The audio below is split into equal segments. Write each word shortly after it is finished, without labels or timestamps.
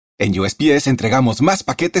En USPS entregamos más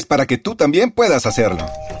paquetes para que tú también puedas hacerlo.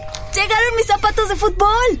 ¡Llegaron mis zapatos de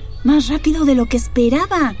fútbol! Más rápido de lo que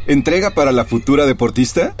esperaba. ¿Entrega para la futura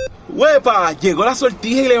deportista? ¡Huepa! Llegó la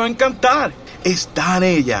sortija y le va a encantar. Está en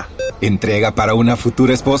ella. ¿Entrega para una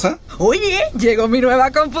futura esposa? Oye, llegó mi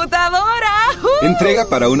nueva computadora. ¿Entrega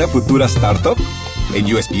para una futura startup? En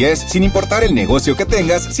USPS, sin importar el negocio que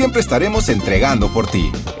tengas, siempre estaremos entregando por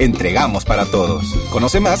ti. Entregamos para todos.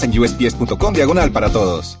 Conoce más en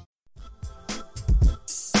usps.com/para-todos.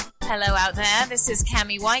 Hello out there, this is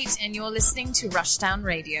Cammie White and you're listening to Rushdown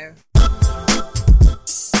Radio.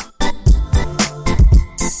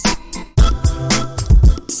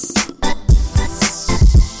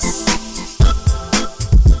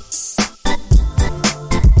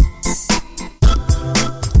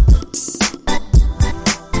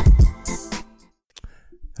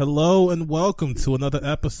 Hello and welcome to another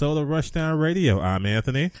episode of Rushdown Radio. I'm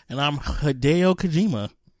Anthony. And I'm Hideo Kojima.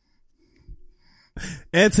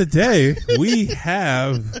 And today we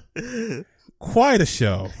have quite a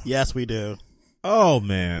show. Yes, we do. Oh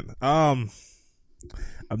man. I'm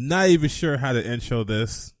not even sure how to intro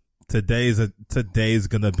this. Today's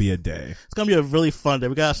gonna be a day. It's gonna be a really fun day.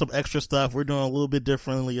 We got some extra stuff. We're doing a little bit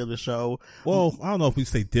differently of the show. Well, I don't know if we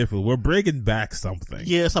say different. We're bringing back something.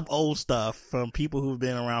 Yeah, some old stuff from people who've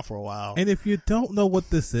been around for a while. And if you don't know what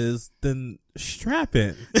this is, then strap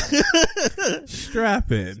in.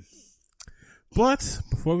 Strap in. But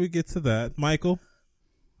before we get to that, Michael,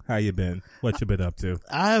 how you been? What you been up to?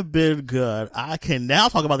 I've been good. I can now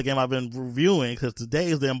talk about the game I've been reviewing because today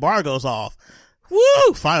is the embargo's off.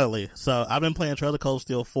 Woo! Finally. So I've been playing Trails of Cold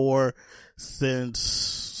Steel 4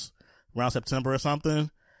 since around September or something.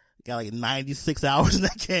 Got like 96 hours in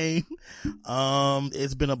that game.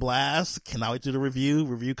 It's been a blast. Cannot wait to do the review.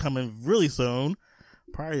 Review coming really soon.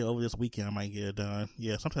 Probably over this weekend I might get it done.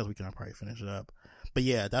 Yeah, sometimes we can probably finish it up. But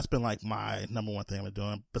yeah, that's been like my number one thing I've been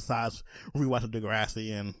doing besides rewatching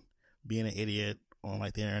Degrassi and being an idiot on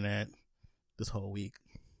like the internet this whole week.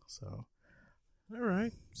 So. All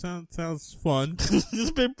right, sounds fun.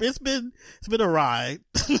 It's been a ride,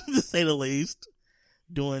 to say the least.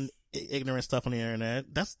 Doing ignorant stuff on the internet.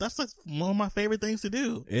 That's like one of my favorite things to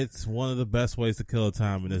do. It's one of the best ways to kill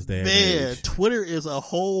time in this day and Man, age. Twitter is a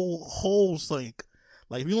whole sink.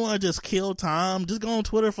 Like if you want to just kill time, just go on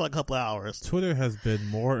Twitter for like a couple of hours. Twitter has been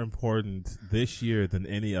more important this year than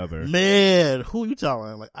any other. Man, who you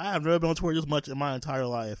telling? Like I have never been on Twitter this much in my entire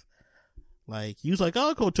life. Like, you was like,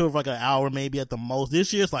 I'll go to it for like an hour maybe at the most.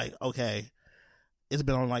 This year, it's like, okay. It's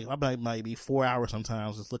been on like, I might be 4 hours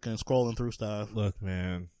sometimes just looking and scrolling through stuff. Look,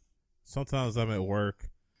 man, sometimes I'm at work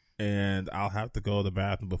and I'll have to go to the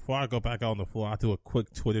bathroom. Before I go back out on the floor, I'll do a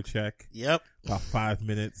quick Twitter check. Yep. About 5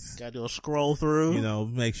 minutes. Gotta do a scroll through. You know,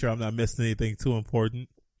 make sure I'm not missing anything too important.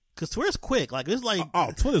 Cause Twitter's quick. Like, it's like.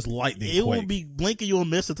 Oh, Twitter's lightning quick. It will be blinking, you'll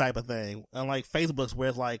miss the type of thing. Unlike Facebook's where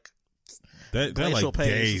it's like. They're like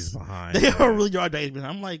days behind. They are really days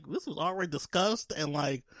behind. I'm like, this was already discussed and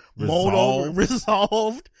like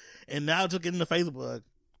resolved, and now just getting to Facebook,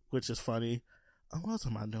 which is funny. What else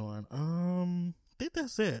am I doing? I think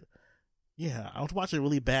that's it. Yeah, I was watching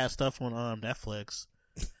really bad stuff on Netflix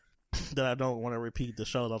that I don't want to repeat the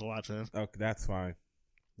shows I was watching. Okay, that's fine.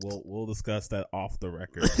 We'll discuss that off the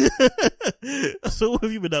record. So what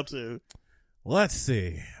have you been up to? Let's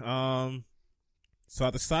see. So I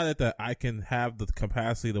decided that I can have the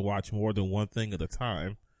capacity to watch more than one thing at a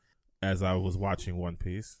time as I was watching One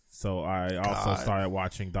Piece. So I also started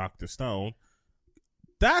watching Dr. Stone.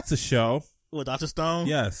 That's a show. What, Dr. Stone?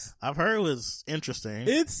 Yes. I've heard it was interesting.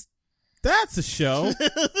 That's a show.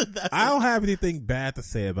 I don't have anything bad to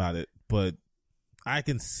say about it, but I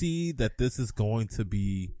can see that this is going to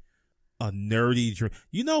be a nerdy dream.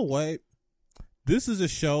 You know what? This is a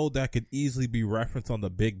show that could easily be referenced on The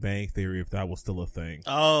Big Bang Theory if that was still a thing.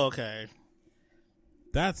 Oh, okay.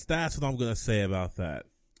 That's what I'm gonna say about that.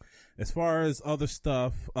 As far as other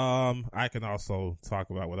stuff, I can also talk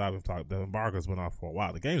about what I've been talking. The embargo's been on for a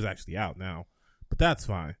while. The game's actually out now, but that's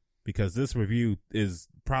fine because this review is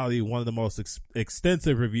probably one of the most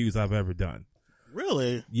extensive reviews I've ever done.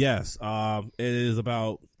 Really? Yes. It is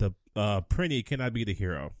about the Prinny Cannot Be the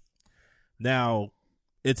Hero. Now.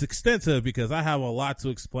 It's extensive because I have a lot to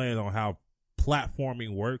explain on how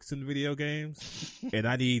platforming works in video games, and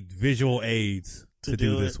I need visual aids to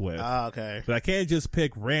do this with. Ah, okay. But I can't just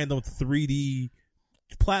pick random 3D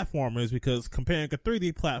platformers because comparing a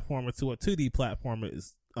 3D platformer to a 2D platformer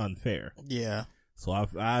is unfair. Yeah. So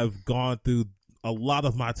I've gone through a lot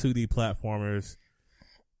of my 2D platformers,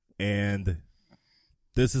 and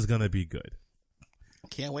this is gonna be good.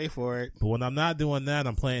 Can't wait for it. But when I'm not doing that,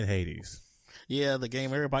 I'm playing Hades. Yeah, the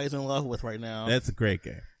game everybody's in love with right now. That's a great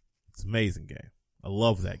game. It's an amazing game. I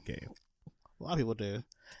love that game. A lot of people do.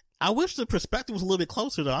 I wish the perspective was a little bit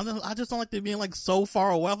closer though. I just don't like them being like so far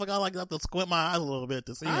away. I feel like I have to squint my eyes a little bit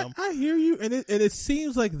to see them. I hear you, and it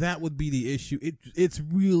seems like that would be the issue. It's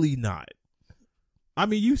really not. I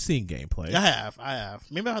mean, you've seen gameplay. I have.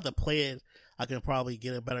 Maybe I have to play it. I can probably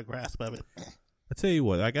get a better grasp of it. I tell you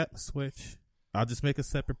what, I got the Switch. I'll just make a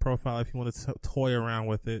separate profile if you want to toy around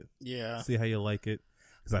with it. Yeah. See how you like it.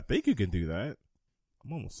 Because I think you can do that.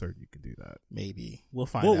 I'm almost certain you can do that. Maybe. We'll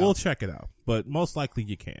find out. We'll check it out. But most likely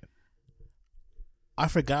you can. I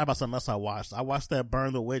forgot about something else I watched. I watched that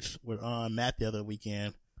Burn the Witch with Matt the other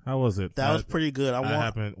weekend. How was it? That was pretty good. I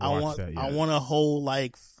haven't watched that yet. I want a whole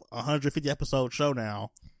 150 episode show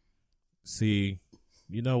now. See,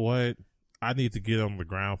 you know what? I need to get on the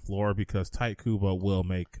ground floor because Tight Kubo will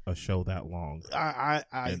make a show that long.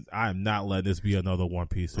 And I'm not letting this be another One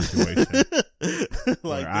Piece situation.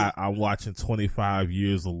 I'm watching 25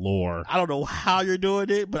 years of lore. I don't know how you're doing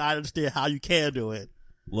it, but I understand how you can do it.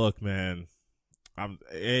 Look, man, I'm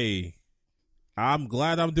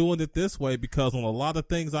glad I'm doing it this way because on a lot of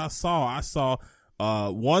things I saw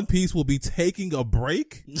One Piece will be taking a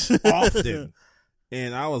break often.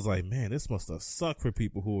 And I was like, man, this must have sucked for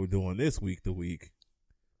people who were doing this week to week.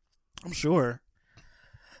 I'm sure.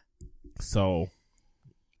 So,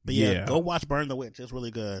 but yeah, go watch Burn the Witch. It's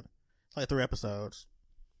really good. It's like 3 episodes.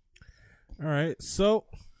 All right. So,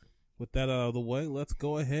 with that out of the way, let's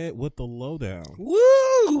go ahead with the lowdown.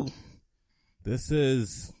 Woo! This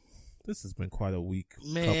has been quite a week,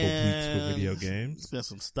 couple weeks for video games. There's been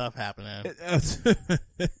some stuff happening.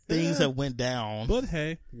 Things have went down. But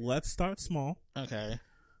hey, let's start small. Okay.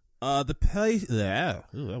 Ooh, that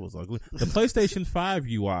was ugly. The PlayStation 5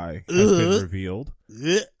 UI has been revealed.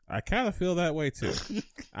 I kind of feel that way too.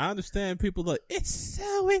 I understand people like, it's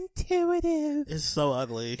so intuitive. It's so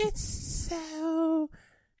ugly. It's so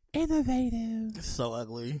innovative. It's so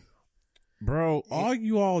ugly. Bro, all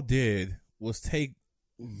you all did was take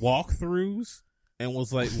walkthroughs and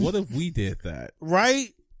was like, what if we did that? Right?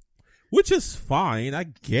 Which is fine. I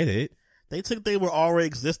get it. They were already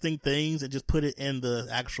existing things and just put it in the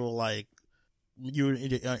actual, your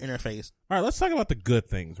interface. All right, let's talk about the good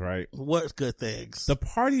things, right? What's good things? The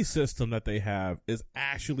party system that they have is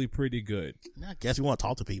actually pretty good. I guess you want to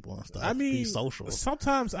talk to people and stuff. I mean, be social.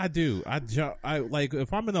 Sometimes I do. I like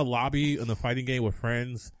if I'm in a lobby in a fighting game with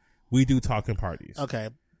friends, we do talk in parties. Okay.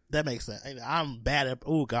 That makes sense. I'm bad at.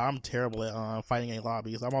 Oh God, I'm terrible at fighting game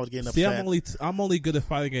lobbies. I'm always getting upset. See, I'm only good at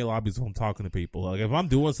fighting game lobbies if I'm talking to people. Like if I'm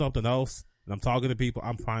doing something else and I'm talking to people,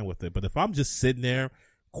 I'm fine with it. But if I'm just sitting there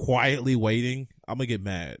quietly waiting, I'm gonna get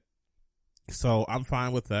mad. So I'm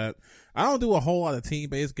fine with that. I don't do a whole lot of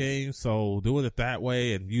team-based games, so doing it that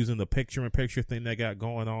way and using the picture-in-picture thing they got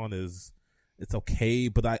going on it's okay.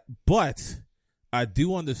 But I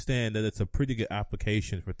do understand that it's a pretty good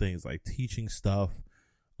application for things like teaching stuff.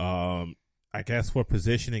 I guess for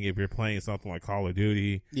positioning, if you're playing something like Call of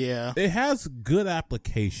Duty, yeah, it has good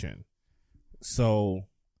application. So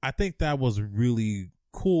I think that was really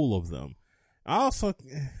cool of them.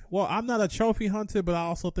 I'm not a trophy hunter, but I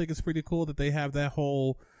also think it's pretty cool that they have that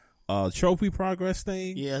whole trophy progress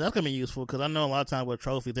thing. Yeah, that's gonna be useful because I know a lot of times with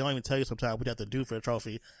trophies, they don't even tell you sometimes what you have to do for a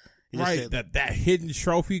trophy. Right, that hidden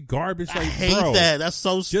trophy garbage. I hate that. That's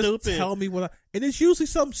so stupid. Just tell me and it's usually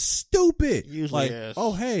something stupid. Usually, like,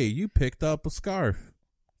 oh hey, you picked up a scarf.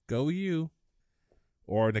 Go you.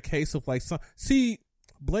 Or in the case of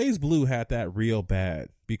Blaze Blue had that real bad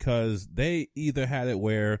because they either had it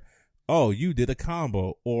where, oh, you did a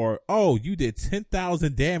combo, or oh, you did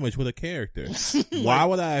 10,000 damage with a character. Why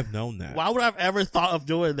would I have known that? Why would I have ever thought of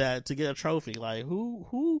doing that to get a trophy? Like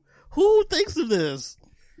who thinks of this?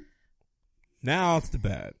 Now it's the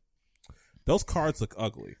bad. Those cards look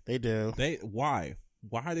ugly. They do. Why?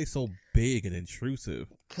 Why are they so big and intrusive?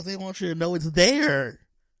 Because they want you to know it's there.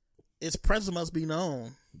 Its presence must be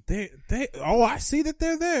known. I see that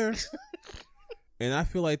they're there. And I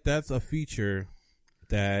feel like that's a feature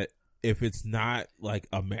that if it's not like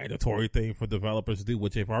a mandatory thing for developers to do,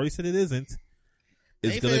 which they've already said it isn't,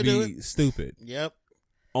 it's going to be stupid. Yep.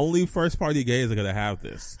 Only first party games are going to have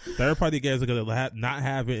this. Third party games are going to not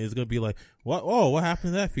have it. It's going to be like, what? Oh, what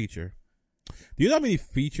happened to that feature? Do you know how many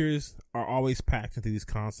features are always packed into these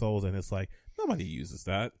consoles? And it's like, nobody uses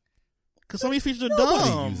that. Because some of these features are dumb.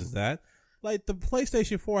 Nobody uses that. Like the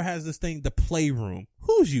PlayStation 4 has this thing, the Playroom.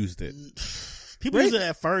 Who's used it? People use it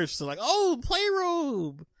at first. So like, oh,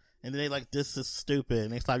 Playroom. And then they like, this is stupid.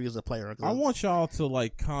 And they stop using the Playroom. I want y'all to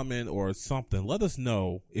comment or something. Let us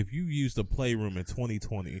know if you used the Playroom in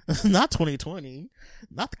 2020. Not 2020.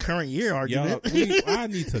 Not the current year argument. I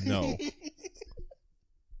need to know.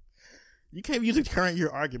 You can't use a current year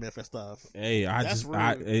argument for stuff. Hey,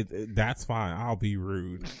 that's fine. I'll be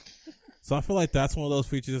rude. So I feel like that's one of those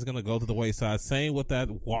features that's going to go to the wayside. Same with that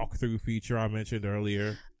walkthrough feature I mentioned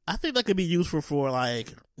earlier. I think that could be useful for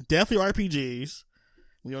like definitely RPGs.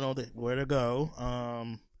 We don't know where to go.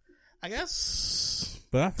 I guess.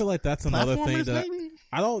 But I feel like that's another thing that maybe?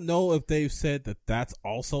 I don't know if they've said that that's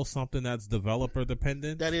also something that's developer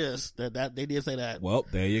dependent. That is that they did say that. Well,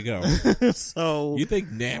 there you go. So you think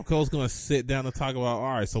Namco's going to sit down and talk about,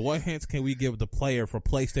 all right, so what hints can we give the player for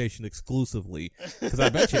PlayStation exclusively? Because I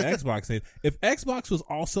bet you Xbox did. If Xbox was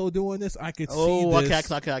also doing this, I could see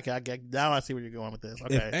this. Okay. Now I see where you're going with this.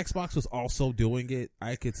 Okay. If Xbox was also doing it,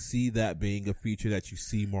 I could see that being a feature that you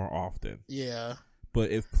see more often. Yeah. But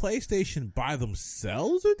if PlayStation by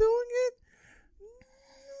themselves are doing it,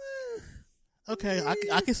 okay,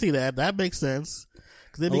 I can see that. That makes sense.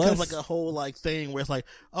 Because it becomes like a whole like thing where it's like,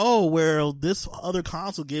 oh, well, this other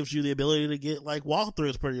console gives you the ability to get like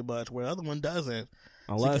walkthroughs pretty much, where the other one doesn't.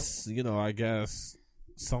 Unless, I guess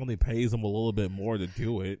Sony pays them a little bit more to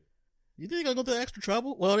do it. You think they're going to go through extra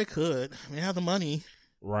trouble? Well, they could. I mean, they have the money.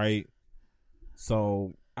 Right.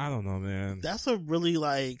 So, I don't know, man. That's a really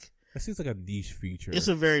like... It seems like a niche feature. It's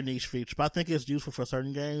a very niche feature, but I think it's useful for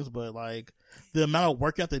certain games, but like the amount of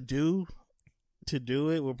work you have to do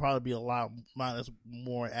it will probably be a lot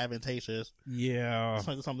more advantageous. Yeah. It's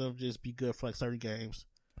like something that would just be good for like certain games.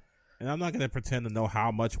 And I'm not going to pretend to know how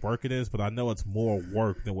much work it is, but I know it's more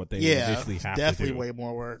work than what they initially have to do. Definitely way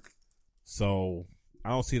more work. So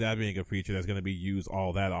I don't see that being a feature that's going to be used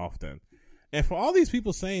all that often. And for all these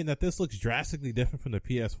people saying that this looks drastically different from the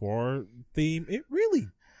PS4 theme, it really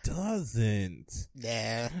doesn't.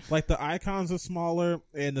 Yeah. Like the icons are smaller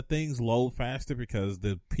and the things load faster because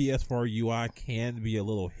the PS4 UI can be a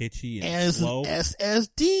little hitchy and slow.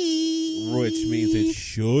 SSD. Which means it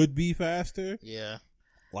should be faster. Yeah.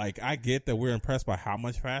 Like, I get that we're impressed by how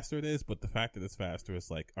much faster it is, but the fact that it's faster is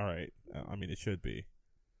like, all right, I mean, it should be.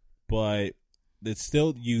 But it's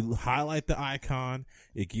still, you highlight the icon,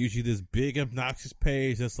 it gives you this big obnoxious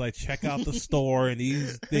page that's like, check out the store and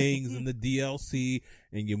these things and the DLC,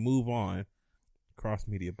 and you move on. Cross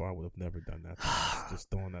Media Bar would have never done that. Just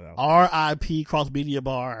throwing that out. RIP Cross Media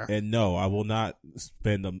Bar. And no, I will not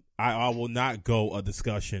I will not go a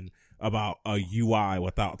discussion about a UI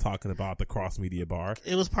without talking about the Cross Media Bar.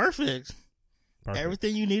 It was perfect.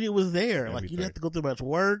 Everything you needed was there. Everything. Like, you didn't have to go through much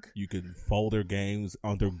work. You can folder games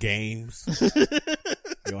under games. You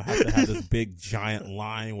don't have to have this big giant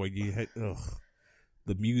line where you hit,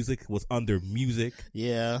 the music was under music.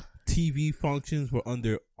 Yeah. TV functions were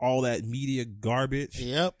under all that media garbage.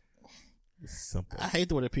 Yep. Simple. I hate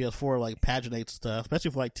the way the PS4 like paginates stuff, especially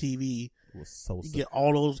for like TV. It was so you simple. get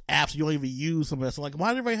all those apps you don't even use. Some of that. So like, why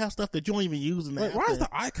do everybody have stuff that you don't even use in that? Why is the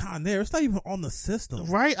icon there? It's not even on the system.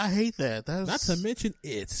 Right? I hate that. Not to mention,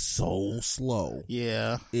 it's so slow.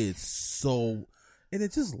 Yeah. It's so, and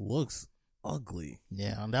it just looks ugly.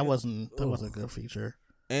 Yeah, that wasn't a good feature.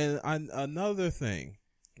 And another thing,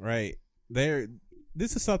 right?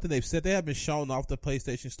 This is something they've said. They haven't shown off the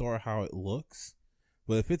PlayStation Store how it looks.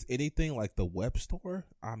 But if it's anything like the web store,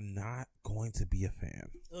 I'm not going to be a fan.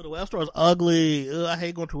 Oh, the web store is ugly. I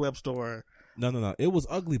hate going to a web store. No. It was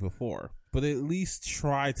ugly before, but at least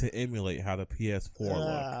try to emulate how the PS4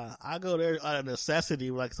 looked. I go there out of necessity,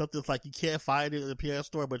 like something like you can't find it in the PS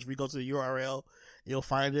Store, but if you go to the URL, you'll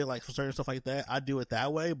find it. Like for certain stuff like that, I do it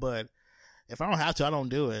that way. But if I don't have to, I don't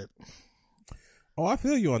do it. Oh, I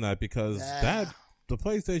feel you on that because the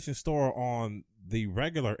PlayStation Store on the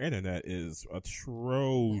regular internet is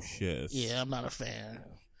atrocious. Yeah, I'm not a fan.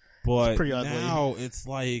 But it's pretty ugly. Now it's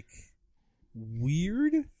like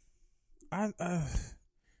weird.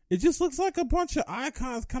 It just looks like a bunch of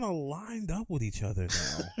icons kind of lined up with each other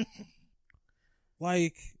now.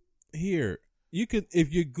 Like here, you could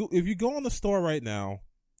if you go on the store right now.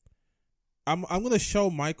 I'm going to show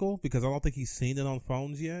Michael because I don't think he's seen it on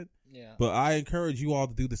phones yet. Yeah. But I encourage you all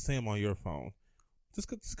to do the same on your phone. Just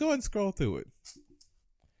go ahead and scroll through it.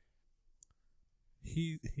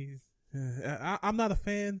 I'm not a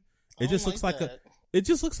fan. It just looks like it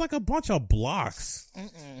just looks like a bunch of blocks.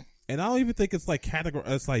 Mm-mm. And I don't even think it's like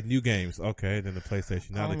it's like new games. Okay, then the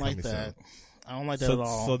PlayStation. Now I don't like that. I don't like that at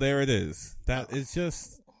all. So there it is. That is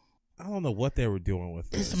just, I don't know what they were doing with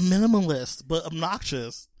this. It's minimalist, but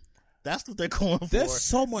obnoxious. That's what they're going for. There's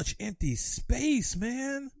so much empty space,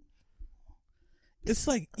 man. It's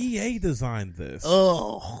like EA designed this.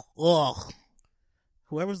 Ugh.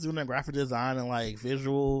 Whoever's doing that graphic design and like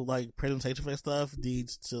visual like presentation for stuff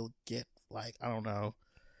needs to get like, I don't know,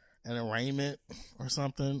 an arraignment or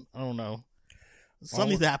something. I don't know. Something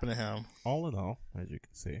needs to happen to him. All in all, as you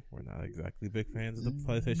can see, we're not exactly big fans of the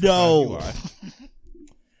PlayStation 5 UI.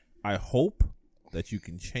 I hope that you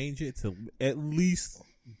can change it to at least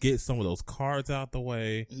get some of those cards out the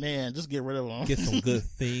way. Man, just get rid of them. Get some good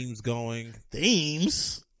themes going.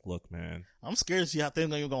 Themes? Look, man. I'm scared to see how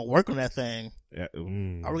things are even going to work on that thing. Yeah, Are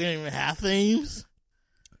we going to even have themes?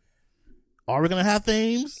 Are we going to have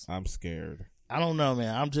themes? I'm scared. I don't know,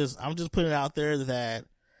 man. I'm just putting it out there that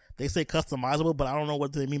they say customizable, but I don't know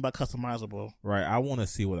what they mean by customizable. Right. I want to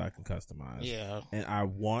see what I can customize. Yeah. And I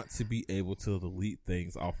want to be able to delete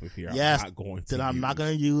things off of here. Yes, I'm not going to that I'm not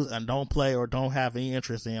going to use and don't play or don't have any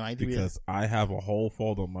interest in. Because I have a whole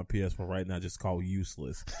folder on my PS4 right now just called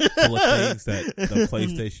useless. Full of things that the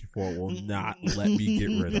PlayStation 4 will not let me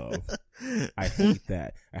get rid of. I hate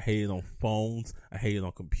that. I hate it on phones. I hate it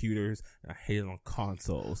on computers. And I hate it on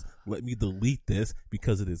consoles. Let me delete this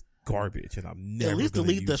because it is garbage and I'm never at least gonna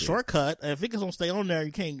delete use the it. shortcut. If it's gonna stay on there,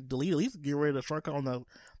 you can't delete. At least get rid of the shortcut on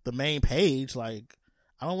the main page. Like,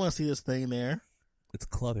 I don't want to see this thing there. It's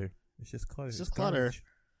clutter. It's just clutter. It's just clutter. Garbage.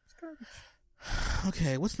 It's garbage.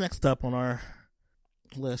 Okay, what's next up on our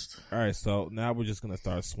list? All right, so now we're just gonna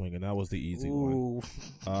start swinging. That was the easy one.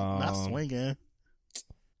 Not swinging.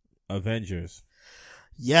 Avengers.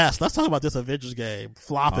 Yes, let's talk about this Avengers game.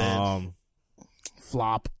 Flopping.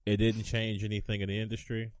 Flop. It didn't change anything in the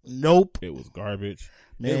industry. Nope. It was garbage.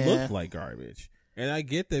 Man. It looked like garbage. And I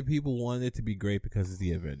get that people wanted it to be great because it's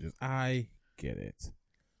the Avengers. I get it.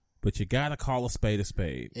 But you gotta call a spade a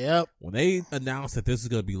spade. Yep. When they announced that this is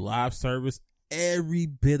gonna be live service, every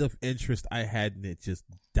bit of interest I had in it just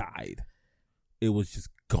died. It was just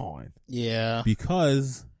gone. Yeah.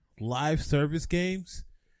 Because live service games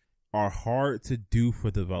are hard to do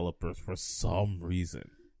for developers for some reason.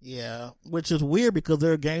 Yeah, which is weird because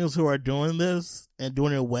there are games who are doing this and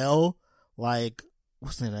doing it well. Like,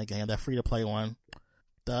 what's the name of that game? That free to play one.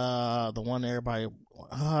 The one everybody.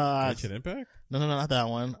 Genshin Impact? No, not that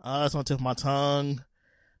one. It's on the tip of my tongue.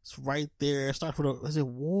 It's right there. It starts with is it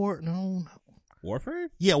War? No. Warframe?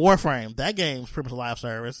 Yeah, Warframe. That game's pretty much a live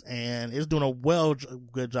service, and it's doing a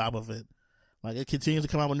good job of it. Like, it continues to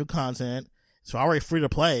come out with new content. It's already free to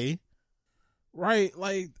play. Right,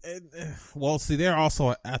 like, well, see, they're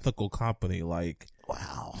also an ethical company. Like,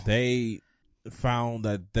 wow, they found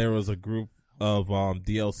that there was a group of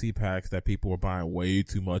DLC packs that people were buying way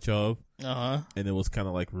too much of, and it was kind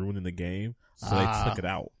of like ruining the game, so they took it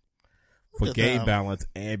out for game balance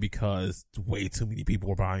and because way too many people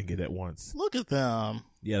were buying it at once. Look at them.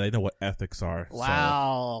 Yeah, they know what ethics are.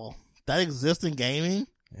 Wow, that exists in gaming.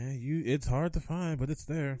 Yeah, it's hard to find, but it's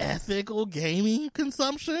there. Ethical gaming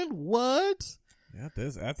consumption? What? Yeah,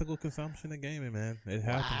 there's ethical consumption in gaming, man. It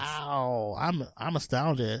happens. Wow, I'm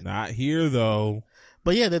astounded. Not here though.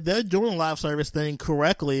 But yeah, they're doing a live service thing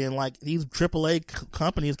correctly, and like these AAA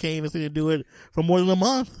companies can't even seem to do it for more than a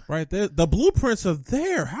month. Right, the blueprints are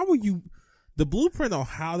there. How are you? The blueprint on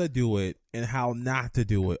how to do it and how not to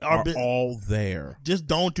do it are all there. Just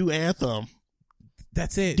don't do Anthem.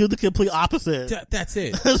 That's it. Do the complete opposite. That's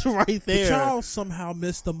it. That's right there. But y'all somehow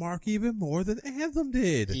missed the mark even more than Anthem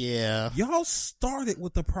did. Yeah. Y'all started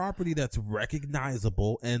with the property that's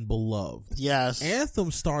recognizable and beloved. Yes.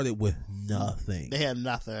 Anthem started with nothing. They had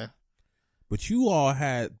nothing. But y'all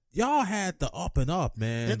had the up and up,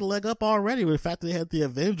 man. They had the leg up already with the fact that they had the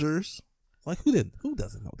Avengers. Like, who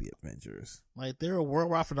doesn't know the Avengers? Like, they're a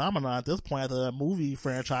worldwide phenomenon at this point after the movie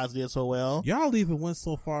franchise did so well. Y'all even went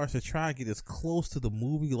so far as to try and get as close to the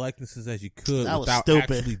movie likenesses as you could that without was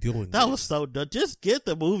stupid. actually doing it. That was so dumb. Just get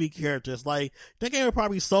the movie characters. Like, they can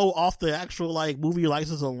probably sold off the actual, like, movie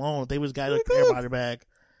license alone. They just got everybody back.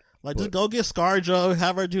 Like, just go get ScarJo,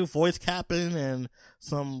 have her do voice capping and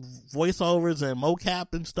some voiceovers and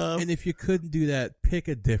mocap and stuff. And if you couldn't do that, pick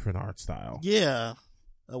a different art style. Yeah.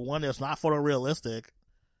 One that's not photorealistic.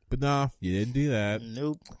 But no, you didn't do that.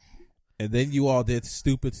 Nope. And then you all did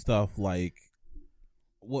stupid stuff like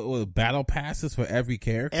what battle passes for every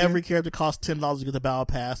character. Every character costs $10 to get the battle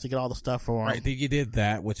pass to get all the stuff for them. Right, then you did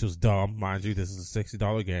that, which was dumb. Mind you, this is a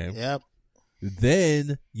 $60 game. Yep.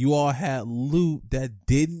 Then you all had loot that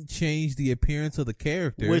didn't change the appearance of the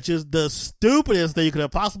character, which is the stupidest thing you could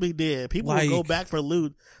have possibly did. People like, will go back for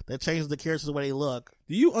loot that changes the characters the way they look.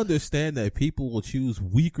 Do you understand that people will choose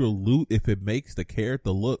weaker loot if it makes the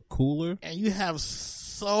character look cooler? And you have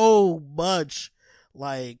so much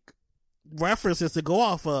like references to go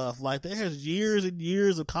off of. Like, there's years and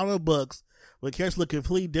years of comic books where characters look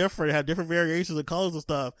completely different, have different variations of colors and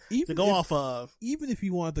stuff to go off of. Even if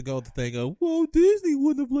you wanted to go the thing of, well, Disney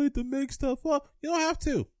wouldn't have let them make stuff up. You don't have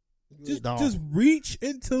to. Just reach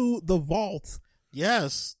into the vault.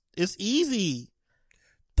 Yes. It's easy.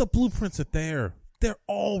 The blueprints are there. They're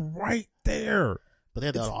all right there. But they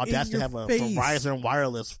had the It's audacity in to have your a face. Verizon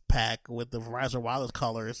Wireless pack with the Verizon Wireless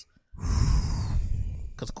colors.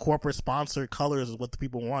 Because corporate sponsored colors is what the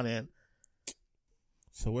people wanted.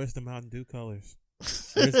 So where's the Mountain Dew colors?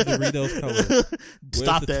 Where's the Doritos colors?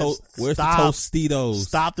 Stop that. Where's Stop. the Tostitos?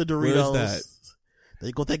 Stop the Doritos. Where's that?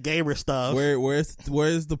 They got that gamer stuff. Where's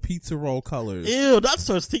the pizza roll colors? Ew, that's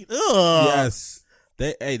so steep. Yes.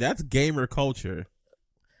 That's gamer culture.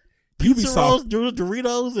 Pizza Ubisoft- rolls,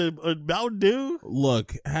 Doritos, and Mountain Dew.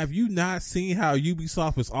 Look, have you not seen how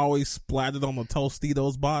Ubisoft is always splattered on the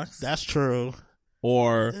Tostitos box? That's true.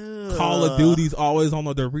 Or Call of Duty's always on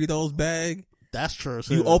the Doritos bag? That's true.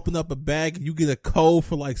 Too. You open up a bag and you get a code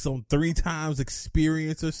for like some 3 times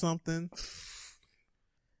experience or something.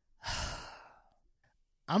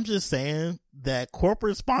 I'm just saying that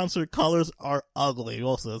corporate sponsored colors are ugly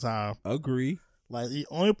most of the time. Agree. Like, the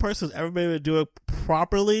only person who's ever been able to do it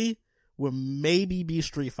properly would maybe be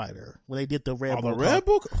Street Fighter when they did the Red Bull. The Red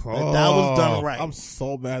Bull? Like, that was done right. I'm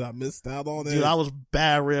so mad I missed out on it. Dude, I was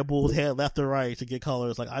bad Red Bulls head left and right to get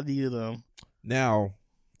colors. Like, I needed them. Now,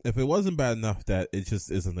 if it wasn't bad enough that it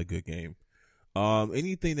just isn't a good game,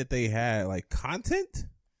 anything that they had, like content,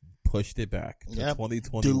 pushed it back to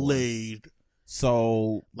 2021. Delayed.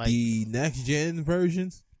 So, Like- the next gen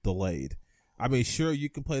versions, delayed. I mean, sure, you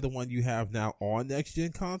can play the one you have now on next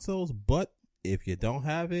gen consoles, but if you don't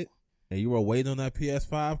have it and you were waiting on that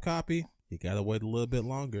PS5 copy, you gotta wait a little bit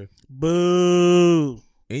longer. Boo.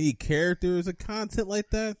 Any characters or content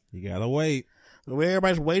like that, you gotta wait. The way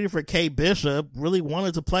everybody's waiting for Kate Bishop, really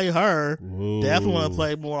wanted to play her. Ooh. Definitely want to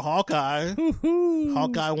play more Hawkeye. Woo-hoo.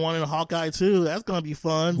 Hawkeye 1 and Hawkeye 2. That's going to be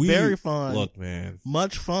fun. Very fun. Look, man.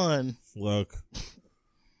 Much fun. Look.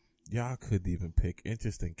 Y'all couldn't even pick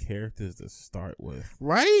interesting characters to start with.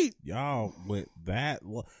 Right? Y'all went that.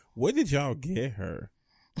 Where did y'all get her?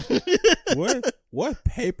 What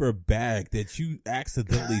paper bag did you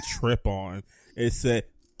accidentally trip on? It said,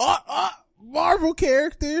 Marvel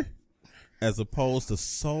character, as opposed to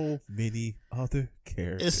so many other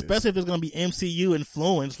characters. Especially if it's going to be MCU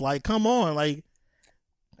influenced. Like, come on. Like,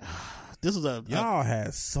 this is y'all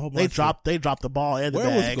had so much. They dropped the ball in the Where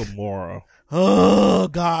bag. was Gamora? Oh,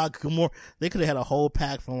 God. Gamora. They could have had a whole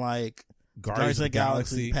pack from, like, Guardians of the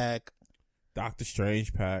Galaxy pack. Doctor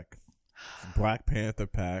Strange pack. Black Panther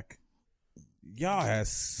pack. Y'all had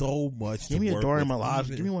so much Give to me a work Dora with.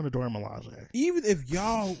 Milaje. Give me one of Dora Milaje. Even if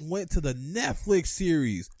y'all went to the Netflix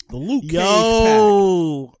series, the Luke Cage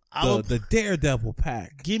pack, the Daredevil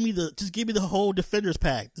pack. Just give me the whole Defenders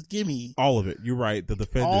pack. Just give me all of it. You're right. The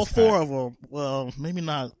Defenders all pack. 4 of them. Well, maybe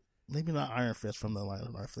not Iron Fist from the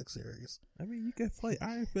Netflix series. I mean, you can play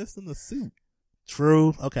Iron Fist in the suit.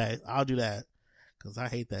 True. Okay, I'll do that because I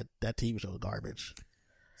hate that TV show is garbage.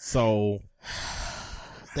 So,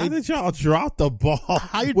 how did y'all drop the ball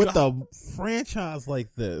with a franchise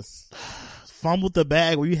like this? Fumbled the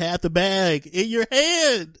bag where you had the bag in your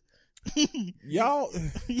hand. Y'all,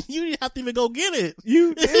 you didn't have to even go get it.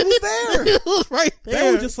 It was there. It was right there.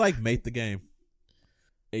 They were just like, make the game.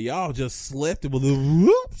 And y'all just slipped and was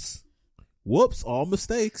like, whoops, all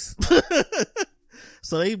mistakes.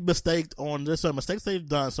 So they mistaked on this. So mistakes they've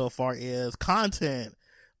done so far is content,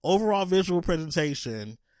 overall visual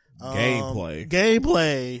presentation,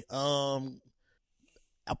 gameplay,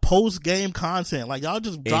 a post-game content. Like, y'all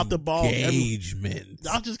just dropped the ball.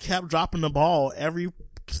 Y'all just kept dropping the ball every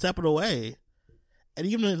step of the way. And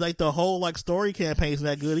even like the whole like story campaign isn't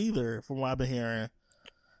that good either, from what I've been hearing.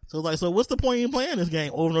 So what's the point in playing this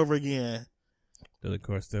game over and over again? Then of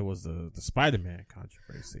course there was the Spider-Man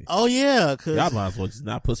controversy. Oh yeah, cause y'all might as well just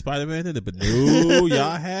not put Spider-Man in it, but no,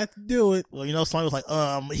 y'all had to do it. Well, Sony was like,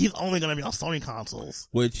 he's only gonna be on Sony consoles.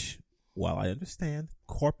 Which, while I understand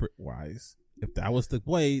corporate wise, if that was the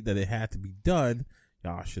way that it had to be done,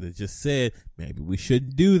 y'all should have just said, maybe we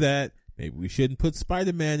shouldn't do that. Maybe we shouldn't put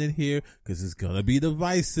Spider-Man in here because it's gonna be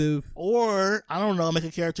divisive. Or, I don't know, make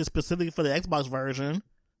a character specifically for the Xbox version.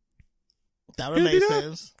 That would make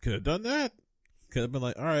sense. Could have done that. Could have been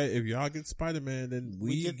like, all right, if y'all get Spider-Man, then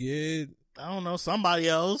we get, I don't know, somebody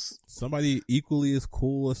else. Somebody equally as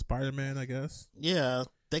cool as Spider-Man, I guess. Yeah,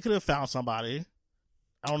 they could have found somebody.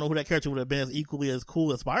 I don't know who that character would have been as equally as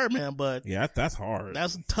cool as Spider-Man, but yeah, that's hard.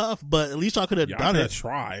 That's tough, but at least y'all could have done it.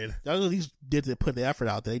 Tried. Y'all at least did put the effort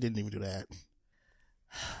out there. They didn't even do that.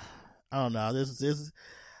 I don't know. This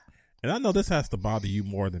and I know this has to bother you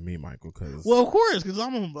more than me, Michael. Well, of course, because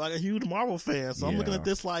I'm a huge Marvel fan, so I'm looking at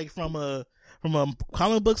this like from a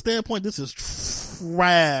comic book standpoint. This is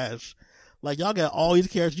trash. Like, y'all got all these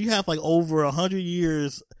characters. You have like over 100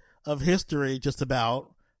 years of history, just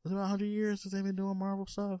about, Was it about 100 years since they've been doing Marvel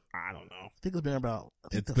stuff? I don't know. I think it's been about.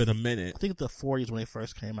 It's been a minute. I think the 40s when they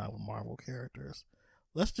first came out with Marvel characters.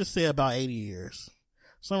 Let's just say about 80 years,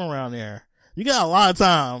 somewhere around there. You got a lot of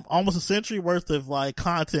time, almost a century worth of like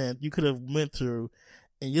content you could have went through,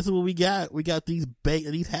 and this is what we got. We got these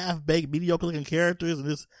half-baked, mediocre-looking characters, and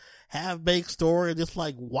this half-baked story, and just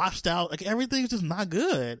like washed out. Like everything's just not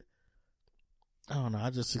good. I don't know. I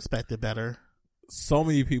just expected better. So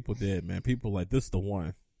many people did, man. People like, this is the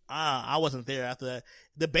one. I wasn't there after that.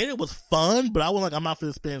 The beta was fun, but I was like, I'm not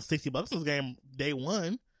going to spend $60 on this game day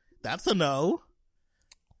one. That's a no.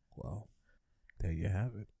 Well, there you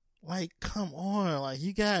have it. Like, come on. Like,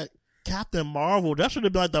 you got Captain Marvel. That should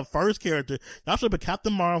have been like the first character. That should have been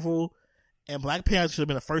Captain Marvel, and Black Panther should have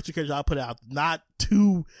been the first two characters I put out, not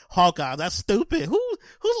two Hawkeyes. That's stupid.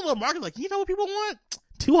 Who's on the market like, you know what people want?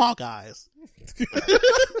 Two Hawkeyes.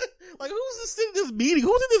 Like, who's in this meeting?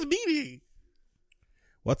 Who's in this meeting?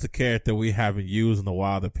 What's a character we haven't used in a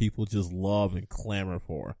while that people just love and clamor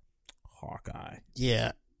for? Hawkeye.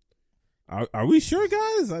 Yeah. Are we sure,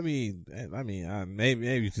 guys? I mean,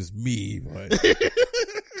 maybe it's just me, but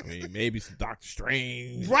I mean, maybe some Doctor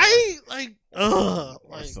Strange, right? Like,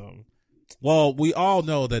 or some. Well, we all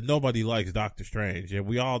know that nobody likes Doctor Strange, and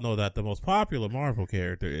we all know that the most popular Marvel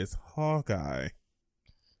character is Hawkeye.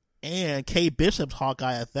 And Kate Bishop's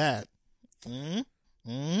Hawkeye at that.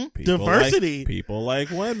 Diversity. People like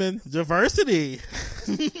women. Diversity.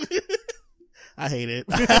 I hate it.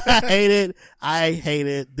 I hate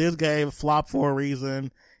it. This game flopped for a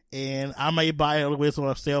reason, and I may buy it with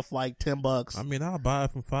myself for like $10. I mean, I'll buy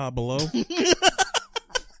it from Five Below.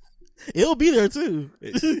 It'll be there too.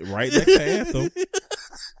 Right next to Anthem.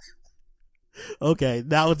 Okay,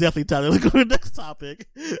 now it's definitely time to go to the next topic.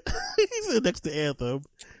 He's sitting next to Anthem.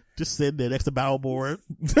 Just sitting there next to Battleborn.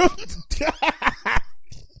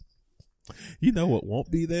 You know what won't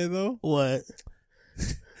be there though? What?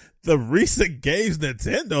 The recent games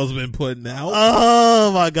Nintendo's been putting out.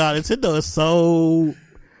 Oh my god, Nintendo is so...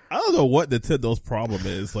 I don't know what Nintendo's problem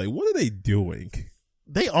is. Like, what are they doing?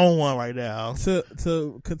 They own one right now. To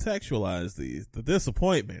contextualize the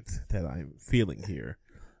disappointment that I'm feeling here.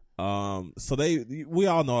 So we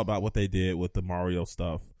all know about what they did with the Mario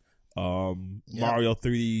stuff. Mario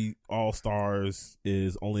 3D All-Stars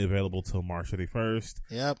is only available till March 31st.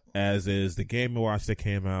 Yep. As is the Game & Watch that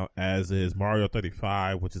came out, as is Mario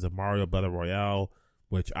 35, which is a Mario Battle Royale,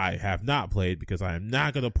 which I have not played because I am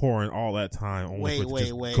not going to pour in all that time only for it to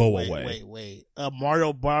just go away. Wait. A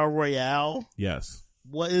Mario Battle Royale? Yes.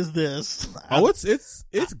 What is this? Oh,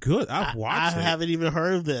 it's good. I've watched it. I haven't even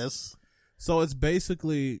heard of this. So it's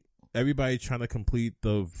basically everybody trying to complete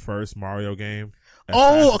the first Mario game.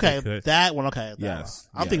 Oh, okay. That one, okay. Yes.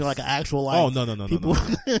 I'm thinking like an actual like. Oh, no. People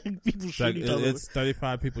shooting each other. It's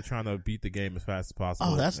 35 people trying to beat the game as fast as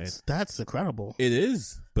possible. Oh, that's incredible. It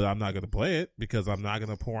is, but I'm not going to play it because I'm not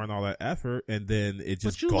going to pour in all that effort and then it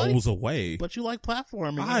just goes away. But you like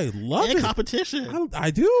platforming. I love it. And competition.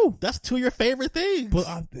 I do. That's two of your favorite things.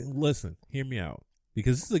 But listen, hear me out.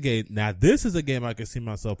 Because this is a game. Now, this is a game I can see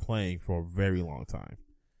myself playing for a very long time.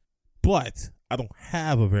 But I don't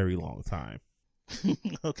have a very long time.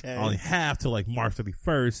 Okay. I only have till like March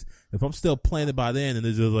 31st. If I'm still playing it by then and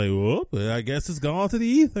it's just like, whoop, I guess it's gone to the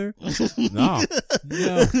ether. No.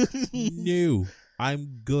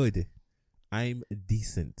 I'm good. I'm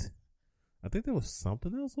decent. I think there was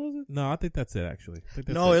something else, was it? No, I think that's it actually.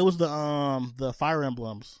 It was the Fire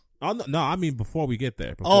Emblems. Oh, no, I mean before we get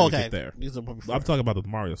there. Okay. I'm talking about the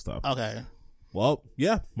Mario stuff. Okay. Well,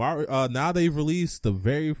 yeah, Mario, now they've released the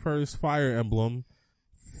very first Fire Emblem,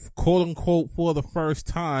 quote unquote, for the first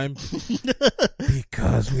time,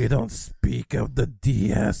 because we don't speak of the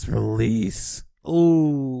DS release.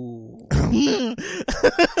 Ooh.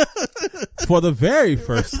 For the very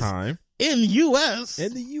first time. In the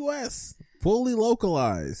U.S. Fully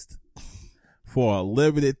localized. For a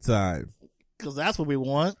limited time. Because that's what we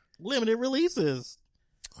want. Limited releases.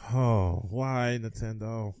 Oh, why,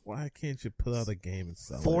 Nintendo? Why can't you put out a game and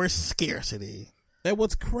sell it? For scarcity. And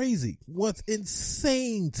what's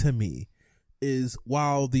insane to me is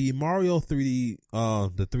while the Mario 3D,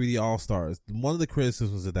 the 3D All-Stars, one of the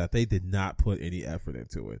criticisms is that they did not put any effort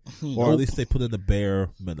into it. Or at least they put in the bare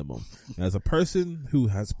minimum. As a person who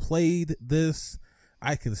has played this,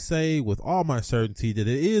 I can say with all my certainty that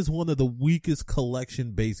it is one of the weakest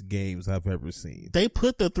collection-based games I've ever seen. They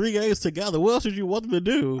put the 3 games together. What else did you want them to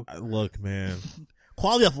do? Look, man.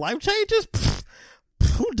 Quality of life changes?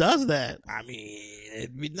 Who does that? I mean,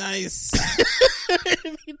 it'd be nice.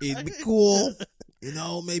 It'd be cool. You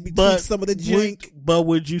know, maybe tweak some of the junk. But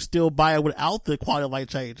would you still buy it without the quality of life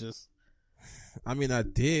changes? I mean, I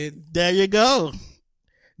did. There you go.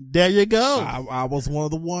 There you go. I was one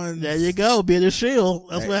of the ones. There you go. Being a shield.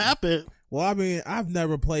 That's what happened. Well, I mean, I've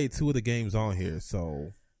never played 2 of the games on here,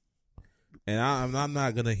 so. And I'm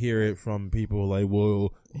not going to hear it from people like,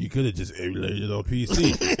 well, you could have just emulated it on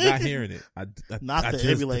PC. Not hearing it. Not the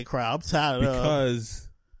emulate crowd. I'm tired of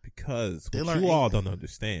Because what you all don't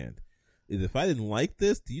understand is if I didn't like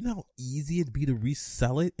this, do you know how easy it'd be to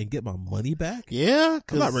resell it and get my money back? Yeah.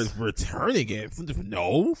 I'm not returning it.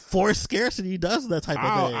 No. Forced scarcity does that type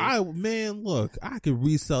of thing. Man, look, I could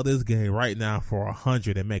resell this game right now for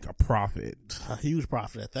 100 and make a profit. A huge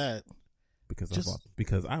profit at that.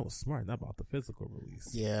 Because I was smart and I bought the physical release.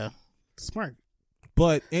 Yeah. Smart.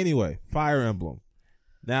 But anyway, Fire Emblem.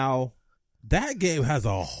 Now, that game has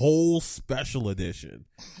a whole special edition.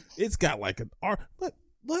 It's got like an art.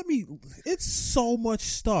 It's so much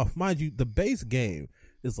stuff. Mind you, the base game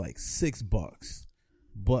is like $6,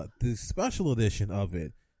 but the special edition of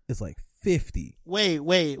it is like $50.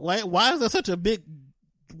 Wait. Why is there such a big,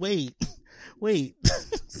 wait,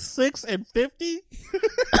 6 and 50?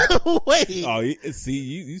 Wait. Oh, see,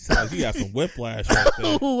 you sound like you got some whiplash right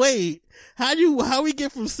there. Wait, how we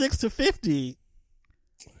get from 6 to 50?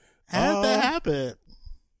 How did that happen?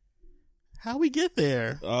 How we get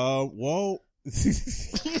there? Well,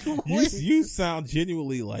 you sound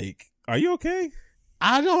genuinely like, are you okay?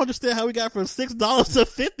 I don't understand how we got from $6 to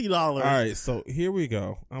 $50. All right, so here we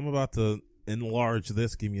go. I'm about to enlarge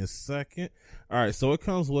this. Give me a second. All right, so it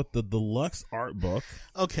comes with the deluxe art book.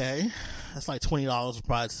 Okay, that's like $20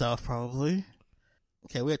 by itself, probably.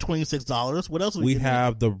 Okay, we had $26. What else? We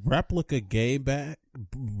have the replica game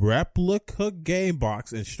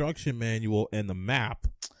box, instruction manual, and the map.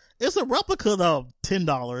 It's a replica though.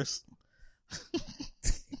 $10.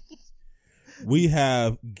 We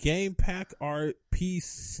have game pack art, piece,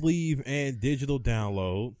 sleeve, and digital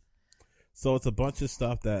download. So it's a bunch of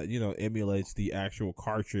stuff that, emulates the actual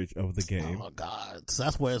cartridge of the game. Oh God. So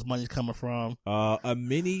that's where his money's coming from. A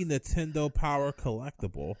mini Nintendo Power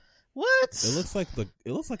collectible. What? It looks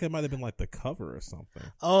like it might have been like the cover or something.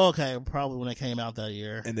 Oh, okay. Probably when it came out that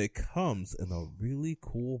year. And it comes in a really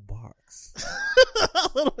cool box.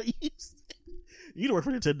 You don't work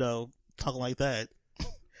for Nintendo talking like that.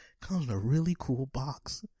 Comes in a really cool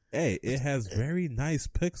box. Hey, it has very nice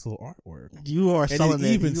pixel artwork. You are selling it. And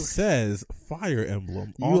it even says Fire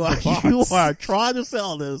Emblem on the box. You are trying to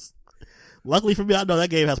sell this. Luckily for me, I know that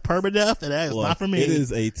game has permadeath, and that is not for me. It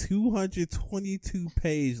is a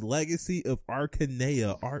 222-page Legacy of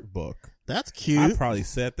Arcanea art book. That's cute. I probably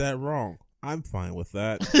said that wrong. I'm fine with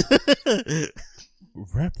that.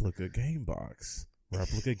 Replica game box.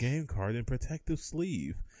 Replica game card and protective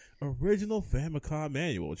sleeve. Original Famicom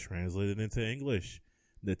manual translated into English.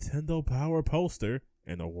 Nintendo Power poster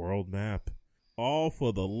and a world map. All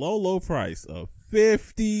for the low price of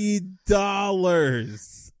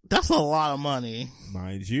 $50. That's a lot of money.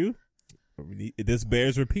 Mind you, this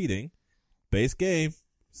bears repeating. Base game,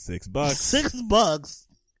 $6. $6.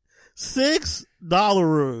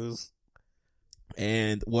 $6.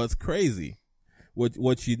 And what's crazy,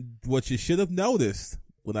 what you should have noticed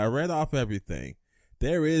when I read off everything,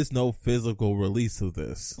 there is no physical release of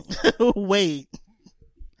this. Wait.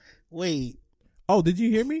 Oh, did you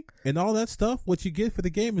hear me? And all that stuff, what you get for the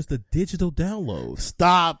game is the digital download.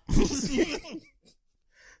 Stop.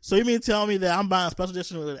 So you mean to tell me that I'm buying a special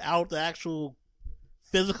edition without the actual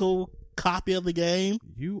physical copy of the game?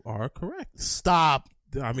 You are correct. Stop.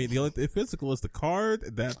 I mean, the only physical is the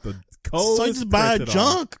card that the code. So you just buy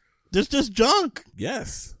junk. There's just junk.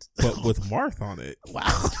 Yes, but with Marth on it.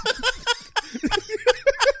 Wow.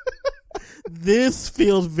 This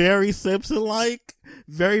feels very Simpson-like,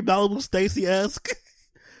 very Malibu Stacy-esque.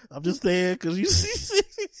 I'm just saying because you see,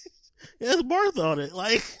 it has Marth on it.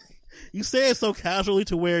 Like, you say it so casually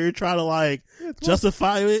to where you're trying to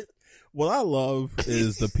justify it. What I love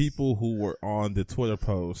is the people who were on the Twitter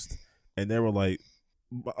post and they were like,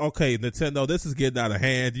 okay, Nintendo, this is getting out of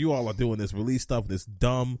hand. You all are doing this release stuff. This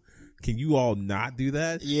dumb. Can you all not do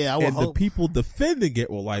that? Yeah, I would hope. The people defending it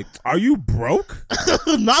were like, are you broke?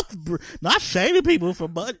 not shaming people for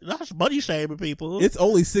not money shaming people. It's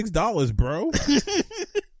only $6, bro.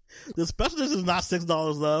 The special edition is not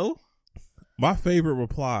 $6 though. My favorite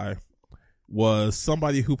reply was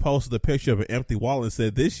somebody who posted a picture of an empty wallet and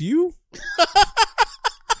said, "This you?"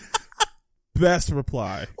 Best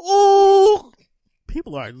reply. Ooh,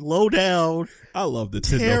 people are low down. I love the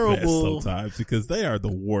Nintendo fans sometimes because they are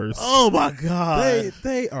the worst. Oh my god,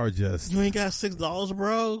 they are just. You ain't got $6,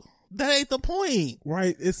 bro. That ain't the point,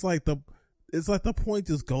 right? It's like the point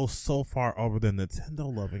just goes so far over the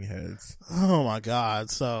Nintendo loving heads. Oh my god!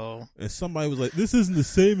 So, and somebody was like, "This isn't the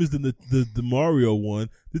same as the Mario one.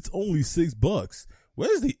 It's only $6."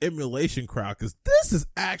 Where's the emulation crowd? Because this is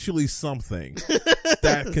actually something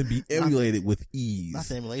that can be emulated with ease. Not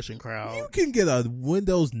the emulation crowd. You can get a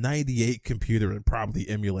Windows 98 computer and probably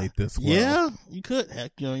emulate this well. Yeah, you could.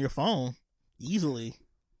 Heck, on your phone. Easily.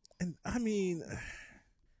 And I mean,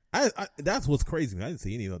 I that's what's crazy. I didn't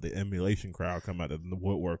see any of the emulation crowd come out of the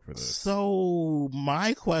woodwork for this. So,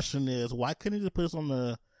 my question is, why couldn't you just put this on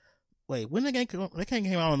the... Wait, when the game came out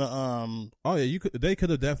on the Oh yeah, they could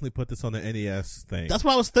have definitely put this on the NES thing. That's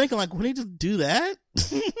what I was thinking. Like, wouldn't they just do that?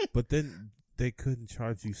 But then they couldn't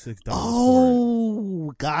charge you $6.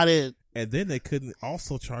 Oh, got it. And then they couldn't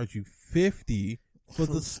also charge you $50 for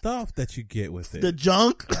the stuff that you get with it. The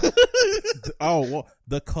junk. Oh well,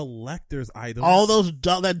 the collector's items. All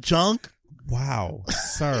that junk. Wow,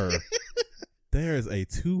 sir. There is a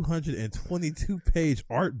 222-page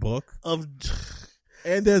art book Of.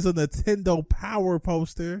 And there's a Nintendo Power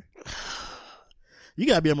poster. You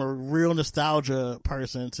gotta be a real nostalgia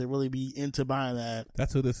person to really be into buying that.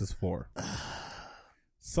 That's who this is for.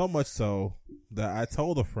 So much so that I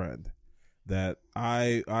told a friend that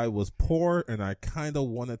I was poor and I kind of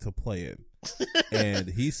wanted to play it. And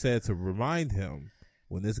he said to remind him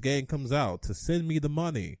when this game comes out to send me the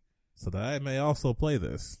money so that I may also play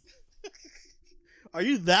this. Are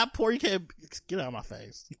you that poor? You can't get out of my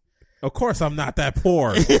face. Of course I'm not that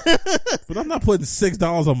poor. But I'm not putting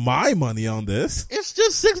 $6 of my money on this. It's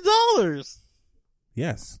just $6.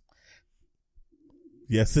 Yes.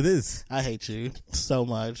 Yes, it is. I hate you so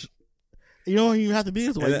much. You don't even have to be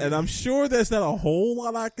this way. And I'm sure there's not a whole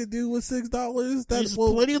lot I could do with $6. There's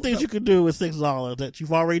plenty of things you could do with $6 that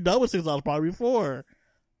you've already done with $6 probably before.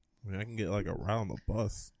 I mean, I can get like a ride on the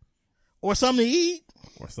bus. Or something to eat.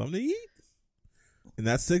 And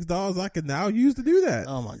that's $6 I can now use to do that.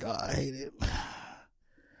 Oh my God, I hate it.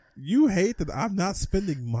 You hate that I'm not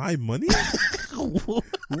spending my money? What?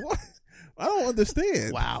 I don't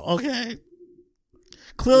understand. Wow, okay.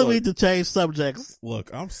 Clearly we need to change subjects. Look,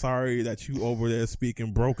 I'm sorry that you over there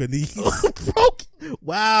speaking brokenese.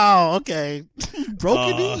 Wow, okay.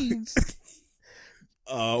 Brokenese.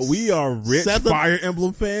 We are rich Fire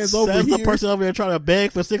Emblem fans over here. Says the person over here trying to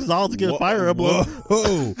beg for $6 to get a Fire Emblem.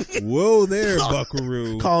 Whoa there,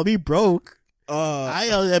 buckaroo. Call me broke. I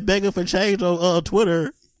am begging for change on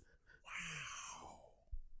Twitter. Wow.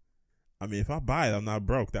 I mean, if I buy it, I'm not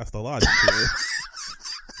broke. That's the logic here.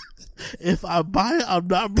 If I buy it, I'm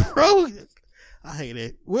not broke. I hate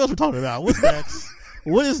it. What else we talking about? What's next?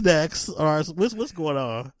 What is next? Or what's going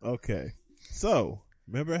on? Okay. So,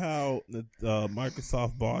 remember how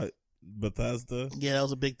Microsoft bought Bethesda? Yeah, that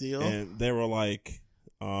was a big deal. And they were like,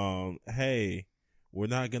 hey, we're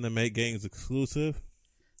not going to make games exclusive.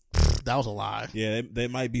 That was a lie. Yeah, they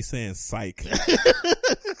might be saying psych.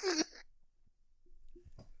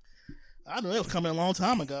 I knew it was coming a long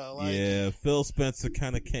time ago. Like, yeah, Phil Spencer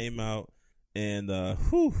kind of came out and,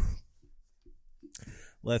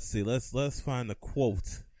 let's see. Let's find the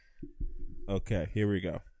quote. Okay, here we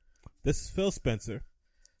go. This is Phil Spencer.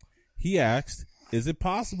 He asked, is it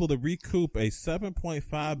possible to recoup a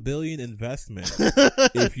 $7.5 billion investment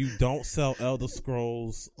if you don't sell Elder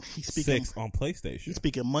Scrolls 6 on PlayStation? He's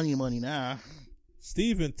speaking money now.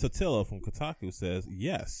 Steven Totilo from Kotaku says,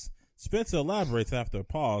 yes. Spencer elaborates after a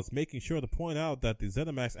pause, making sure to point out that the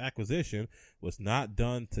ZeniMax acquisition was not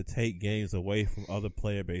done to take games away from other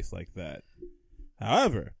player base like that.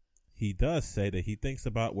 However, he does say that he thinks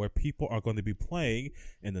about where people are going to be playing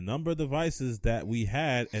and the number of devices that we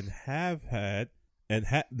had and have had and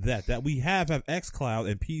that we have xCloud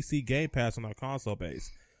and PC Game Pass on our console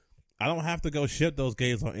base. I don't have to go ship those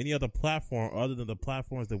games on any other platform other than the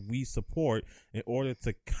platforms that we support in order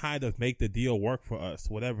to kind of make the deal work for us,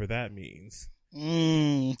 whatever that means.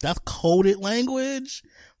 That's coded language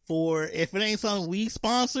for if it ain't something we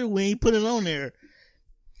sponsor, we ain't put it on there.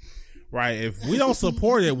 Right. If we don't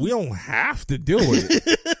support it, we don't have to do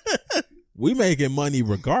it. We making money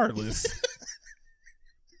regardless.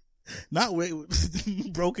 Not with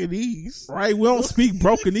brokenese. Right. We don't speak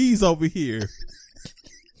brokenese over here.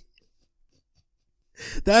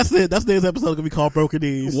 That's it. That's today's episode gonna be called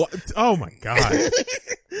Brokenese. What? Oh my God.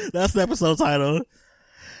 That's the episode title.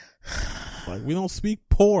 Like, we don't speak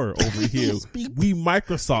poor over here. We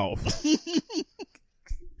Microsoft.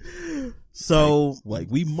 So, like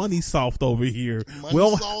we money soft over here. We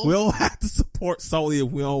don't have to support Sony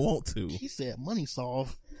if we don't want to. He said money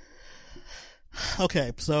soft.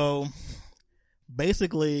 Okay, so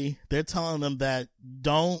basically they're telling them that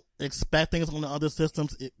don't expect things on the other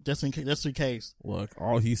systems just in case. Look,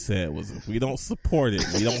 all he said was if we don't support it,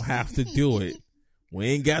 we don't have to do it. We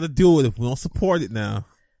ain't got to do it if we don't support it now.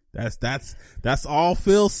 That's all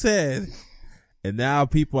Phil said. And now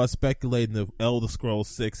people are speculating if Elder Scrolls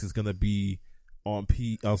 6 is going to be on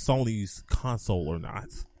Sony's console or not,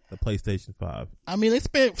 the PlayStation 5. I mean, they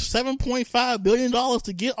spent $7.5 billion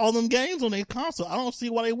to get all them games on their console. I don't see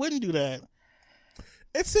why they wouldn't do that.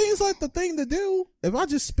 It seems like the thing to do. If I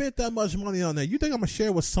just spent that much money on that, you think I'm going to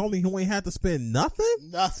share with Sony who ain't had to spend nothing?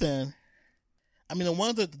 Nothing. I mean, the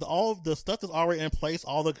ones that, all the stuff that's already in place,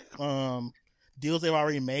 all the deals they've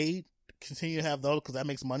already made, continue to have those because that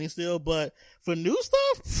makes money still. But for new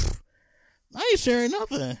stuff, I ain't sharing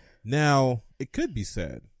nothing. Now, it could be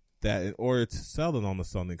said that in order to sell it on the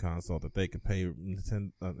Sony console, that they could pay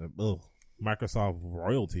Microsoft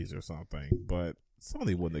royalties or something. But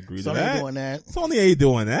Sony wouldn't agree to that. Sony ain't doing that. Sony ain't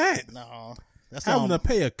doing that. No. That's having to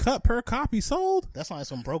pay a cut per copy sold? That's like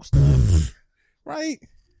some broke stuff. Right?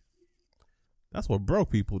 That's what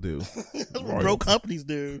broke people do. That's what broke companies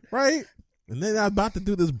do. Right? And they're not about to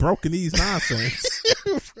do this brokenese nonsense.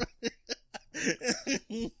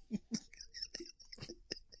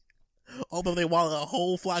 Oh, but they want a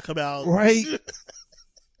whole fly come out. Right?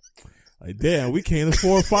 Like, damn, we can't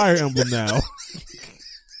afford Fire Emblem now.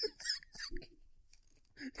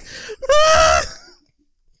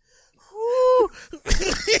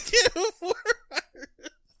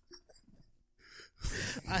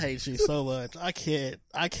 I hate you so much. I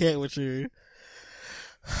can't with you.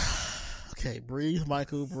 Okay, breathe,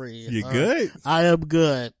 Michael, breathe. You good? I am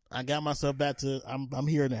good. I got myself back to, I'm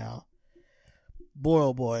here now. Boy,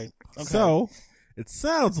 oh boy. Okay. So, it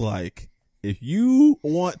sounds like if you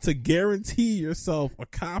want to guarantee yourself a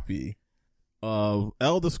copy of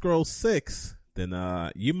Elder Scrolls 6,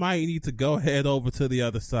 then you might need to go head over to the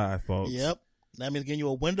other side, folks. Yep. That means getting you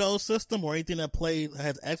a Windows system or anything that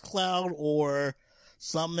has xCloud or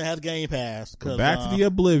something that has Game Pass. We're back to the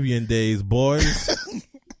Oblivion days, boys.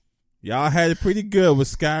 Y'all had it pretty good with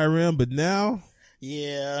Skyrim, but now...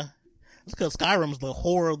 Yeah. It's because Skyrim's the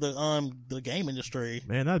horror of the game industry.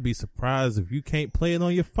 Man, I'd be surprised if you can't play it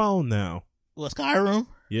on your phone now. What, Skyrim?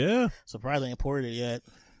 Yeah. Surprised they ain't ported it yet.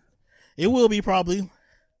 It will be, probably.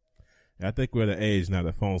 I think we're at the age now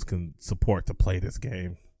that phones can support to play this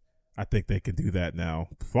game. I think they can do that now.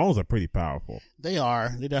 Phones are pretty powerful. They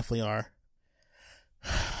are. They definitely are.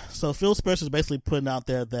 So Phil Spencer's basically putting out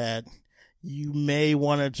there that you may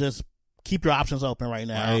want to just keep your options open right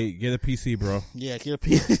now. Hey, get a PC, bro. Yeah, get a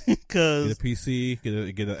PC. Get a PC,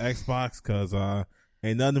 get an Xbox, because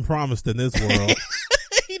ain't nothing promised in this world.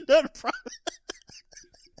 Ain't nothing promised.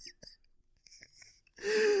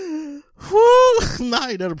 Whew. Nah,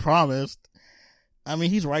 ain't nothing promised. I mean,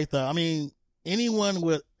 he's right though. I mean, anyone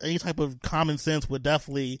with any type of common sense would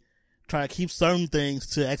definitely try to keep certain things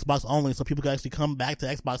to Xbox only so people can actually come back to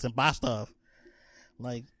Xbox and buy stuff.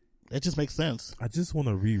 Like, it just makes sense. I just want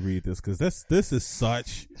to reread this because this is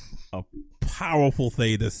such a powerful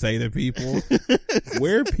thing to say to people.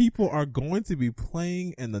 Where people are going to be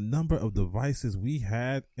playing and the number of devices we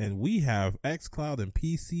had, and we have xCloud and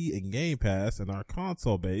PC and Game Pass in our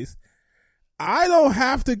console base. I don't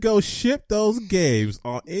have to go ship those games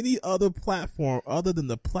on any other platform other than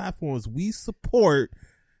the platforms we support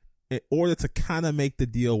in order to kind of make the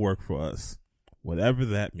deal work for us. Whatever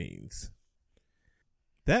that means.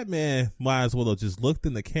 That man might as well have just looked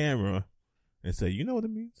in the camera and said, you know what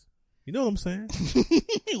it means? You know what I'm saying?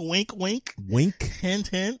 Wink, wink. Wink. Hint,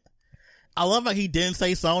 hint. I love how he didn't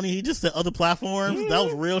say Sony. He just said other platforms. Mm-hmm. That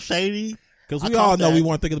was real shady. Because we all know we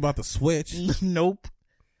weren't thinking about the Switch. Nope.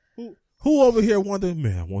 Who over here wondered,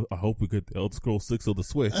 man, I hope we get the Elder Scrolls 6 on the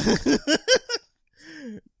Switch.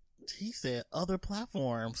 He said other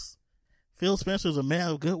platforms. Phil Spencer's a man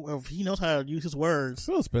of good. He knows how to use his words.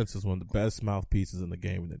 Phil Spencer's one of the best mouthpieces in the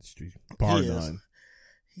gaming industry, bar none.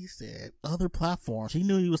 He said other platforms. He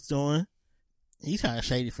knew he was doing. He's kind of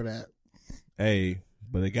shady for that. Hey,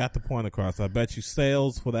 but they got the point across. I bet you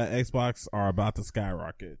sales for that Xbox are about to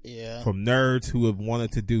skyrocket. Yeah. From nerds who have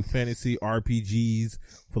wanted to do fantasy RPGs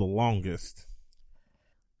for the longest.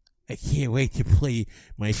 I can't wait to play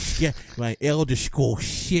my Elder Scrolls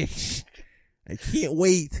 6. I can't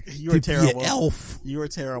wait You're terrible. Be an elf. You are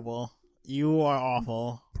terrible. You are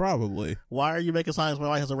awful. Probably. Why are you making signs where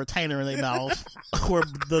like has a retainer in their mouth? Or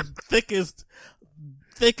the thickest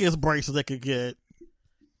braces they could get.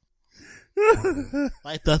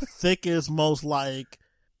 Like the thickest, most like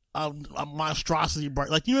a monstrosity brace.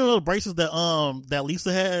 Like, you know those braces that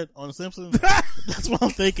Lisa had on The Simpsons? That's what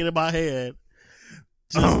I'm thinking in my head.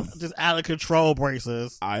 Just out of control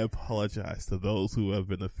braces. I apologize to those who have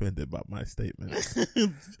been offended by my statements.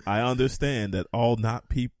 I understand that all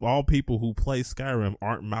people who play Skyrim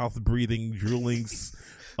aren't mouth breathing, drooling,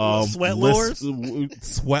 Sweat Lords?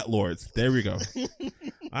 Sweat Lords. There we go.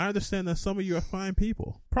 I understand that some of you are fine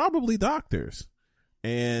people, probably doctors,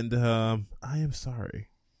 and I am sorry.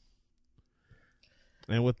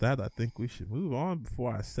 And with that, I think we should move on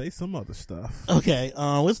before I say some other stuff. Okay,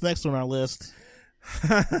 what's next on our list?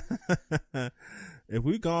 If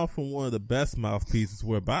we gone from one of the best mouthpieces,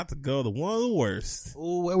 we're about to go to one of the worst.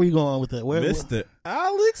 Ooh, where are we going with that? Mr.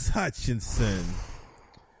 Alex Hutchinson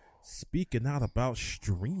speaking out about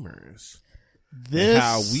streamers. And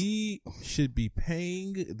how we should be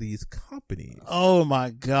paying these companies. Oh my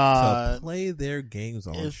God. To play their games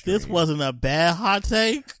on If stream. this wasn't a bad hot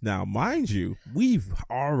take. Now, mind you, we've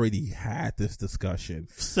already had this discussion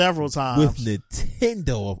several times with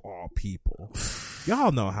Nintendo of all people.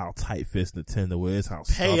 Y'all know how tight-fist Nintendo is, how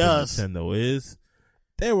stubborn Nintendo is.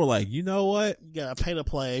 They were like, you know what? You gotta pay to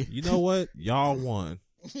play. You know what? Y'all won.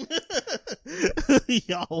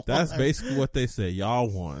 Y'all That's won. basically what they said. Y'all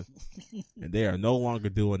won. And they are no longer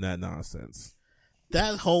doing that nonsense.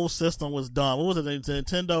 That whole system was dumb. What was it?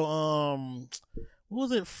 Nintendo,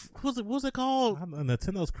 what was it called?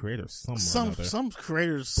 Nintendo's creators, some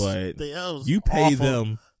creators, but you pay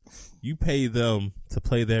them to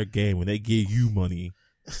play their game when they give you money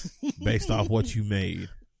based off what you made.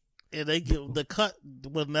 And they give the cut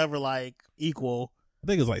was never like equal. I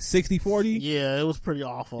think it was like 60-40. Yeah, it was pretty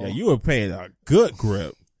awful. Yeah, you were paying a good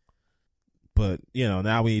grip. But,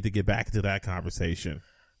 now we need to get back to that conversation.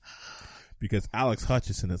 Because Alex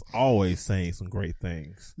Hutchinson is always saying some great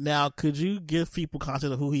things. Now, could you give people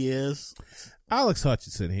context of who he is? Alex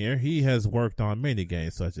Hutchinson here. He has worked on many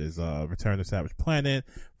games such as Return to Savage Planet,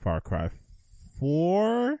 Far Cry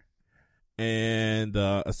 4, and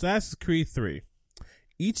Assassin's Creed 3.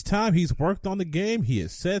 Each time he's worked on the game, he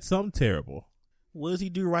has said something terrible. What does he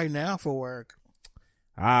do right now for work?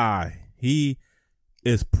 He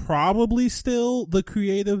is probably still the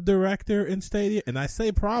creative director in Stadia. And I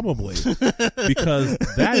say probably because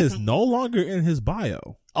that is no longer in his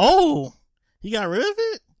bio. Oh, he got rid of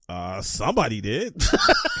it? Somebody did.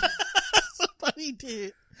 Somebody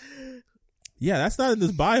did. Yeah, that's not in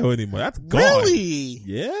his bio anymore. That's gone. Really?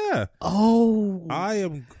 Yeah. Oh.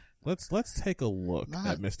 Let's take a look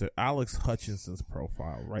at Mr. Alex Hutchinson's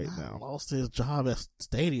profile right now. Lost his job at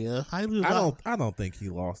Stadia. I don't think he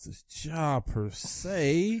lost his job per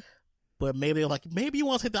se. But maybe you want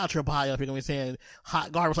to take out your bio if you're gonna be saying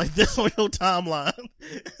hot garbage like this on your timeline.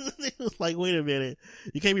 It was like, wait a minute,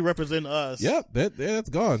 you can't be representing us. Yep,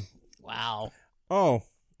 that's gone. Wow. Oh,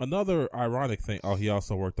 another ironic thing. Oh, he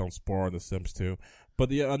also worked on Spore and The Sims 2.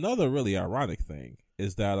 But another really ironic thing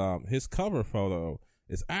is that his cover photo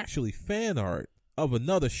is actually fan art of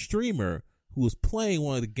another streamer who was playing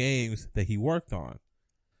one of the games that he worked on.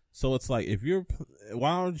 So it's like,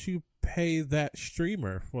 why don't you pay that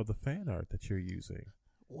streamer for the fan art that you're using?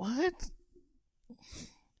 What?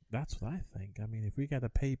 That's what I think. I mean, if we got to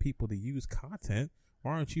pay people to use content,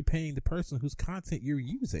 why aren't you paying the person whose content you're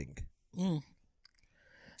using?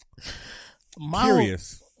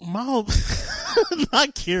 Curious. Not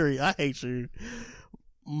curious. I hate you.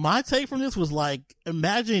 My take from this was like,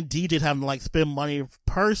 imagine DJs having to like spend money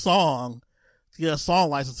per song to get a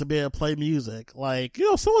song license to be able to play music. Like,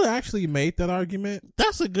 someone actually made that argument.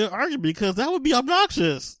 That's a good argument because that would be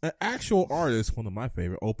obnoxious. An actual artist, one of my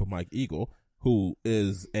favorite, Open Mike Eagle, who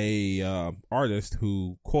is a artist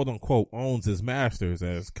who quote unquote owns his masters,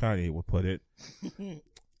 as Kanye would put it.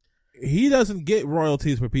 He doesn't get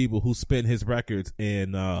royalties for people who spin his records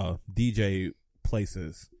in DJ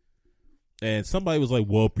places. And somebody was like,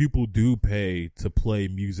 well, people do pay to play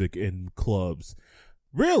music in clubs.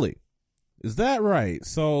 Really? Is that right?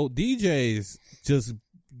 So DJs just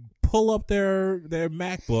pull up their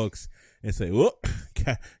MacBooks and say, whoop,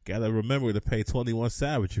 gotta remember to pay 21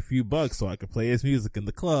 Savage a few bucks so I can play his music in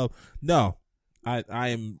the club. No, I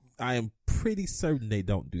am pretty certain they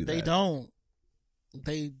don't do that. They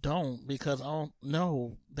don't because,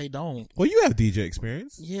 no, they don't. Well, you have DJ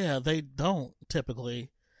experience. Yeah, they don't typically.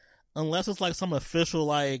 Unless it's like some official,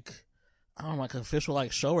 official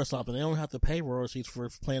show or something. They don't have to pay royalties for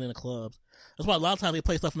playing in the clubs. That's why a lot of times they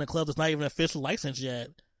play stuff in the clubs that's not even official license yet.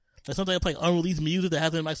 Like sometimes they play unreleased music that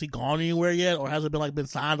hasn't actually gone anywhere yet or hasn't been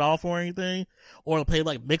signed off or anything. Or they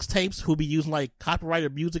play mixtapes who be using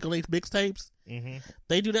copyrighted music on these mixtapes. Mm-hmm.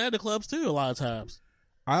 They do that in the clubs too a lot of times.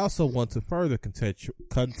 I also want to further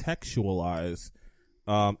contextualize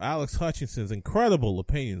Alex Hutchinson's incredible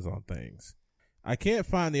opinions on things. I can't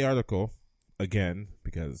find the article again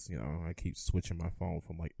because, I keep switching my phone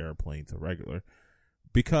from airplane to regular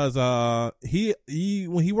because, when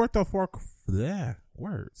he worked on Far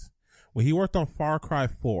Cry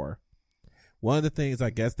 4, one of the things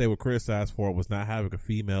I guess they were criticized for was not having a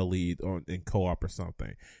female lead in co-op or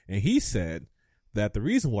something. And he said that the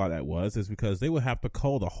reason why that was is because they would have to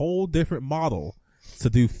code a whole different model to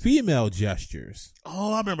do female gestures.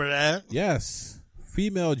 Oh, I remember that. Yes,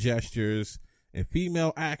 female gestures and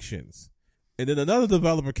female actions. And then another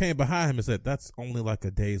developer came behind him and said, that's only like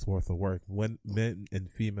a day's worth of work. When men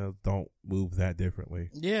and females don't move that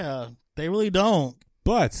differently. Yeah, they really don't.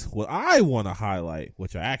 But what I want to highlight,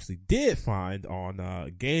 which I actually did find on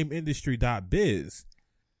GameIndustry.biz,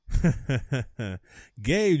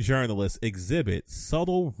 game journalists exhibit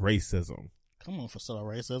subtle racism. Come on, for subtle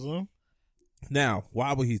racism. Now,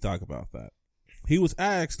 why would he talk about that? He was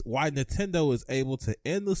asked why Nintendo is able to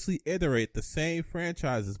endlessly iterate the same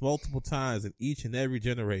franchises multiple times in each and every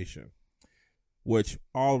generation, which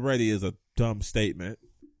already is a dumb statement.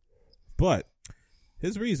 But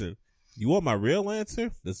his reason, you want my real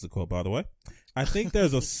answer? This is a quote, by the way. I think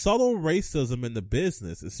there's a subtle racism in the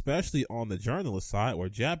business, especially on the journalist side, where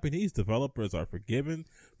Japanese developers are forgiven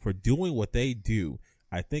for doing what they do.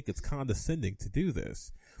 I think it's condescending to do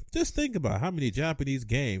this. Just think about how many Japanese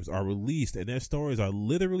games are released and their stories are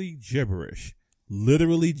literally gibberish.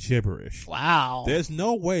 Literally gibberish. Wow. There's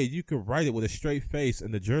no way you can write it with a straight face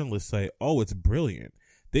and the journalists say, oh, it's brilliant.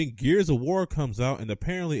 Then Gears of War comes out and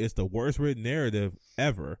apparently it's the worst written narrative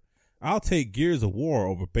ever. I'll take Gears of War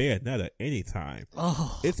over Bayonetta anytime.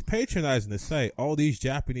 Oh. It's patronizing to say all these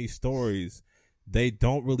Japanese stories, they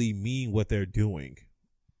don't really mean what they're doing.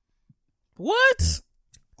 What?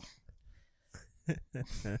 Do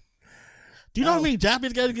you know how many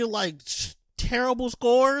Japanese guys get like terrible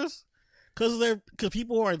scores because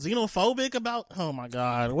people are xenophobic about? Oh my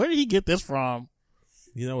god, where did he get this from?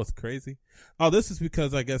 You know what's crazy? Oh, this is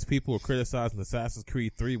because I guess people were criticizing Assassin's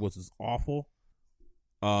Creed 3, which is awful.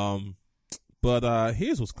 But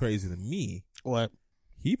here's what's crazy to me. What?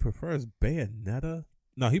 He prefers Bayonetta.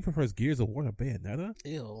 No, he prefers Gears of War to Bayonetta.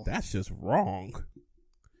 Ew. That's just wrong.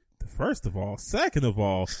 First of all. Second of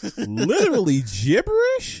all, literally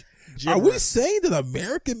gibberish? Are we saying that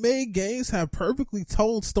American-made games have perfectly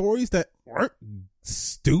told stories that aren't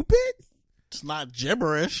stupid? It's not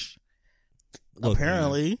gibberish. Look,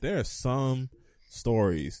 apparently. Man, there are some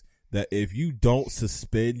stories that if you don't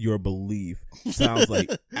suspend your belief, sounds like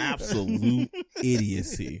absolute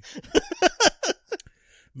idiocy.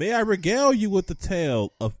 May I regale you with the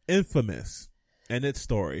tale of Infamous and its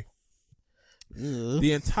story?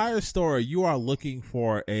 The entire story, you are looking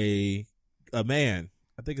for a man.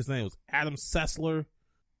 I think his name was Adam Sessler.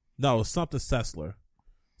 No, it was something Sessler.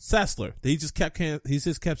 Sessler. He just kept saying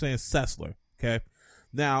Sessler. Okay.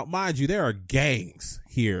 Now, mind you, there are gangs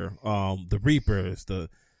here. The Reapers, the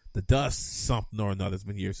Dust, something or another. It's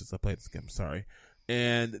been years since I played this game. I'm sorry.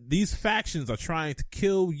 And these factions are trying to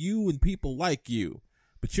kill you and people like you.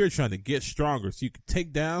 But you're trying to get stronger so you can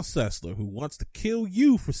take down Sessler, who wants to kill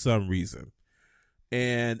you for some reason.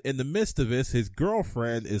 And in the midst of this, his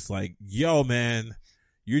girlfriend is like, yo, man,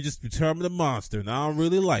 you're just becoming a monster, and I don't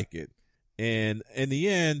really like it. And in the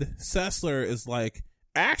end, Sessler is like,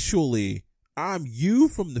 actually, I'm you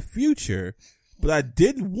from the future, but I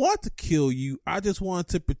didn't want to kill you. I just wanted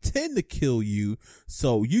to pretend to kill you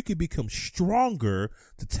so you could become stronger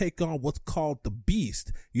to take on what's called the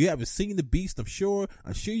Beast. You haven't seen the Beast, I'm sure.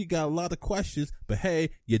 I'm sure you got a lot of questions, but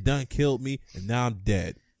hey, you done killed me, and now I'm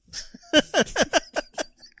dead.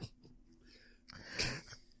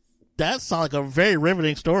 That sounds like a very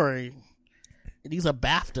riveting story. It needs a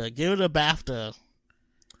BAFTA. Give it a BAFTA.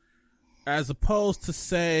 As opposed to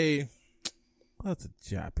say, what's a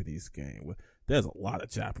Japanese game? There's a lot of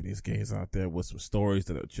Japanese games out there with some stories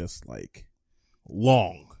that are just like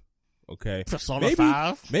long. Okay. Persona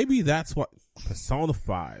 5? Maybe that's what Persona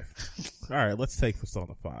 5. All right, let's take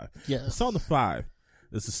Persona 5. Yes. Persona 5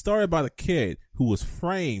 is a story about a kid who was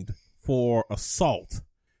framed for assault,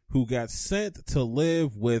 who got sent to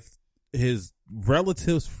live with his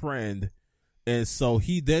relative's friend, and so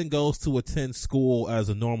he then goes to attend school as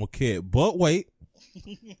a normal kid. But wait,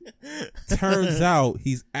 turns out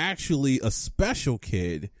he's actually a special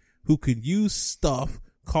kid who can use stuff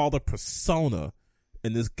called a persona,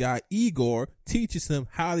 and this guy Igor teaches him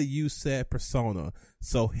how to use said persona.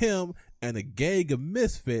 So him and a gang of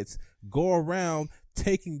misfits go around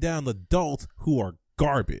taking down adults who are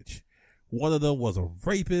garbage. One of them was a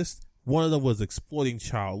rapist. One of them was exploiting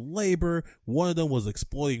child labor. One of them was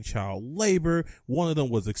exploiting child labor. One of them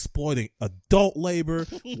was exploiting adult labor.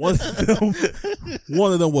 One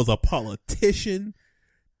of them was a politician.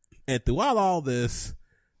 And throughout all this,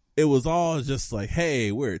 it was all just like,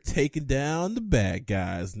 hey, we're taking down the bad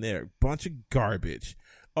guys, and they're a bunch of garbage.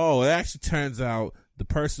 Oh, it actually turns out the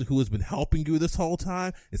person who has been helping you this whole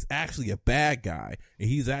time is actually a bad guy. And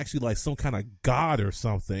he's actually like some kind of god or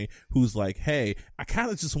something who's like, hey, I kind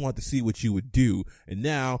of just want to see what you would do. And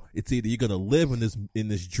now it's either you're going to live in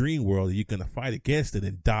this dream world or you're going to fight against it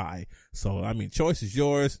and die. So, I mean, choice is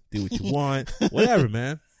yours. Do what you want. Whatever,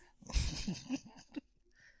 man.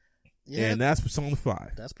 Yeah. And that's Persona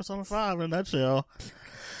 5. That's Persona 5 in a nutshell.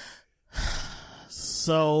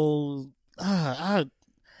 So,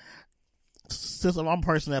 since I'm a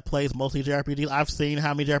person that plays mostly JRPGs, I've seen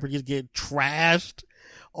how many JRPGs get trashed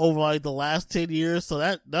over like the last 10 years. So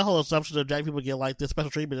that whole assumption of Japanese people get like this special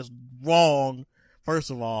treatment is wrong, first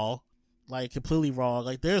of all. Like, completely wrong.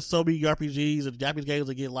 Like, there's so many RPGs and Japanese games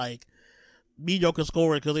that get like mediocre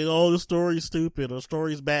scoring because they know the story's stupid or the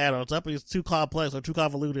story's bad or something's too complex or too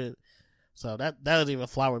convoluted. So that doesn't even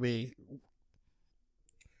fly with me.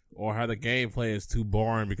 Or how the gameplay is too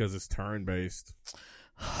boring because it's turn-based.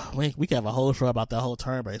 We can have a whole show about that whole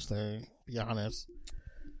turn-based thing, to be honest.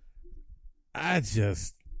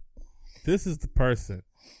 This is the person,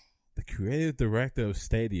 the creative director of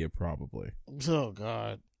Stadia, probably. Oh,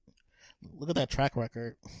 God. Look at that track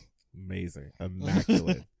record. Amazing.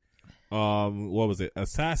 Immaculate. What was it?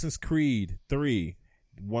 Assassin's Creed 3.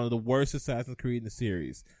 One of the worst Assassin's Creed in the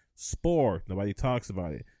series. Spore. Nobody talks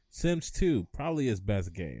about it. Sims 2. Probably his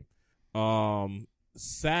best game.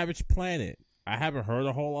 Savage Planet. I haven't heard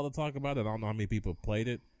a whole lot of talk about it. I don't know how many people played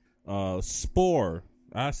it. Spore.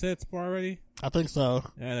 I said Spore already? I think so.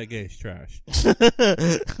 Yeah, that game's trash.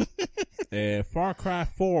 And Far Cry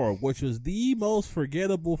 4, which was the most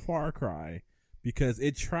forgettable Far Cry because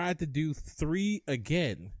it tried to do 3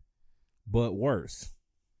 again, but worse.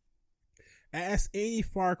 Ask any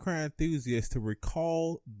Far Cry enthusiast to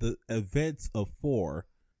recall the events of 4,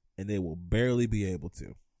 and they will barely be able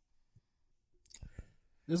to.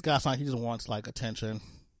 This guy's like he just wants like attention,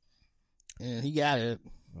 and he got it.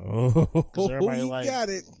 Oh, everybody got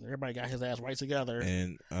it. Everybody got his ass right together,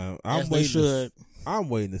 and I'm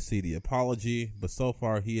waiting to see the apology. But so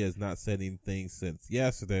far, he has not said anything since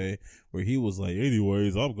yesterday, where he was like,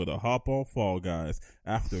 "Anyways, I'm gonna hop on Fall Guys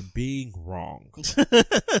after being wrong."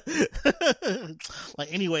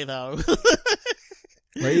 Like anyway, though.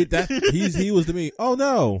 Right? He was to me. Oh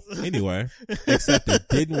no. Anyway, except it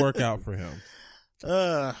didn't work out for him.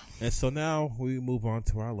 And so now we move on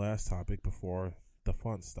to our last topic before the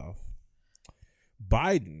fun stuff.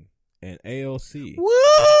 Biden and AOC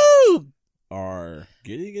are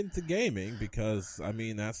getting into gaming because, I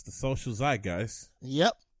mean, that's the social zeitgeist.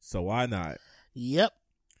 Yep. So why not? Yep.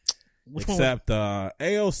 Except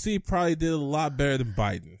AOC probably did a lot better than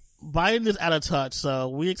Biden. Biden is out of touch, so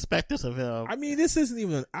we expect this of him. I mean, this isn't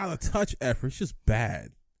even an out of touch effort. It's just bad.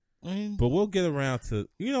 But we'll get around to,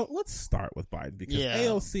 let's start with Biden because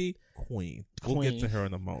AOC, queen. We'll get to her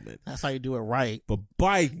in a moment. That's how you do it right. But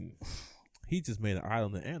Biden, he just made an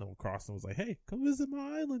island in Animal Crossing. Was like, hey, come visit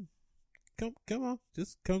my island. Come on,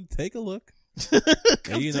 just come take a look. And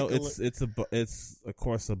it's of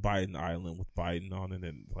course a Biden island with Biden on it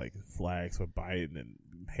and like flags for Biden and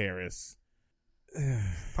Harris.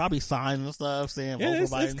 Probably signs and stuff saying vote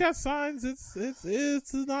for Biden. It's got signs.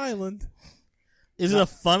 It's an island. Is it a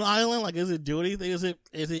fun island? Like, does it do anything? Is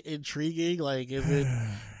it intriguing? Like,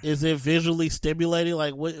 is it visually stimulating?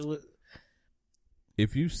 Like, what?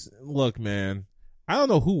 If you look, man, I don't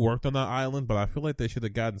know who worked on that island, but I feel like they should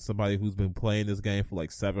have gotten somebody who's been playing this game for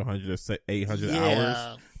like 700 or 800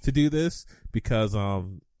 hours to do this because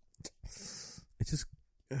it's just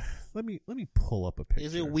let me pull up a picture.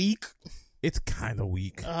 Is it weak? It's kind of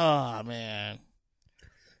weak. Oh man!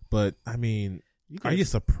 But I mean, are you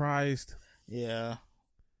surprised? Yeah,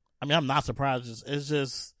 I mean, I'm not surprised. It's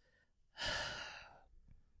just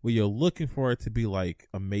well, you're looking for it to be like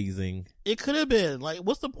amazing. It could have been like,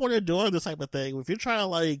 what's the point of doing this type of thing if you're trying to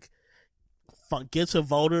like get to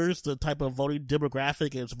voters, the type of voting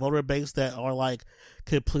demographic and voter base that are like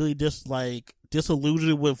completely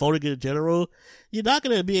disillusioned with voting in general? You're not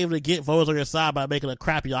going to be able to get voters on your side by making a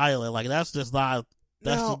crappy island. Like that's just not.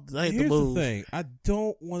 That ain't the move. The thing. I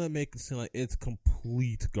don't want to make it seem like it's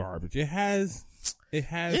complete garbage. It has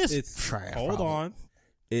its trash. Hold on.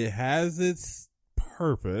 It has its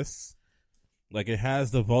purpose. Like it has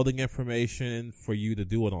the voting information for you to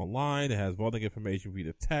do it online. It has voting information for you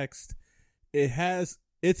to text. It's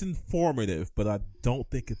informative, but I don't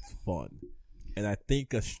think it's fun. And I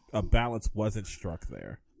think a balance wasn't struck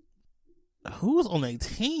there. Who was on a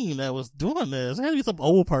team that was doing this? It had to be some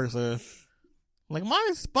old person. Like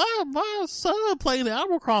my son played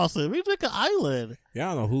Animal Crossing. We took an island.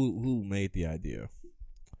 Yeah, I don't know who made the idea.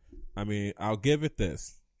 I mean, I'll give it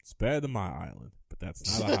this: it's better than my island, but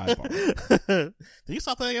that's not a high bar. Did you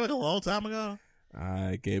stop playing it like a long time ago?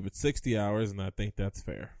 I gave it 60 hours, and I think that's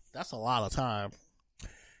fair. That's a lot of time.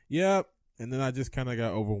 Yep. And then I just kind of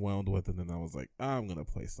got overwhelmed with it, and then I was like, I'm going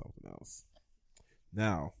to play something else.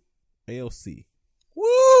 Now, AOC.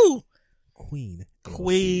 Woo! Queen.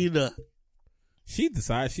 AOC. She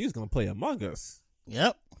decided she was going to play Among Us.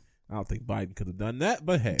 Yep. I don't think Biden could have done that,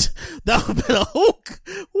 but hey. That would have been a hook.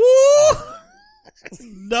 Woo!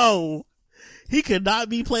 No. He could not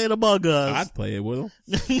be playing Among Us. I'd play it with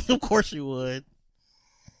him. Of course you would.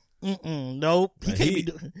 Nope. He can't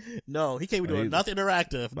be doing nothing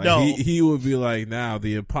interactive. Like no. He would be like, now,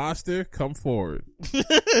 the imposter, come forward.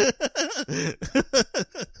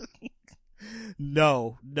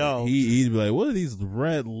 No. He'd be like, what do these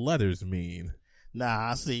red letters mean?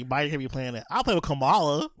 Nah, I see. Biden can't be playing it. I'll play with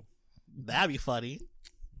Kamala. That'd be funny.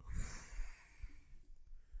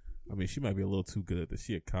 I mean, she might be a little too good at this.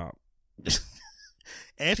 She a cop.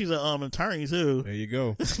 And she's an attorney too. There you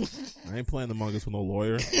go. I ain't playing Among Us with no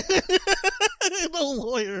lawyer. No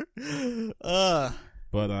lawyer.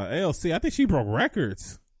 But AOC, I think she broke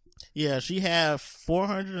records. Yeah, she had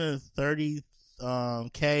 430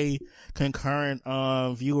 K concurrent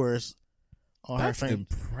viewers on her stream.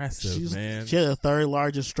 That's impressive, man. She had the third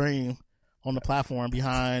largest stream on the platform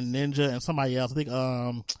behind Ninja and somebody else. I think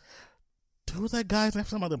who was that guy?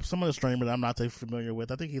 Some of the streamer that I'm not too familiar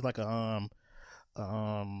with. I think he's like a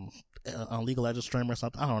League of Legends streamer or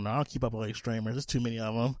something. I don't know. I don't keep up with like streamers. There's too many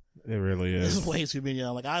of them. It really is. There's way too many of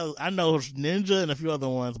them. Like I know Ninja and a few other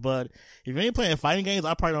ones, but if you ain't playing fighting games,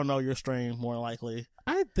 I probably don't know your stream more likely.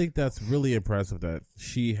 I think that's really impressive that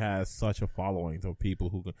she has such a following to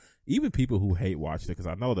people even people who hate watched it, because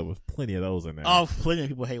I know there was plenty of those in there. Oh, plenty of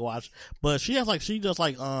people hate watch, but she does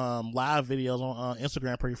live videos on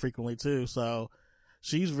Instagram pretty frequently too. So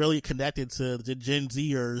she's really connected to the Gen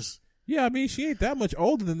Zers. Yeah, I mean, she ain't that much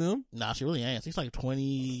older than them. Nah, she really ain't. She's like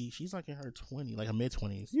 20. She's like in her 20s, like her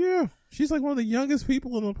mid-20s. Yeah, she's like one of the youngest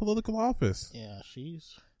people in a political office. Yeah,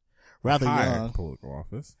 she's rather young. Political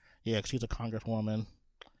office. Yeah, 'cause she's a congresswoman.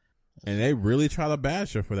 And they really try to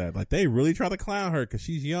bash her for that. Like, they really try to clown her because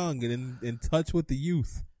she's young and in touch with the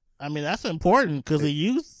youth. I mean, that's important because the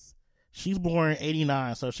youth, she's born in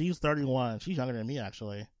 89, so she's 31. She's younger than me,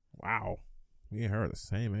 actually. Wow. Me and her are the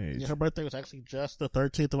same age. Yeah, her birthday was actually just the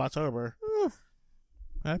 13th of October. Oh,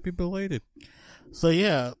 happy belated. So,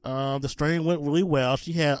 yeah, the stream went really well.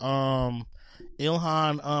 She had Ilhan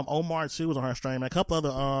Omar, too, was on her stream. And a couple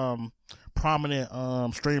other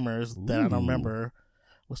prominent streamers that I don't remember.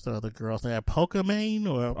 What's the other girls? They had Pokimane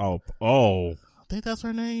or oh, I think that's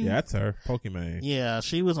her name. Yeah, that's her, Pokimane. Yeah,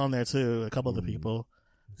 she was on there too. A couple other people.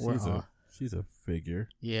 She's a figure.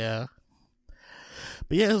 Yeah,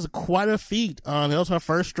 but yeah, it was quite a feat. It was her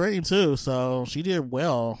first stream too, so she did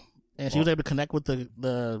well, and she was able to connect with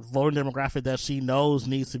the voting demographic that she knows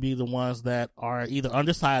needs to be the ones that are either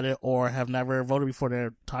undecided or have never voted before their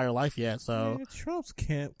entire life yet. So man, Trump's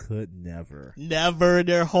camp could never in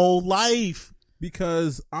their whole life.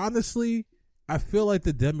 Because honestly, I feel like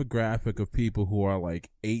the demographic of people who are like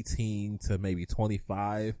 18 to maybe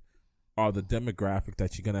 25 are the demographic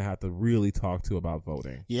that you're going to have to really talk to about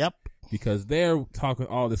voting. Yep. Because they're talking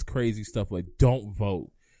all this crazy stuff like, don't vote.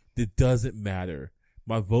 It doesn't matter.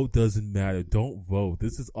 My vote doesn't matter. Don't vote.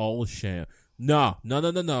 This is all a sham. No.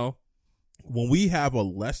 When we have a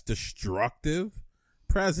less destructive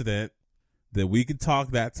president, then we can talk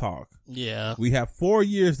that talk. Yeah. We have 4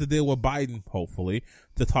 years to deal with Biden, hopefully,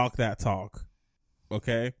 to talk that talk.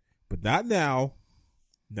 Okay? But not now.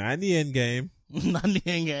 Not in the end game. Not in the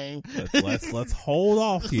end game. Let's hold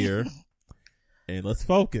off here and let's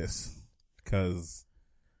focus. Because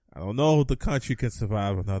I don't know if the country can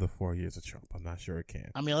survive another 4 years of Trump. I'm not sure it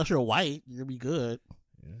can. I mean, unless you're white, you'll be good.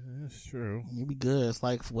 Yeah, that's true. You'll be good. It's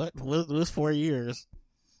like, what's 4 years?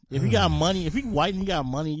 If you got money, if you're white and you got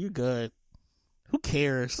money, you're good. Who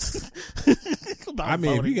cares? I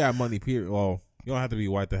mean, if you got money, period. Well, you don't have to be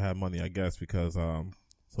white to have money, I guess, because some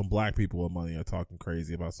black people with money are talking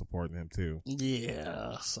crazy about supporting him too.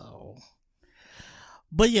 Yeah. So,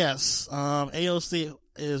 but yes, AOC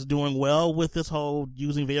is doing well with this whole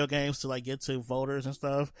using video games to like get to voters and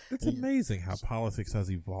stuff. It's amazing how politics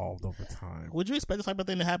has evolved over time. Would you expect this type of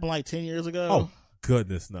thing to happen like 10 years ago? Oh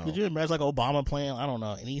goodness, no. Could you imagine like Obama playing? I don't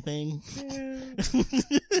know anything.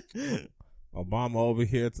 Yeah. Obama over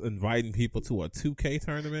here inviting people to a 2K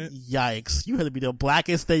tournament. Yikes. You had to be the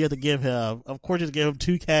blackest thing you had to give him. Of course you had to give him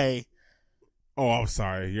 2K. Oh, I'm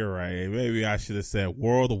sorry. You're right. Maybe I should have said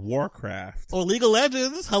World of Warcraft. Or League of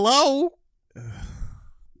Legends. Hello.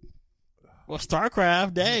 Or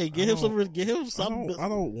StarCraft. Dang. Give him some. I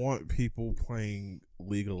don't want people playing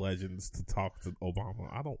League of Legends to talk to Obama.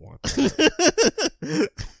 I don't want that.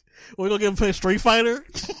 We're gonna get him play Street Fighter.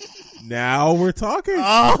 Now we're talking.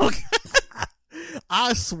 Oh, okay.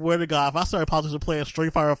 I swear to God, if I started politics playing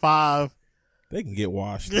Street Fighter 5, they can get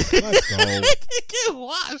washed. Let's go. they can get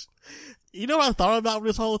washed. You know what I thought about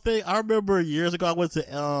this whole thing? I remember years ago I went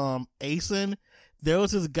to ASIN. There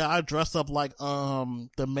was this guy dressed up like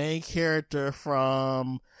the main character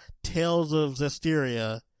from Tales of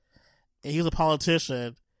Zestiria, and he was a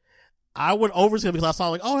politician. I went over to him because I saw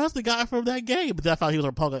like, oh, that's the guy from that game. But then I found he was a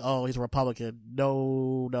Republican. Oh, he's a Republican.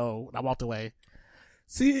 No. I walked away.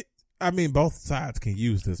 See, I mean, both sides can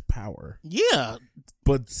use this power. Yeah.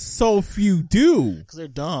 But so few do. Because they're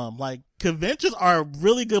dumb. Like, conventions are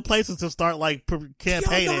really good places to start, like,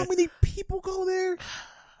 campaigning. Y'all know how many people go there?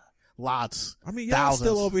 Lots. I mean, y'all thousands.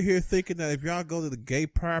 still over here thinking that if y'all go to the gay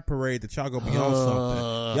pride parade that y'all gonna be on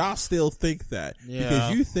something. Y'all still think that. Yeah.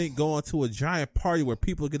 Because you think going to a giant party where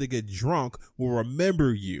people are gonna get drunk will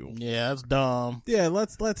remember you. Yeah, that's dumb. Yeah,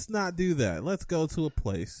 let's not do that. Let's go to a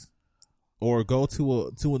place. Or go to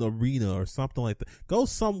an arena or something like that. Go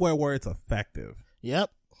somewhere where it's effective. Yep.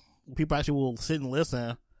 People actually will sit and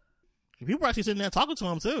listen. People were actually sitting there talking to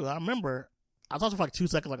him too. I remember. I talked to him for like 2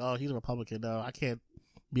 seconds like, oh, he's a Republican. No, I can't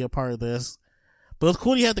be a part of this. But it's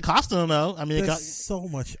cool he had the costume though. I mean, there's so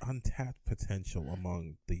much untapped potential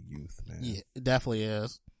among the youth, man. Yeah, it definitely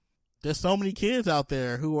is. There's so many kids out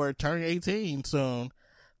there who are turning 18 soon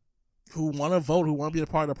who want to vote, who want to be a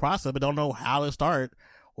part of the process, but don't know how to start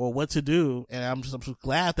or what to do. And I'm just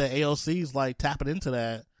glad that AOC's like tapping into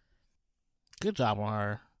that. Good job on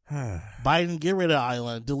her. Biden, get rid of the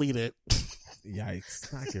island. Delete it.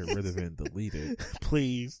 Yikes. Not get rid of it and delete it.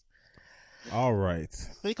 Please. All right.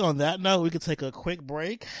 I think on that note, we could take a quick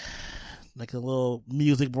break. Like a little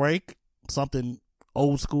music break. Something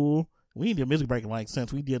old school. We need a music break like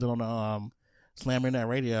since we did it on the Slam Internet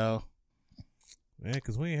Radio. Man,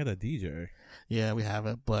 because we ain't had a DJ. Yeah, we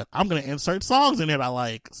haven't. But I'm going to insert songs in there that I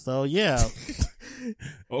like. So, yeah.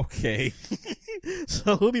 Okay.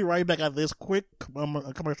 So, we'll be right back after this quick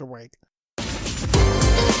commercial break.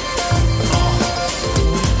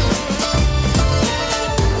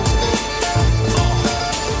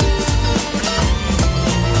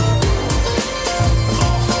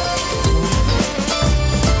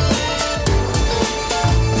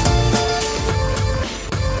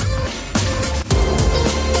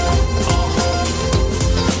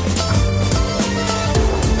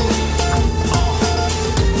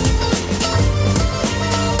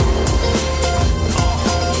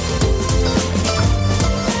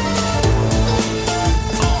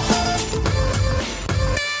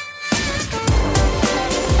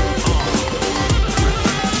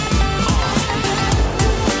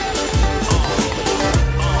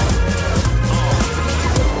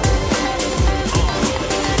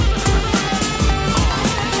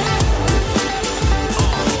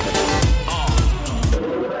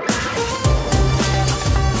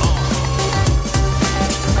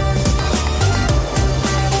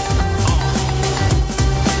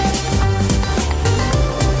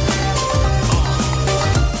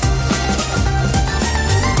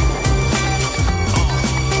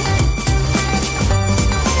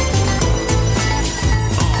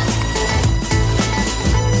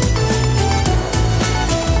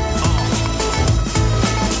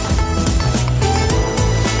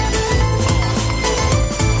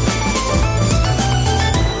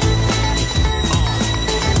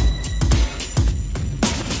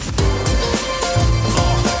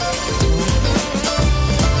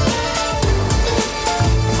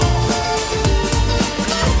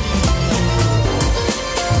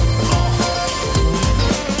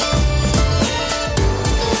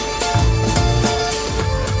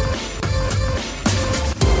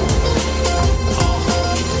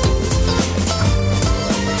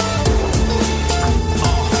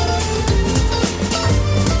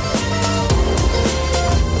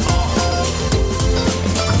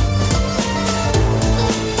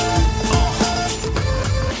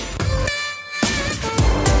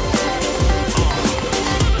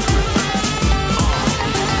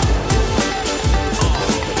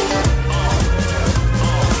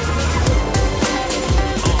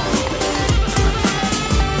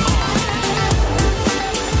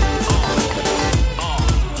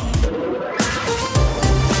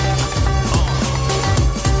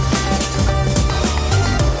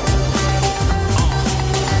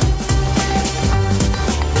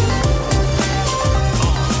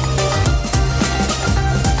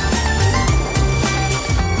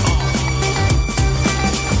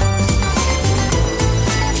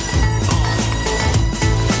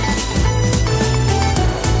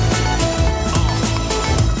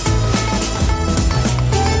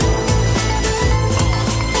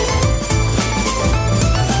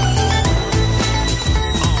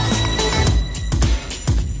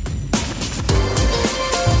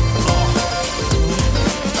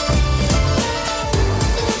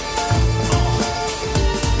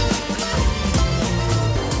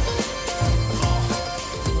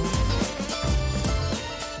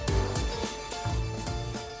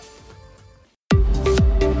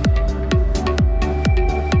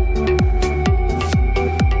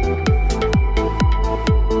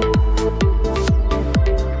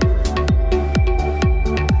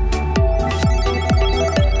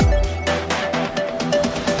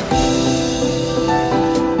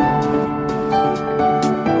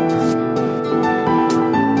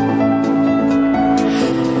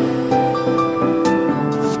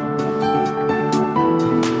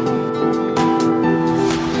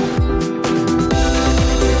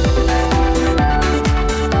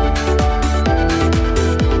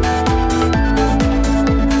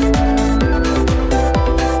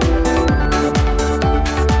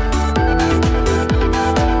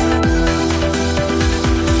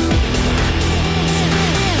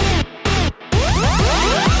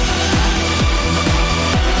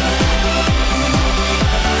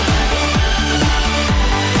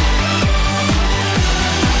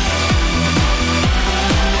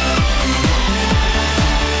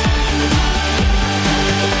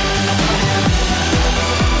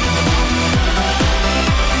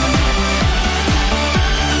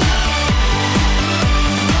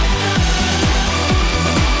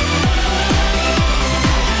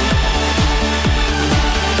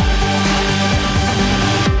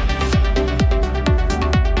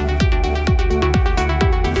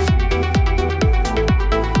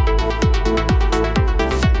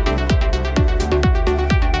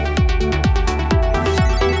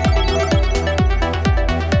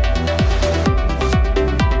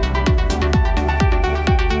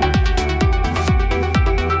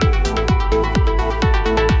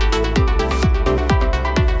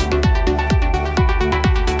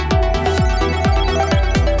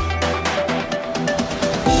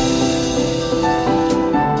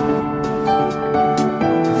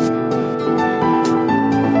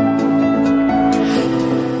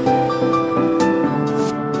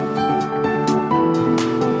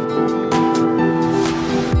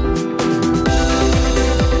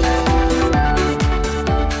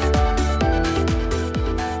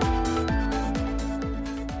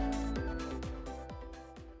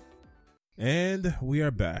 And we are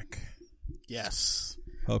back. Yes.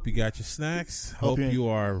 Hope you got your snacks. Hope you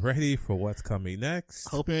are ready for what's coming next.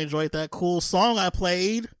 Hope you enjoyed that cool song I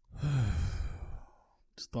played.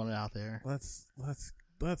 Just throwing it out there. Let's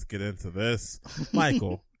get into this.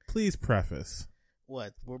 Michael, please preface.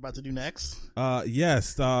 What we're about to do next?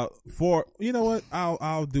 Yes. For you know what,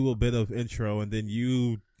 I'll do a bit of intro and then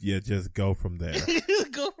you just go from there.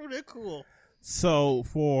 Go from there. Cool. So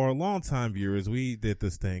for longtime viewers, we did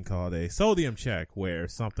this thing called a sodium check, where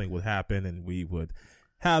something would happen and we would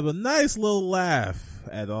have a nice little laugh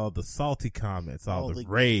at all the salty comments, all the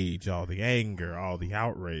rage, all the anger, all the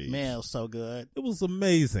outrage. Man, it was so good. It was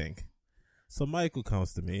amazing. So Michael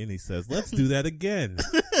comes to me and he says, let's do that again.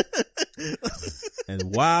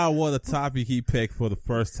 And wow, what a topic he picked for the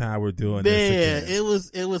first time we're doing this again.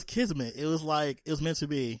 it was kismet. It was like, it was meant to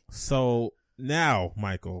be. So now,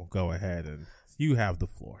 Michael, go ahead and you have the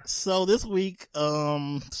floor. So this week,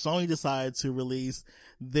 Sony decided to release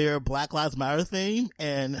their Black Lives Matter theme,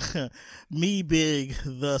 and me being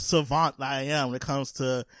the savant I am when it comes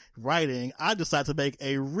to writing, I decided to make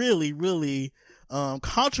a really, really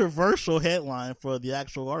controversial headline for the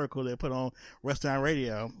actual article they put on Rushdown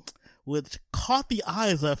Radio, which caught the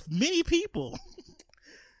eyes of many people.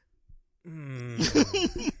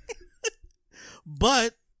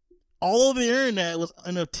 But all over the internet was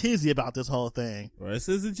in a tizzy about this whole thing. Well, this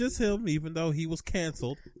isn't just him, even though he was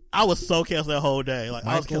canceled. I was so canceled that whole day. Like,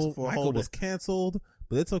 I was canceled for a whole day. Michael was canceled,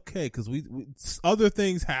 but it's okay because we other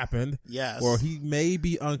things happened. Yes. Or he may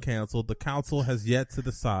be uncanceled. The council has yet to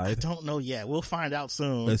decide. I don't know yet. We'll find out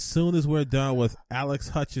soon. As soon as we're done with Alex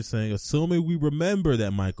Hutchinson, assuming we remember that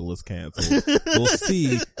Michael is canceled, we'll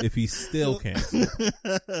see if he's still canceled.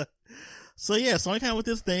 So yeah, Sony came up with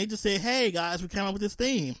this thing. Just said, hey guys, we came up with this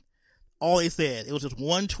theme. All they said. It was just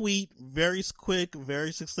one tweet, very quick,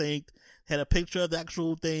 very succinct, had a picture of the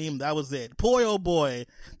actual theme. That was it. Boy, oh boy,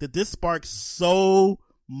 did this spark so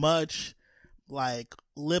much, like,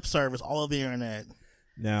 lip service all over the internet.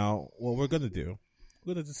 Now, what we're going to do,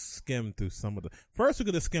 we're going to just skim through some of first we're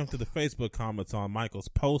going to skim through the Facebook comments on Michael's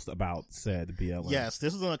post about said BLM. Yes,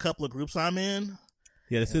 this is in a couple of groups I'm in.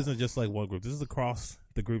 Yeah, this isn't just like one group. This is across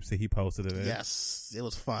the groups that he posted it in. Yes, it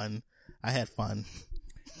was fun. I had fun.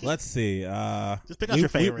 Let's see. Just pick out your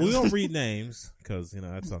favorites. We don't read names because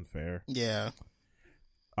that's unfair. Yeah.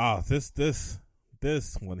 This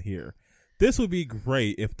one here. This would be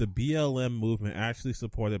great if the BLM movement actually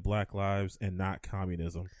supported Black lives and not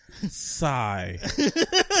communism. Sigh.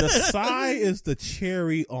 The sigh is the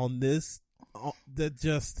cherry on this.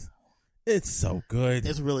 It's so good.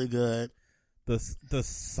 It's really good. The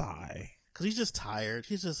sigh. Because he's just tired.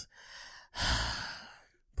 He's just.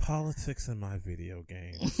 Politics in my video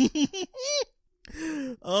games.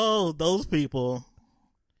 Oh, those people.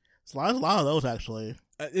 It's a lot of those, actually.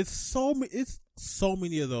 It's so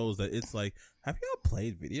many of those that it's like, have you ever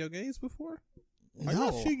played video games before? Are you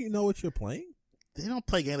not sure you know what you're playing? They don't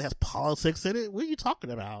play a game that has politics in it. What are you talking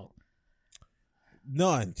about?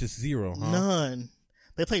 None. Just zero, huh? None.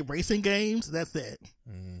 They play racing games. That's it.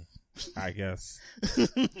 I guess.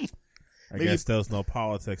 I guess there's no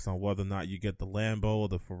politics on whether or not you get the Lambo or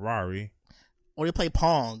the Ferrari. Or they play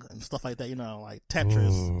Pong and stuff like that, like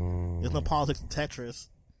Tetris. Ooh. There's no politics in Tetris.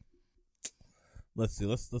 Let's see.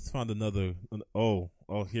 Let's find another. Oh,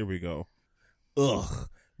 here we go. Ugh,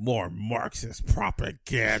 more Marxist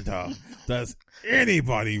propaganda. Does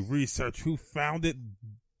anybody research who founded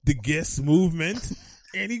the GIS movement?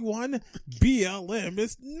 Anyone? BLM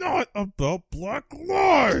is not about Black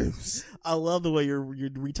lives. I love the way you're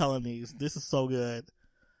retelling these. This is so good.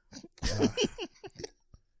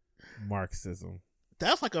 Marxism.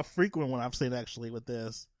 That's like a frequent one I've seen actually with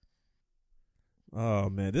this. Oh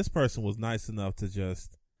man, this person was nice enough to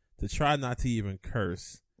try not to even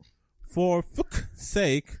curse. For fuck's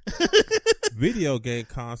sake, video games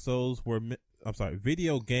consoles were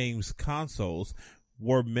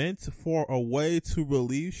meant for a way to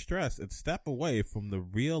relieve stress and step away from the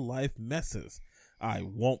real life messes. I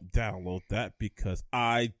won't download that because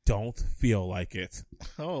I don't feel like it.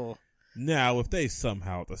 Oh. Now, if they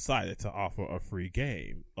somehow decided to offer a free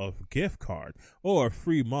game, a gift card, or a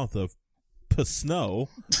free month of Snow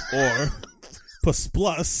or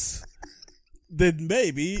Plus, then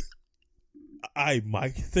maybe I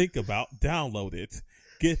might think about download it,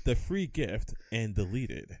 get the free gift, and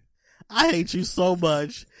delete it. I hate you so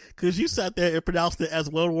much because you sat there and pronounced it as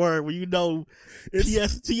one word when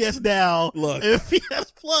TS now and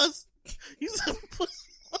PS Plus. You said Plus.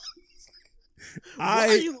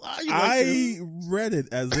 I read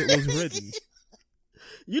it as it was written.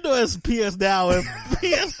 It's PS Now and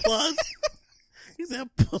PS Plus. He said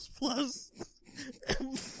Plus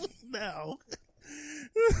and now.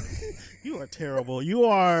 You are terrible. You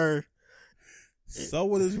are.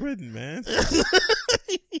 So it is written, man.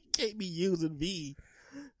 You can't be using me.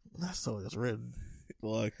 That's so it's written.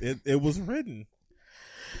 Look, it was written.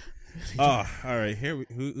 All right, here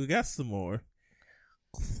we got some more.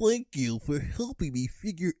 Thank you for helping me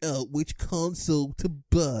figure out which console to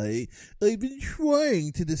buy. I've been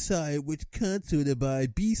trying to decide which console to buy.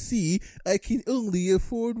 BC, I can only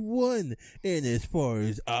afford one. And as far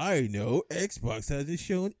as I know, Xbox hasn't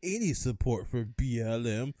shown any support for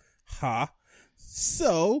BLM. Ha!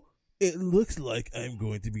 So, it looks like I'm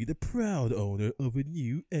going to be the proud owner of a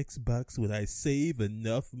new Xbox when I save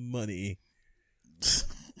enough money.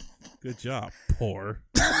 Good job, poor.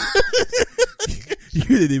 You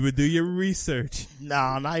didn't even do your research.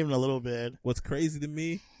 No, not even a little bit. What's crazy to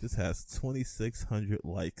me, this has 2,600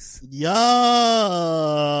 likes. Yuck.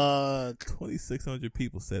 2,600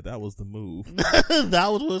 people said that was the move. That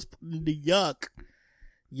was the yuck.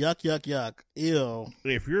 Yuck. Ew.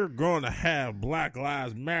 If you're going to have Black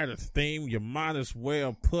Lives Matter theme, you might as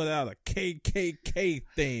well put out a KKK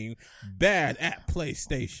theme. Bad at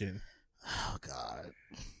PlayStation. Oh, God.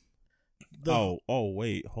 Oh,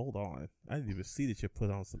 wait, hold on. I didn't even see that you put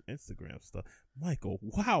on some Instagram stuff. Michael,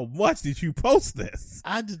 how much did you post this?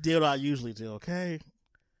 I just did what I usually do, okay?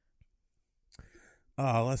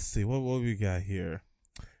 Let's see. What we got here?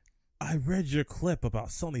 I read your clip about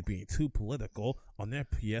Sony being too political on their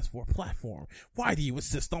PS4 platform. Why do you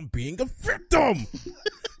insist on being a victim?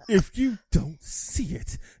 If you don't see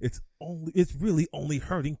it, it's really only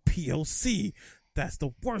hurting POC. That's the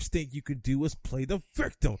worst thing you can do is play the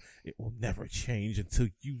victim. It will never change until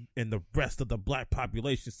you and the rest of the black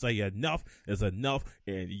population say enough is enough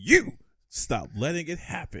and you stop letting it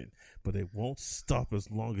happen. But it won't stop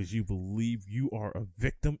as long as you believe you are a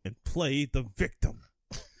victim and play the victim.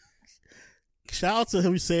 Shout out to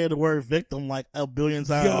him saying the word victim like a billion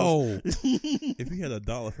times. Yo, if he had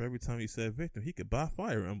 $1 for every time he said victim, he could buy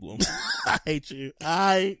Fire Emblem. I hate you.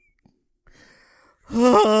 Fire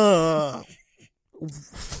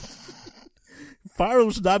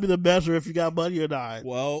Emblem should not be the measure if you got money or not.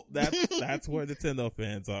 Well, that's where Nintendo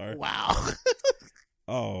fans are. Wow.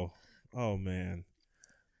 Oh man.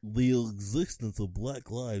 The existence of Black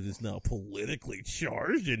Lives is now politically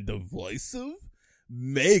charged and divisive.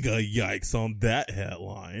 Mega yikes on that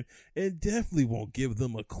headline, and definitely won't give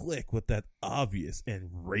them a click with that obvious and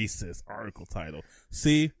racist article title.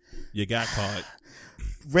 See, you got caught.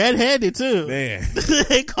 Red-handed too. Man.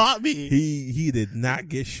 They caught me. He did not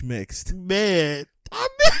get schmixed. Man.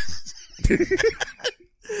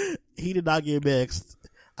 He did not get mixed.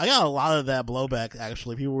 I got a lot of that blowback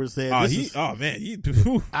actually. People were saying, I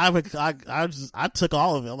took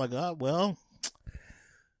all of it. I'm like, oh, well.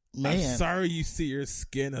 Man. I'm sorry you see your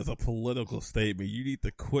skin as a political statement. You need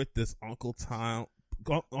to quit this Uncle Tom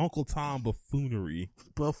buffoonery.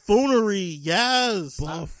 Buffoonery, yes.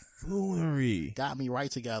 Buffoonery. Got me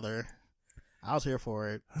right together. I was here for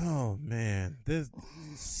it. Oh man, it's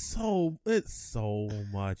so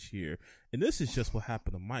much here, and this is just what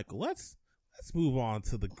happened to Michael. Let's move on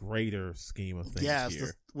to the greater scheme of things. Yes,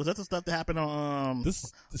 here. Was that the stuff that happened on?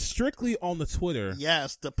 This is strictly on the Twitter.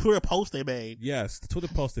 Yes, the Twitter post they made. Yes, the Twitter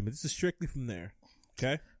post they made. This is strictly from there.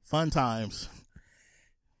 Okay, fun times.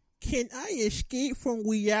 Can I escape from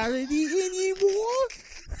reality anymore?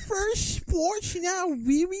 First sports, now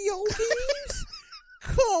video games?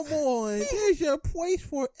 Come on, there's a place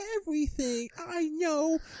for everything. I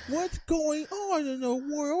know what's going on in the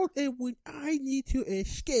world, and when I need to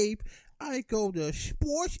escape, I go to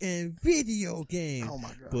sports and video games. Oh my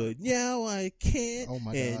God. But now I can't, oh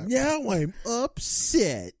my and God. now I'm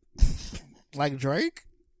upset. Like Drake?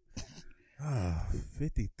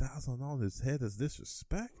 50,000 on his head is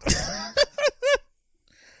disrespect.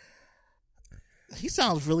 He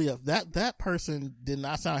sounds really that person did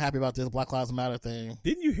not sound happy about this Black Lives Matter thing.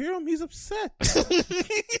 Didn't you hear him? He's upset.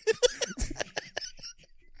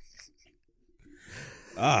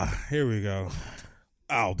 Here we go.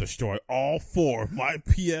 I'll destroy all 4 of my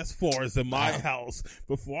PS4s in my house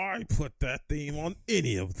before I put that theme on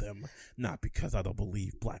any of them. Not because I don't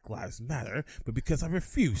believe Black Lives Matter, but because I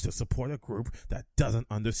refuse to support a group that doesn't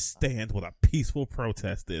understand what a peaceful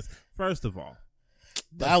protest is. First of all,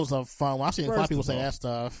 that was a fun one. I've seen a lot of people say that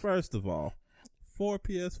stuff. First of all, 4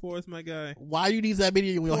 PS4s, my guy. Why you need that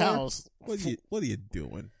many in your house? What are you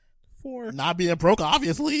doing? 4? Not being broke,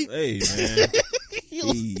 obviously. Hey, man.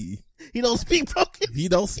 He don't speak broken. He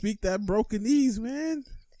don't speak that brokenese, man.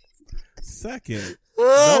 Second,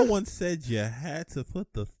 no one said you had to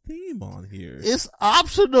put the theme on here. It's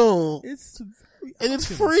optional. It's very and optional. It's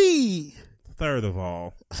free. Third of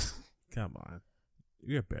all, come on.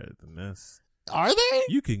 You're better than this. Are they?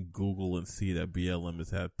 You can Google and see that BLM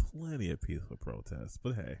has had plenty of peaceful protests.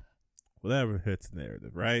 But hey, whatever hits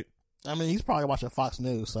narrative, right? I mean, he's probably watching Fox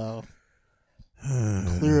News, so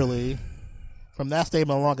clearly, from that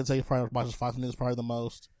statement alone, I can tell you probably watches Fox News probably the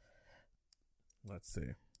most. Let's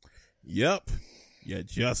see. Yep. You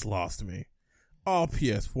just lost me. All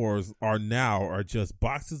PS4s are just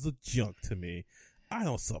boxes of junk to me. I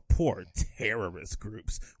don't support terrorist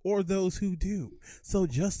groups or those who do. So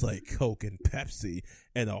just like Coke and Pepsi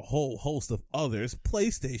and a whole host of others,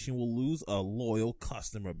 PlayStation will lose a loyal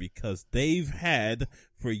customer because they've had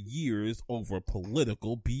for years over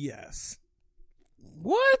political BS.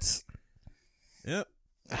 What? Yep.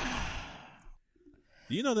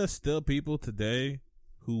 Do you know there's still people today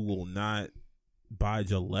who will not buy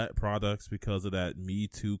Gillette products because of that Me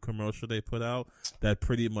Too commercial they put out that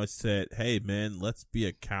pretty much said, hey man, let's be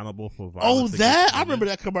accountable for violence. Oh, that? I remember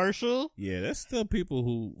that commercial. Yeah, there's still people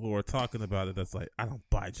who are talking about it that's like, I don't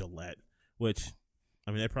buy Gillette, which,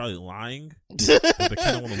 I mean, they're probably lying, but they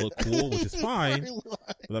kind of want to look cool, which is fine,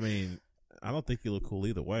 but I mean, I don't think you look cool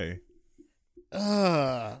either way.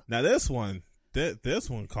 Now this one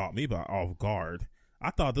caught me off guard. I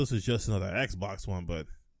thought this was just another Xbox one, but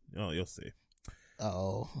you'll see.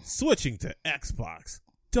 Oh, switching to Xbox.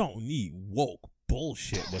 Don't need woke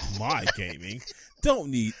bullshit with my gaming.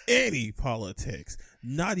 Don't need any politics.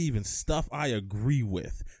 Not even stuff I agree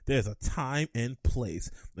with. There's a time and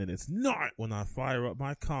place, and it's not when I fire up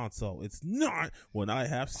my console. It's not when I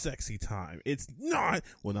have sexy time. It's not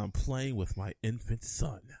when I'm playing with my infant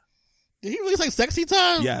son. Did he really say sexy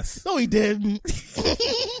time? Yes. No, he didn't.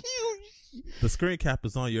 The screen cap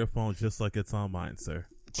is on your phone just like it's on mine, sir.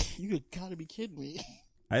 You gotta be kidding me.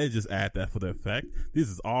 I didn't just add that for the effect. This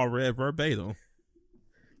is all read verbatim.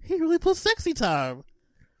 He really put sexy time.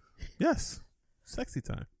 Yes. Sexy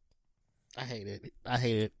time. I hate it. I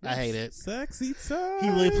hate it. Sexy time. He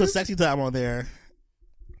really put sexy time on there.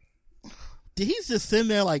 Did he just sit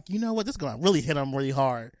there like, you know what, this is gonna really hit him really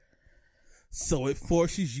hard? So it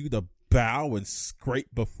forces you to bow and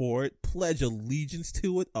scrape before it, pledge allegiance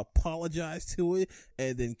to it, apologize to it,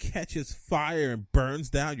 and then catches fire and burns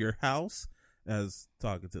down your house? As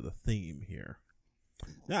talking to the theme here.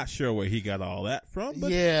 Not sure where he got all that from,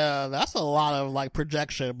 but yeah, that's a lot of like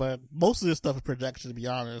projection, but most of this stuff is projection, to be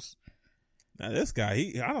honest. Now this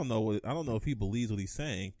guy, I don't know if he believes what he's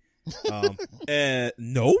saying.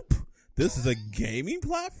 Nope. This is a gaming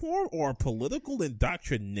platform or a political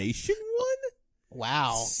indoctrination one?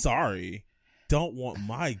 Wow. Sorry. Don't want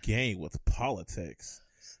my game with politics.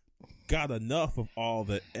 Got enough of all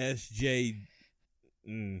the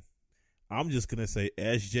I'm just going to say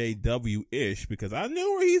SJW-ish because I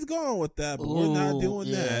knew where he's going with that, but we're not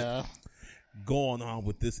doing that. Going on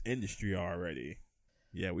with this industry already.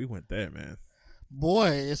 Yeah, we went there, man. Boy,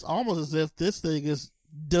 it's almost as if this thing is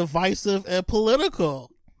divisive and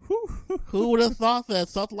political. Who would have thought that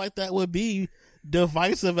something like that would be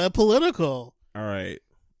divisive and political? All right.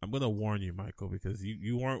 I'm going to warn you, Michael, because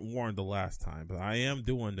you weren't warned the last time, but I am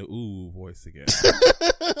doing the ooh voice again.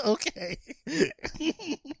 Okay.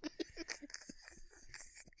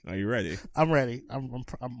 Are you ready? I'm ready. I'm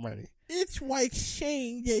ready. It's like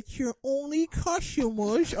saying that your only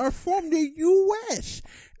customers are from the U.S.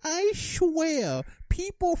 I swear,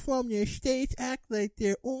 people from the States act like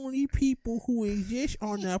they're only people who exist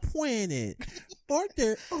on the planet. Aren't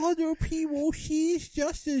there other people overseas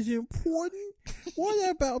just as important? What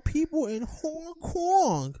about people in Hong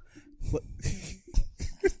Kong?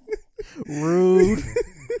 Rude.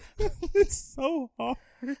 It's so hard.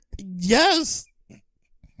 Yes,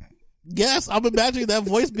 I'm imagining that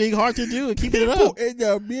voice being hard to do and keeping it People up. in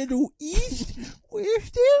the Middle East,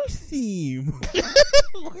 where's their theme?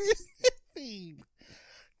 Where's the theme?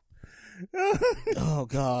 Oh,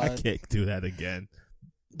 God. I can't do that again.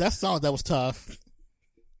 That was tough.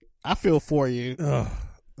 I feel for you. No,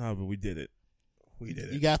 but we did it.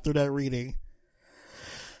 You got through that reading.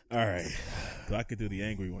 All right. So I could do the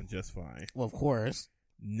angry one just fine. Well, of course.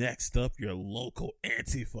 Next up, your local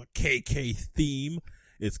Antifa KK theme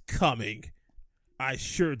is coming. I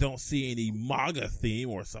sure don't see any MAGA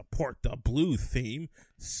theme or support the blue theme.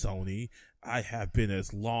 Sony, I have been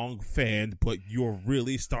as long fan, but you're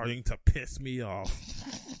really starting to piss me off.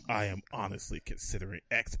 I am honestly considering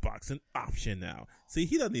Xbox an option now. See,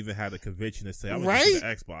 he doesn't even have the conviction to say, I'm going to consider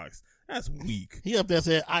Xbox. That's weak. He up there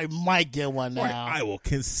said, I might get one now. Right, I will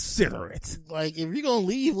consider it. Like, if you're going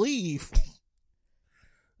to leave.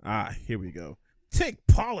 Here we go. Take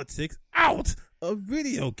politics out of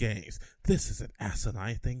video games. This is an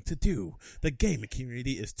asinine thing to do. The gaming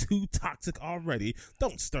community is too toxic already.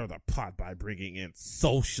 Don't stir the pot by bringing in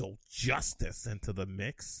social justice into the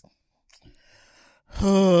mix.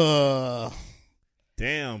 Damn,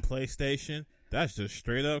 PlayStation. That's just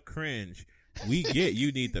straight up cringe. We get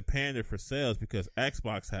you need to pander for sales because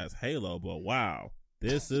Xbox has Halo, but wow,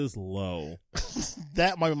 this is low.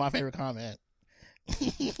 That might be my favorite comment.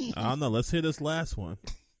 I don't know. Let's hear this last one.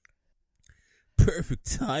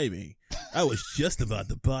 Perfect timing. I was just about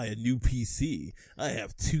to buy a new PC. I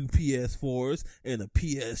have 2 PS4s and a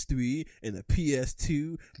PS3 and a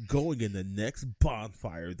PS2 going in the next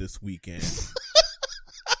bonfire this weekend.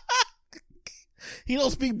 He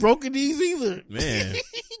don't speak Brokenese either. Man.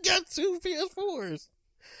 He got 2 PS4s.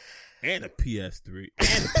 And a PS3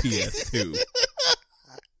 and a PS2.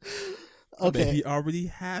 Okay. I bet he already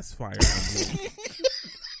has Fire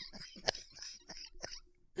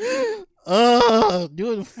Emblem.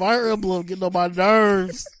 Doing Fire Emblem getting on my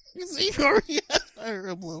nerves. You see, he already has Fire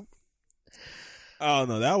Emblem. Oh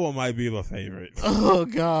no, that one might be my favorite. Oh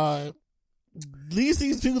God. At least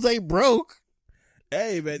these people ain't broke.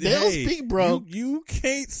 Hey man, They don't speak broke. You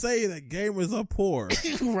can't say that gamers are poor.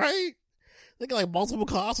 Right? They got like multiple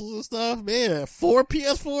consoles and stuff. Man, 4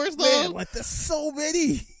 PS4s though? Man, like there's so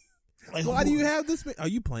many. Like, why do you have this? Are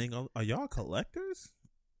you playing? Are y'all collectors?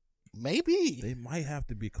 Maybe. They might have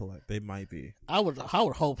to be collect. They might be. I would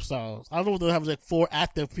hope so. I don't know if they'll have like 4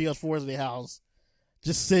 active PS4s in their house.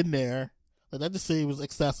 Just sitting there. Like, that just seems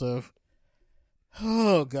excessive.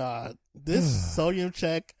 Oh God. This sodium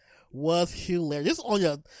check was hilarious. This is only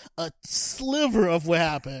a sliver of what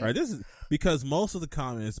happened. Right. This is because most of the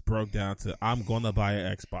comments broke down to I'm gonna buy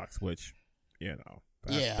an Xbox, which, you know,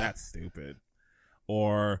 that's stupid.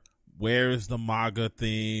 Or where's the MAGA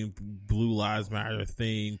theme, Blue Lives Matter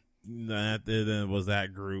theme? That then was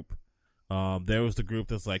that group. There was the group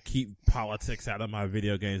that's like keep politics out of my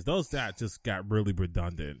video games. That just got really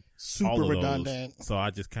redundant. Super redundant. So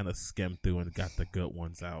I just kind of skimmed through and got the good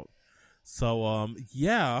ones out. So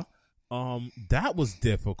that was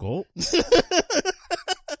difficult.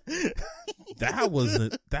 That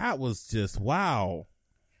was just wow.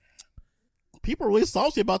 People are really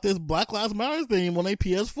salty about this Black Lives Matter theme on a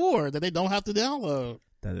PS4 that they don't have to download.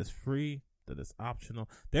 That is free. That is optional.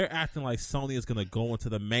 They're acting like Sony is going to go into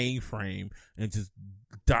the mainframe and just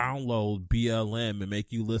download BLM and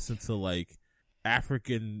make you listen to like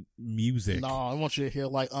African music. No, I want you to hear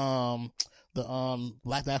like the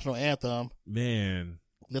Black National Anthem. Man,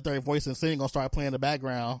 Let Their Voice and Sing gonna start playing in the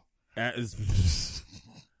background. It's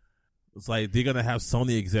like they're gonna have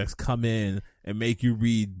Sony execs come in and make you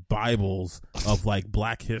read Bibles of like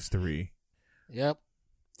Black history. Yep.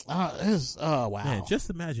 Oh wow. Man, just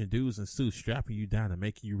imagine dudes in suits strapping you down and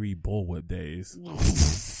making you read Bullwhip Days.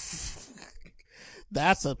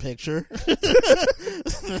 That's a picture.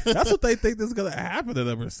 That's what they think is going to happen to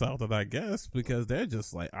them or something, I guess, because they're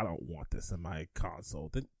just like, I don't want this in my console.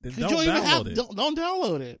 Then don't download it. Don't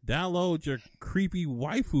download it. Download your creepy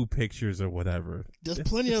waifu pictures or whatever. There's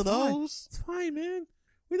plenty of those. It's fine, man.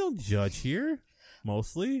 We don't judge here,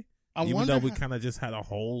 mostly. Even though we kind of just had a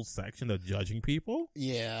whole section of judging people.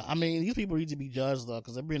 Yeah, I mean, these people need to be judged, though,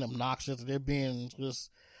 because they're being obnoxious. They're being just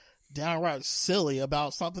downright silly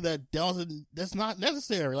about something that's not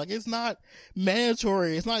necessary. Like, it's not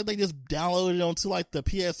mandatory. It's not like they just download it onto like the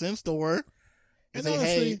PSN store and say,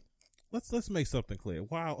 honestly, hey, let's make something clear.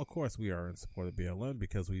 While of course we are in support of BLM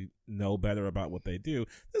because we know better about what they do,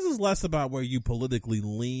 this is less about where you politically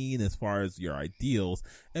lean as far as your ideals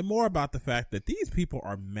and more about the fact that these people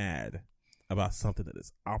are mad about something that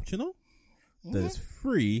is optional, that is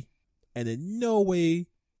free, and in no way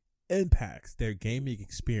impacts their gaming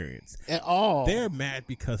experience at all. They're mad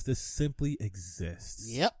because this simply exists.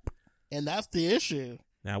 Yep. And that's the issue.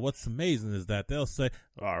 Now, what's amazing is that they'll say,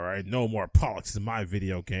 all right, no more politics in my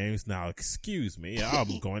video games. Now, excuse me,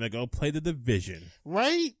 I'm going to go play The Division.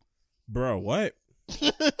 Right? Bro, what?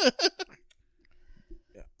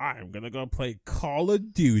 I'm going to go play Call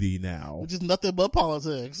of Duty now. Which is nothing but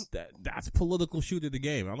politics. That's political shooter the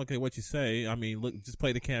game. I don't care what you say. I mean, look, just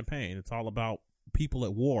play the campaign. It's all about people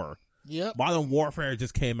at war. Yep. Modern Warfare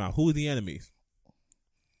just came out. Who are the enemies?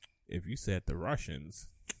 If you said the Russians,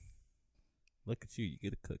 look at you. You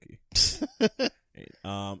get a cookie.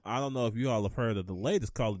 I don't know if you all have heard of the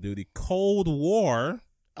latest Call of Duty, Cold War.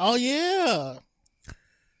 Oh, yeah.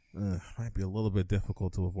 Might be a little bit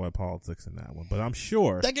difficult to avoid politics in that one, but I'm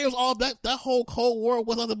sure that game's all that whole Cold War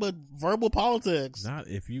was nothing but verbal politics. Not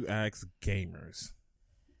if you ask gamers,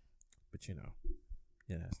 but you know,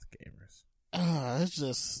 yeah, that's the gamers.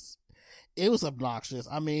 It was obnoxious.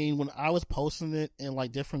 I mean, when I was posting it in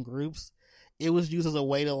like different groups, it was used as a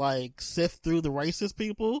way to like sift through the racist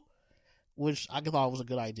people, which I thought was a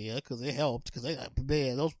good idea because it helped. Because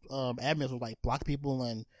those admins would like block people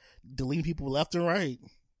and deleting people left and right.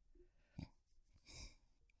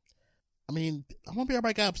 I mean, I wonder if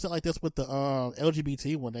everybody got upset like this with the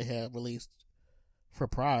LGBT one they had released for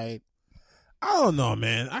Pride. I don't know,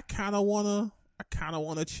 man. I kind of wanna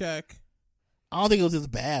check. I don't think it was as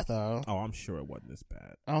bad though. Oh, I'm sure it wasn't as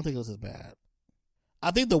bad. I don't think it was as bad.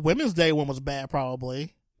 I think the Women's Day one was bad,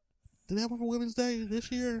 probably. Did they have one for Women's Day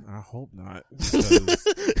this year? I hope not. Because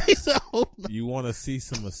He said, I hope not. you want to see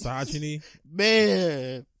some misogyny?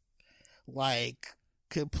 Man, like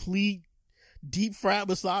complete deep fried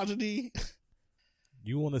misogyny.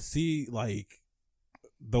 You want to see like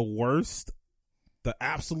the worst, the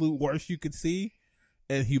absolute worst you could see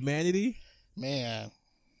in humanity? Man,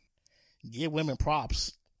 give women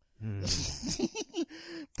props.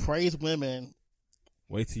 Praise women.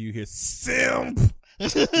 Wait till you hear simp.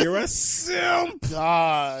 You're a simp.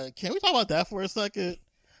 God, can we talk about that for a second?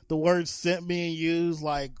 The word simp being used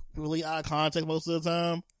like really out of context most of the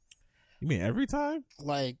time. You mean every time?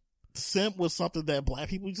 Like, simp was something that black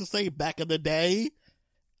people used to say back in the day.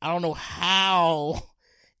 I don't know how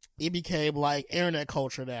it became like internet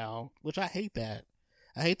culture now, which I hate that.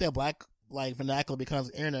 I hate that black like vernacular becomes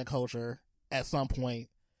internet culture at some point.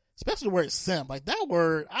 Especially the word simp. Like that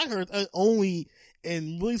word, I heard only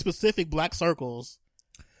in really specific black circles.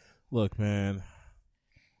 Look, man,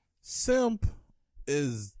 simp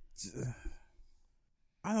is,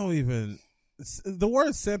 I don't even, the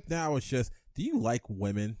word simp now is just, do you like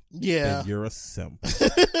women? Yeah. Then you're a simp.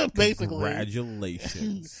 Basically.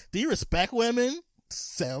 Congratulations. Do you respect women?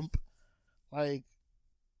 Simp. Like,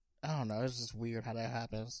 I don't know. It's just weird how that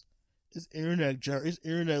happens. It's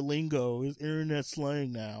internet lingo. It's internet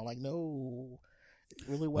slang now. Like, no. It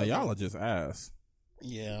really Like, wasn't. y'all are just ass.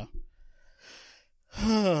 Yeah.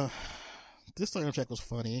 This soundtrack was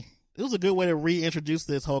funny. It was a good way to reintroduce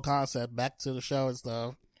this whole concept back to the show and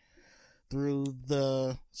stuff through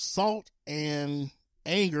the salt and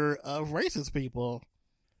anger of racist people.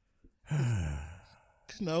 You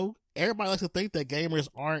know, everybody likes to think that gamers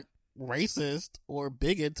aren't racist or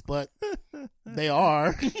bigots, but they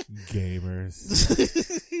are.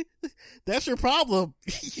 Gamers. That's your problem.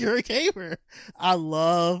 You're a gamer. I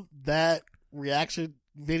love that reaction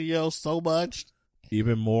video so much.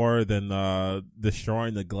 Even more than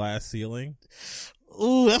destroying the glass ceiling.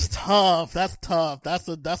 Ooh, that's tough. That's tough. That's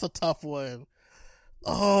a tough one.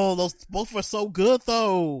 Oh, those both were so good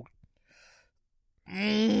though. Why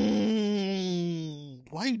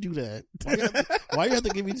you do that? Why you have to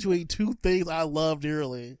give me two things I love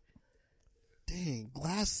dearly? Dang,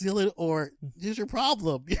 glass ceiling or here's your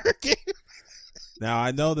problem. You're a gamer. Now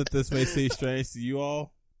I know that this may seem strange to you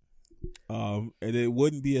all. And it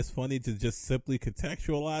wouldn't be as funny to just simply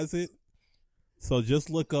contextualize it. So just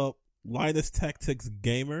look up Linus Tech Tips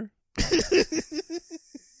Gamer.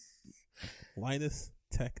 Linus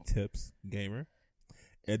Tech Tips Gamer.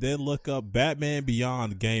 And then look up Batman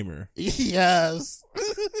Beyond Gamer. Yes.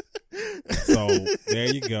 So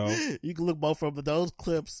there you go. You can look both of them. Those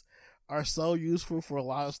clips are so useful for a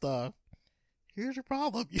lot of stuff. Here's your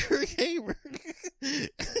problem. You're a gamer.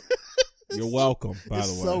 You're welcome, by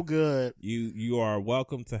the way. So good. You are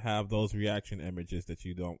welcome to have those reaction images that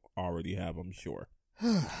you don't already have, I'm sure.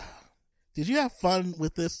 Did you have fun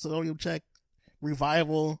with this Sodium Check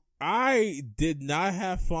revival? I did not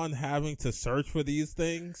have fun having to search for these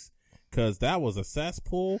things because that was a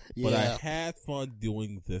cesspool, but I had fun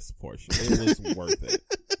doing this portion. It was worth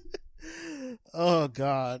it. Oh,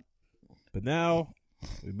 God. But now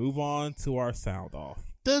we move on to our sound off.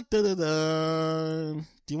 Dun, dun, dun, dun.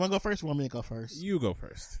 Do you want to go first or want me to go first? You go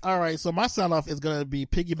first. All right, so my sound off is going to be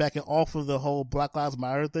piggybacking off of the whole Black Lives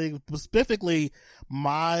Matter thing, specifically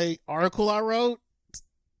my article I wrote,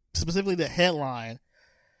 specifically the headline,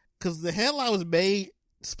 because the headline was made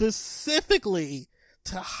specifically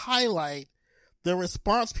to highlight the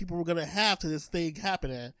response people were going to have to this thing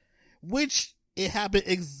happening, which it happened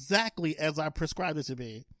exactly as I prescribed it to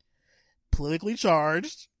be. Politically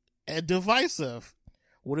charged and divisive.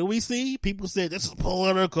 What do we see? People said, this is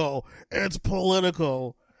political. It's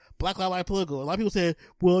political. Black Lives Matter political. A lot of people said,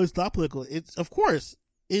 well, it's not political. It's, of course,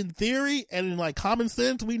 in theory and in like common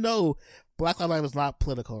sense, we know Black Lives Matter is not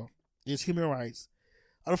political. It's human rights.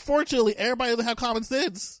 Unfortunately, everybody doesn't have common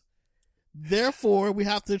sense. Therefore, we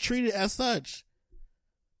have to treat it as such.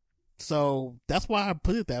 So that's why I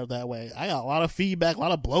put it that way. I got a lot of feedback, a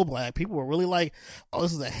lot of blowback. People were really like, oh,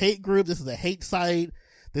 this is a hate group. This is a hate site.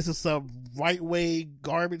 This is some right-way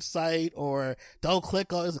garbage site, or don't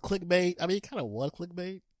click on it's a clickbait. I mean, it kind of was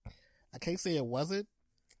clickbait. I can't say it wasn't.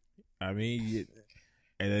 I mean,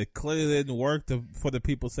 and it clearly didn't work for the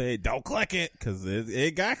people saying, don't click it, because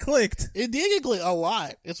it got clicked. It did get clicked a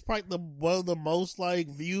lot. It's probably one of the most like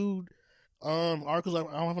viewed articles I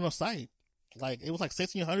don't have on the site. Like, it was like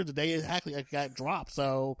 1,600 the day it actually got dropped.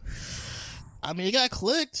 So, I mean, it got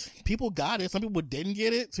clicked. People got it. Some people didn't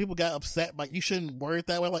get it. Some people got upset. Like, you shouldn't word it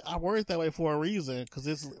that way. Like, I word it that way for a reason. Because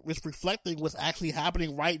it's reflecting what's actually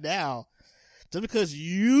happening right now. Just because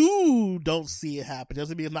you don't see it happen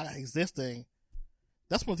doesn't mean it's not existing.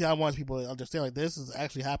 That's one thing I want people to understand. Like, this is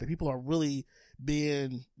actually happening. People are really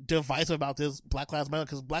being divisive about this Black Lives Matter.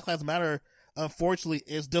 Because Black Lives Matter, unfortunately,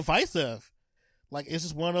 is divisive. Like, it's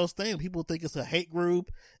just one of those things. People think it's a hate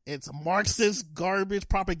group. It's Marxist garbage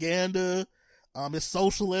propaganda. It's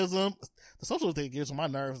socialism. The socialism thing gets on my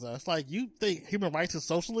nerves, though. It's like, you think human rights is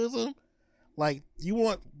socialism? Like, we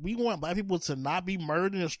want black people to not be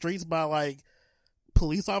murdered in the streets by, like,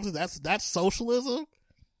 police officers? That's socialism?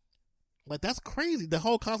 Like, that's crazy. The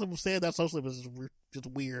whole concept of saying that socialism is just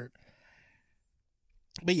weird.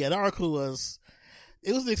 But yeah, the article was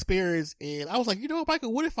an experience, and I was like, you know,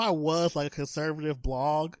 Michael, what if I was like a conservative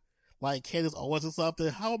blog, like Candace Owens or something?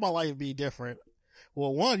 How would my life be different?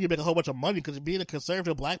 Well, one, you make a whole bunch of money because being a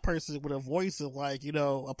conservative black person with a voice and, like, you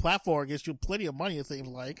know, a platform gets you plenty of money, it seems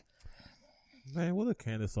like. Man, what if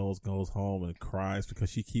Candace Owens goes home and cries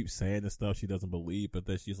because she keeps saying the stuff she doesn't believe, but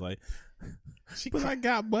then she's like, but I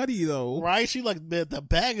got money though. Right? She like, the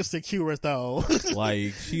bag is secure though.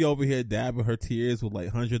 Like, she over here dabbing her tears with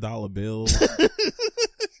like $100 bills.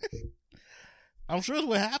 I'm sure that's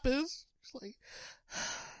what happens. It's like,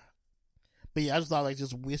 but yeah, I just thought, like,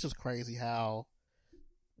 it's just crazy how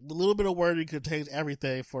a little bit of wording could change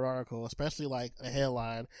everything for an article, especially like a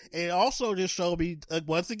headline. And it also just showed me,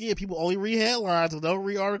 once again, people only read headlines and don't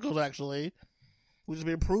read articles, actually, which has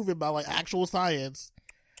been proven by like actual science.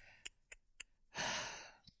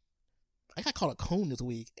 I got called a coon this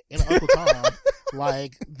week in Uncle Tom.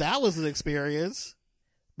 Like, that was an experience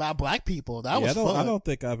by black people. That was fun. I don't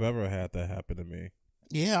think I've ever had that happen to me.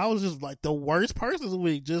 Yeah, I was just like the worst person this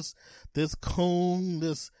week. Just this coon,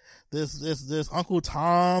 this Uncle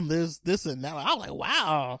Tom, this and that. I was like,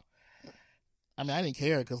 wow. I mean, I didn't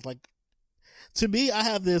care because, like, to me, I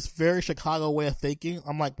have this very Chicago way of thinking.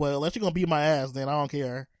 I'm like, well, unless you're gonna beat my ass, then I don't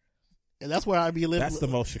care. And that's where I be living. That's the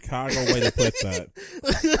most Chicago way to put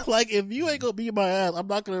that. Like, if you ain't gonna beat my ass, I'm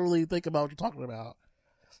not gonna really think about what you're talking about.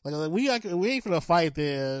 Like we ain't finna fight.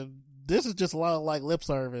 Then this is just a lot of like lip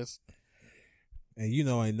service. And you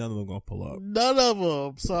know, ain't none of them gonna pull up. None of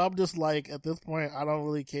them. So I'm just like, at this point, I don't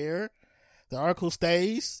really care. The article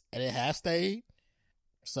stays, and it has stayed.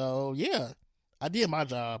 So yeah, I did my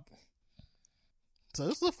job. So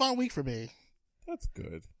this is a fun week for me. That's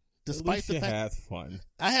good. Despite the fact you had fun.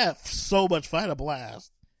 I had so much fun. I had a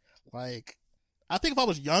blast. Like, I think if I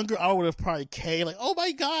was younger, I would have probably caved. Like, oh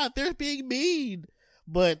my god, they're being mean.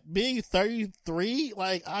 But being 33,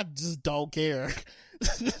 like, I just don't care.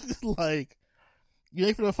 Like, you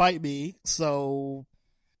ain't finna fight me, so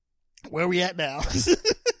where we at now?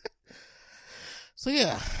 So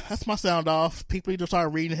yeah, that's my sound off. People need to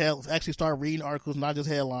start reading articles, not just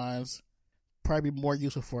headlines. Probably be more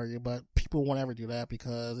useful for you, but people won't ever do that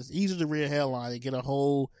because it's easier to read a headline and get a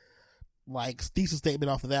whole, like, thesis statement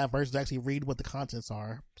off of that versus actually read what the contents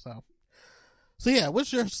are. So yeah,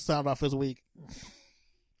 what's your sound off this week?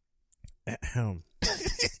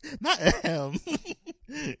 Not ahem.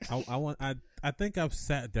 I think I've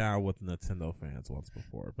sat down with Nintendo fans once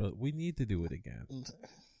before, but we need to do it again.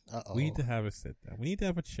 Uh-oh. We need to have a sit down. We need to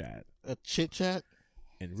have a chat. A chit chat?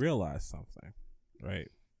 And realize something,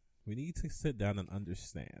 right? We need to sit down and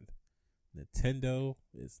understand Nintendo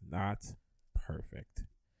is not perfect.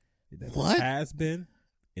 It never has been.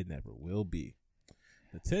 It never will be.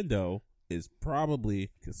 Nintendo is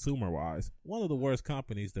probably, consumer-wise, one of the worst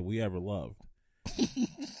companies that we ever loved.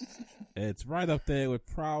 It's right up there with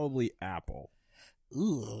probably Apple.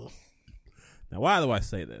 Ooh. Now, why do I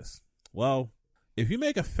say this? Well, if you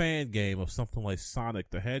make a fan game of something like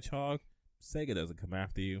Sonic the Hedgehog, Sega doesn't come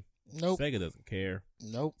after you. Nope. Sega doesn't care.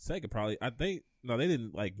 Nope. Sega probably, they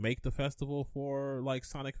didn't like make the festival for like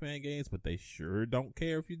Sonic fan games, but they sure don't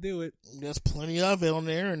care if you do it. There's plenty of it on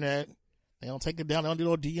the internet. They don't take it down. They don't do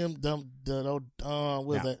no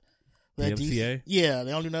DMCA? Yeah,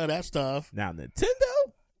 they don't do none of that stuff. Now, Nintendo?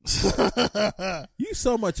 You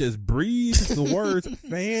so much as breathe the words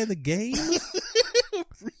fan the game,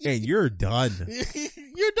 and you're done.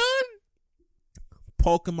 You're done?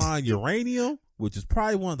 Pokemon Uranium, which is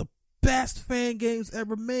probably one of the best fan games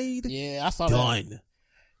ever made. Yeah, I saw that. Done.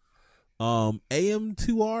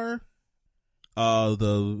 AM2R,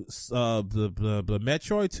 the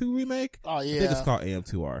Metroid 2 remake. Oh yeah, I think it's called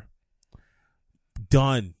AM2R.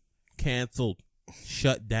 Done. Canceled.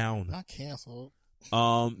 Shut down. Not canceled.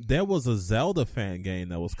 There was a Zelda fan game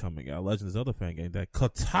that was coming out, Legend of Zelda fan game that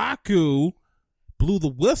Kotaku blew the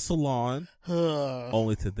whistle on,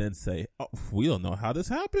 only to then say, "Oh, we don't know how this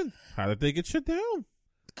happened. How did they get shut down?"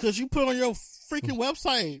 Because you put it on your freaking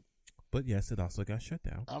website. But yes, it also got shut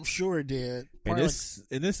down. I'm sure it did. And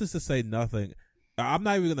this is to say nothing. I'm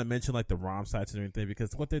not even going to mention like the ROM sites and everything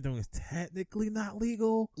because what they're doing is technically not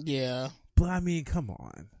legal. Yeah. But I mean, come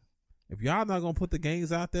on. If y'all not going to put the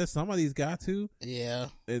games out there, somebody's got to. Yeah.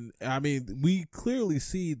 And I mean, we clearly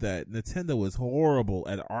see that Nintendo is horrible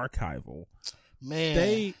at archival. Man.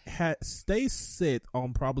 They sit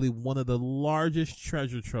on probably one of the largest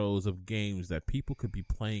treasure troves of games that people could be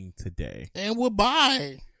playing today. And would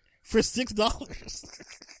buy for $6.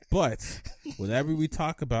 But whenever we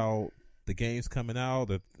talk about the games coming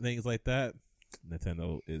out or things like that,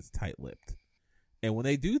 Nintendo is tight-lipped. And when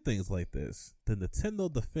they do things like this, the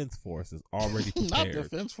Nintendo Defense Force is already prepared. Not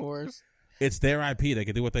Defense Force. It's their IP. They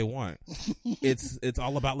can do what they want. It's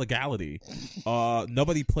all about legality.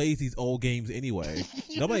 Nobody plays these old games anyway.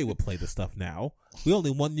 Nobody would play this stuff now. We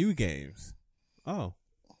only want new games. Oh,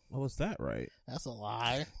 well, was that right? That's a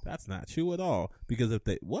lie. That's not true at all. Because if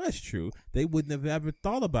it was true, they wouldn't have ever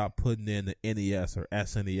thought about putting in the NES or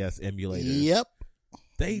SNES emulators. Yep.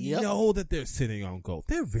 They know that they're sitting on gold.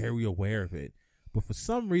 They're very aware of it. But for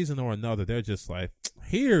some reason or another, they're just like,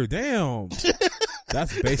 here, damn.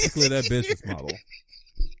 That's basically their business model.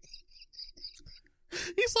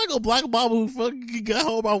 He's like a black mama who fucking got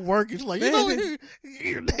home about work. It's like, man,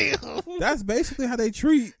 here, damn. That's basically how they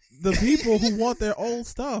treat the people who want their old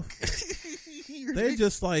stuff. They're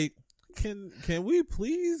just like, can we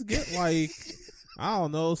please get like, I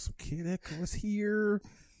don't know, some Kid Icarus here,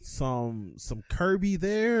 some Kirby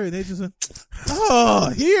there, and they just like, oh,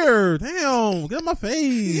 here, damn, get in my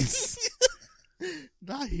face.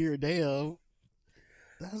 Not here, damn.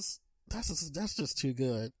 That's just too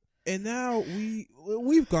good. And now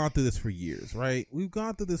we've gone through this for years, right? We've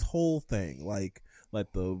gone through this whole thing, like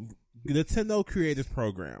the Nintendo Creators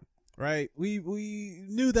Program, right? We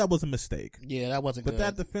knew that was a mistake. Yeah, that wasn't good. But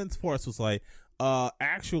that Defense Force was like,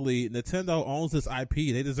 actually, Nintendo owns this IP.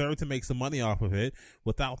 They deserve to make some money off of it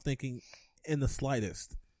without thinking in the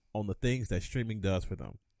slightest on the things that streaming does for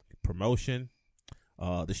them. Promotion.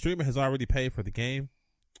 The streamer has already paid for the game.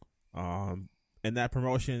 And that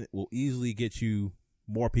promotion will easily get you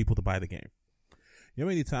more people to buy the game. You know how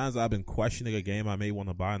many times I've been questioning a game I may want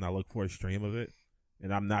to buy and I look for a stream of it?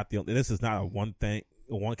 And I'm not this is not a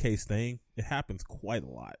one case thing. It happens quite a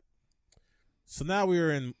lot. So now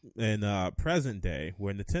we're in present day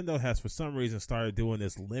where Nintendo has for some reason started doing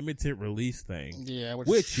this limited release thing. Yeah,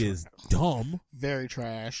 which is dumb. Very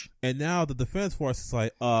trash. And now the Defense Force is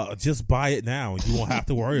like, just buy it now and you won't have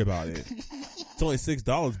to worry about it. It's only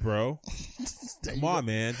 $6, bro. Come on,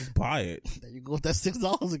 man. Just buy it. There you go with that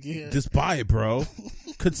 $6 again. Just buy it, bro.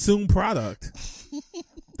 Consume product.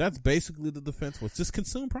 That's basically the Defense Force. Just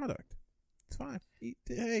consume product. It's fine.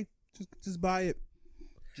 Hey, just buy it.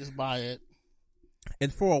 Just buy it.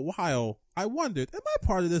 And for a while, I wondered, am I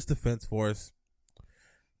part of this Defense Force?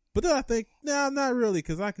 But then I think, no, not really,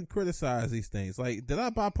 because I can criticize these things. Like, did I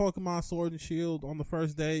buy Pokemon Sword and Shield on the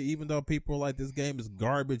first day, even though people were like, this game is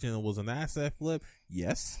garbage and it was an asset flip?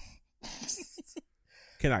 Yes.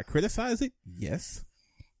 Can I criticize it? Yes.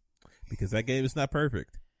 Because that game is not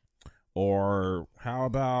perfect. Or how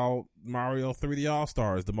about Mario 3D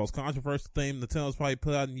All-Stars, the most controversial thing Nintendo's probably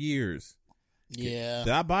put out in years? Yeah.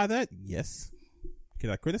 Did I buy that? Yes. Can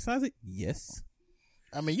I criticize it? Yes.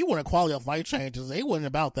 I mean, you want a quality of life changes. They wasn't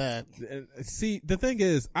about that. See, the thing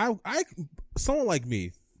is, I someone like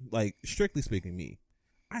me, like strictly speaking me,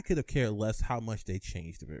 I could have cared less how much they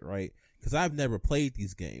changed of it, right? Because I've never played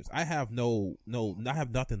these games. I have I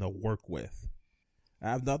have nothing to work with. I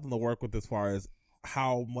have nothing to work with as far as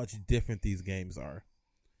how much different these games are.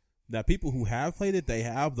 Now, people who have played it, they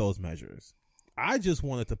have those measures. I just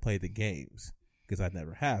wanted to play the games because I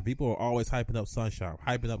never have. People are always hyping up Sunshine,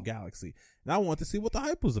 hyping up Galaxy, and I wanted to see what the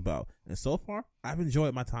hype was about. And so far, I've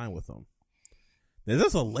enjoyed my time with them. Now, is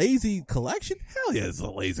this a lazy collection? Hell yeah, it's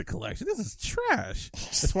a lazy collection. This is trash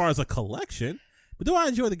as far as a collection. But do I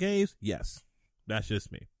enjoy the games? Yes. That's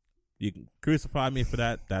just me. You can crucify me for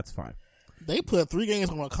that. That's fine. They put 3 games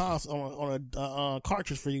on a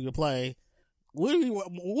cartridge for you to play.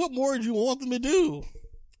 What more did you want them to do?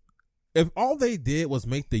 If all they did was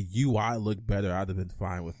make the UI look better, I'd have been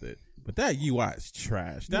fine with it. But that UI is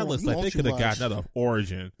trash. That looks like they could have gotten that off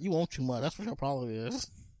Origin. You want too much. That's what your problem is.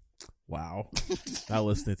 Wow. Not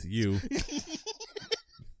listening to you.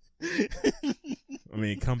 I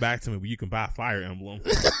mean, come back to me when you can buy Fire Emblem.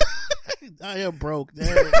 I am broke.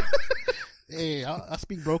 Hey, I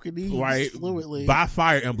speak brokenese fluently. Buy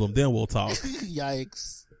Fire Emblem, then we'll talk.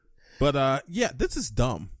 Yikes. But yeah, this is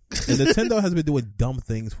dumb. And Nintendo has been doing dumb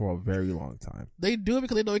things for a very long time. They do it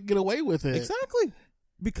because they don't get away with it. Exactly.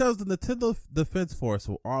 Because the Nintendo Defense Force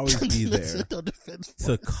will always be there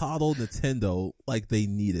to coddle Nintendo like they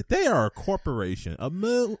need it. They are a corporation, a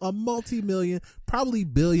multi-million, probably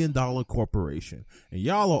billion-dollar corporation. And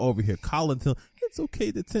y'all are over here coddling them. It's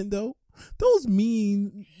okay, Nintendo. Those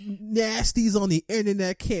mean nasties on the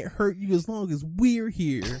internet can't hurt you as long as we're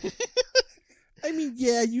here. I mean,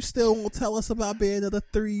 yeah, you still won't tell us about Bayonetta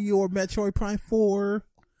 3 or Metroid Prime 4.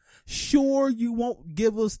 Sure, you won't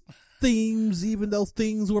give us themes, even though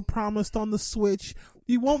things were promised on the Switch.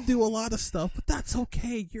 You won't do a lot of stuff, but that's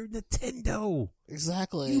okay. You're Nintendo.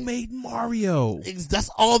 Exactly. You made Mario. That's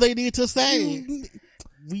all they need to say.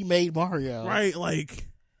 We made Mario. Right, like,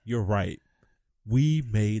 you're right. We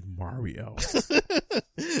made Mario.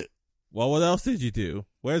 Well, what else did you do?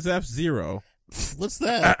 Where's F-Zero? What's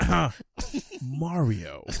that?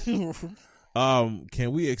 Mario.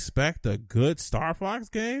 Can we expect a good Star Fox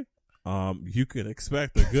game? You can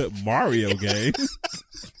expect a good Mario game.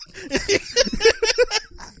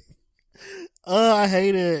 I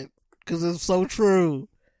hate it because it's so true.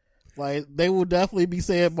 Like, they will definitely be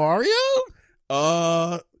saying Mario.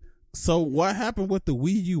 So what happened with the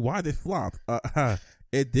Wii U? Why did it flop?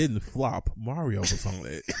 It didn't flop. Mario was on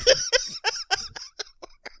it.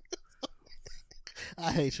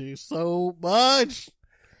 I hate you so much.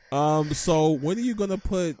 So when are you gonna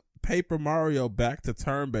put Paper Mario back to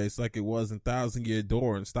turn-based like it was in Thousand Year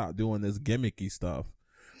Door and stop doing this gimmicky stuff?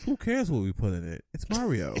 Who cares what we put in it? It's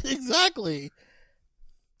Mario. Exactly.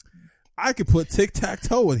 I could put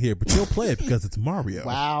Tic-Tac-Toe in here, but you'll play it because it's Mario.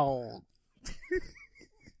 Wow.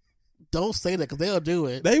 Don't say that because they'll do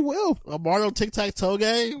it. They will. A Mario Tic-Tac-Toe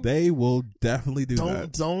game? They will definitely do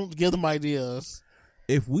that. Don't give them ideas.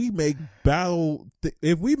 If we make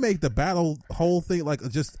the battle whole thing like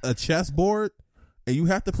just a chessboard, and you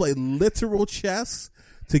have to play literal chess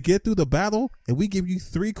to get through the battle, and we give you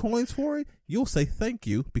 3 coins for it, you'll say thank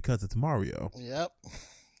you because it's Mario. Yep.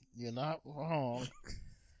 You're not wrong.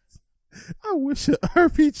 I wish an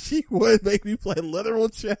RPG would make me play literal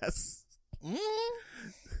chess.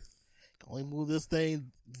 Only move this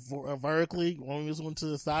thing vertically, only this one to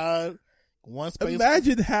the side. One space.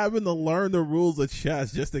 Imagine having to learn the rules of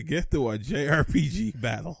chess just to get through a JRPG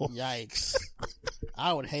battle. Yikes.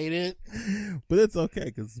 I would hate it. But it's okay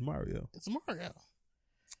because it's Mario. It's Mario.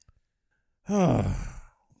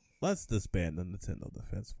 Let's disband the Nintendo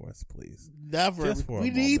Defense Force, please. Never. Just for we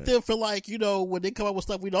a need moment. them for, like, you know, when they come up with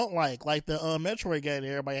stuff we don't like the Metroid game that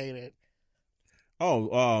everybody hated.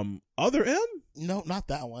 Oh, Other M? No, not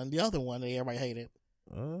that one. The other one that everybody hated.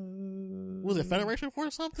 Was it Federation Force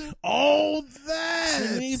or something? Oh, that!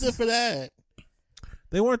 We need them for that.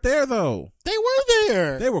 They weren't there, though. They were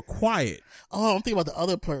there. They were quiet. Oh, I'm thinking about the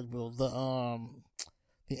other purple,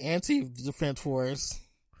 the anti-defense force.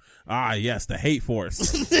 Ah, yes, the Hate Force.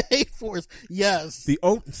 The Hate Force, yes.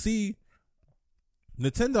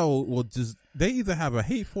 Nintendo will they either have a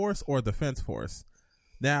Hate Force or a Defense Force.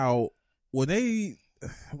 Now, what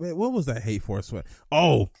was that Hate Force?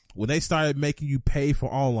 When they started making you pay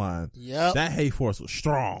for online, yep, that Hate Force was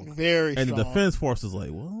strong. Very and strong. The Defense Force is like,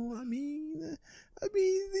 well, I mean, you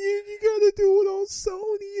gotta do it on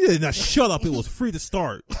Sony. Now, shut up. It was free to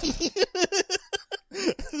start.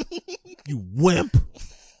 You wimp.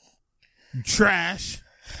 You trash.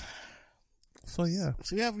 So yeah.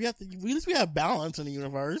 So we have balance in the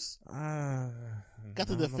universe. Got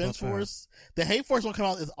the Defense Force. The Hate Force won't come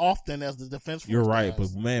out as often as the Defense Force. You're right,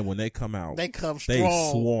 does. but man, when they come out, they come strong.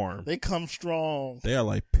 They swarm. They come strong. They are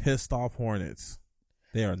like pissed off hornets.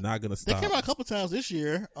 They are not going to stop. They came out a couple times this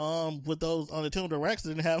year. With those on Nintendo Directs,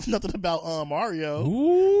 didn't have nothing about Mario.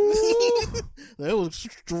 Ooh. They was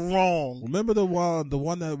strong. Remember the one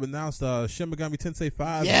that announced Shin Megami Tensei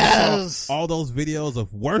 5? Yes. All those videos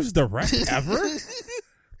of worst direct ever.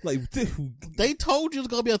 Like, dude, they told you it's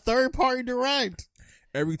gonna be a third-party direct.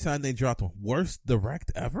 Every time they dropped a worst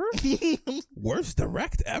direct ever? Worst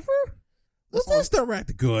direct ever? Was this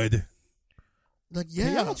direct good? Like, yeah.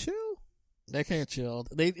 Can y'all chill? They can't chill.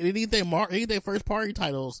 They need their first-party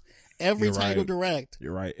titles every title direct.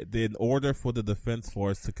 You're right. In order for the Defense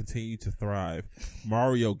Force to continue to thrive,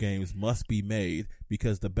 Mario games must be made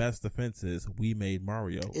because the best defense is we made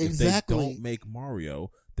Mario. Exactly. If they don't make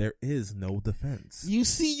Mario, there is no defense. You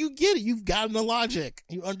see, you get it. You've gotten the logic.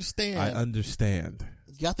 You understand. I understand.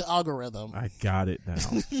 You got the algorithm. I got it now.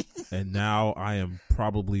 And now I am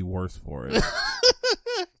probably worse for it.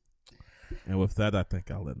 And with that, I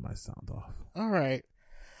think I'll let my sound off. All right.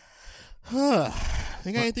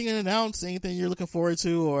 Think anything to announce? Anything you're looking forward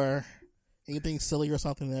to, or anything silly or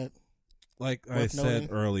something that? like I said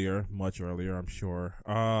earlier, much earlier, I'm sure.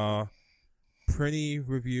 Pretty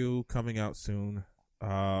review coming out soon.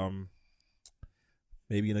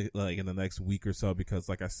 Maybe in the next week or so, because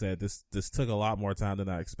like I said, this took a lot more time than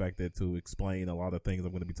I expected to explain a lot of things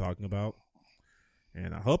I'm going to be talking about.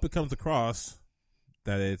 And I hope it comes across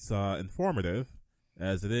that it's informative,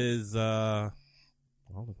 as it is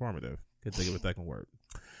informative. Can't think of a second word.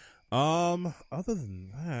 Other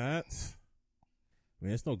than that, I mean,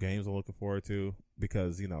 there's no games I'm looking forward to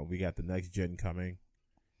because, we got the next gen coming,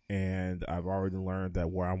 and I've already learned that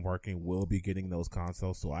where I'm working will be getting those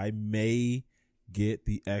consoles, so I may get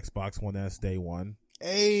the Xbox One S day one.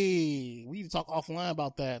 Hey, we need to talk offline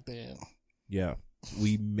about that then. Yeah,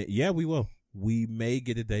 we will. We may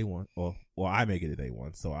get it day one, or I may get it day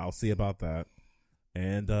one, so I'll see about that.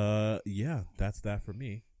 And that's that for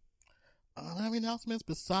me. I don't have any announcements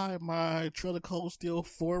beside my Trail of Cold Steel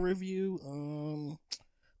 4 review. I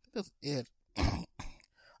think that's it. I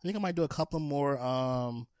think I might do a couple more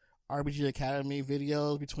RPG Academy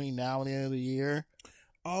videos between now and the end of the year.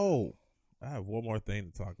 Oh, I have one more thing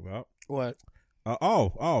to talk about. What?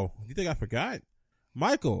 You think I forgot?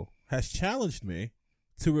 Michael has challenged me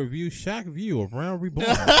to review Shaq View of Realm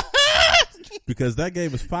Reborn. Because that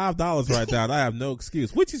game is $5 right now, and I have no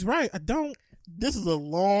excuse. Which is right. I don't. This is a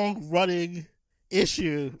long-running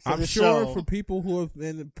issue for I'm sure for people who have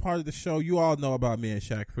been part of the show, you all know about me and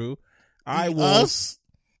Shaq Fu. Us?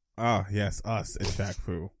 Oh, yes, us and Shaq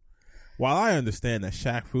Fu. While I understand that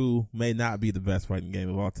Shaq Fu may not be the best fighting game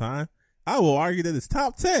of all time, I will argue that it's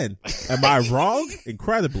top 10. Am I wrong?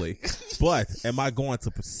 Incredibly. But am I going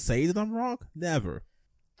to say that I'm wrong? Never.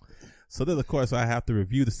 So then, of course, I have to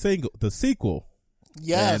review the sequel.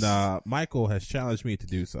 Yes. And Michael has challenged me to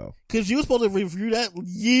do so. Because you were supposed to review that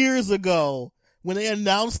years ago when they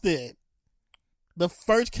announced it. The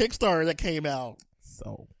first Kickstarter that came out.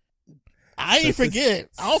 So I ain't forget.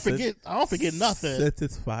 I don't forget nothing. Since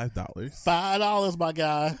it's $5. $5, my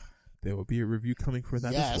guy. There will be a review coming for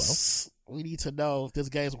that as well. We need to know if this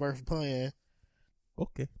game's worth playing.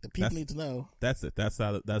 Okay. The people need to know. That's it. That's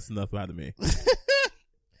enough out of me.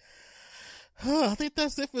 I think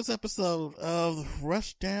that's it for this episode of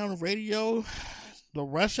Rushdown Radio, the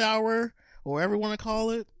Rush Hour, or whatever you want to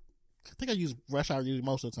call it. I think I use Rush Hour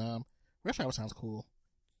most of the time. Rush Hour sounds cool.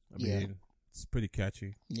 I mean, it's pretty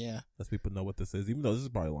catchy. Yeah. Lets people know what this is, even though this is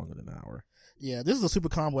probably longer than an hour. Yeah, this is a super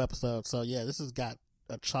combo episode, so yeah, this has got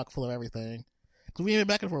a chock full of everything. Because we ain't been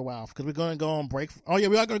back in for a while, because we're going to go on break. Oh yeah,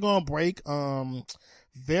 we are going to go on break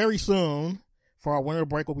very soon. For our winter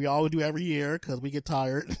break, what we always do every year, because we get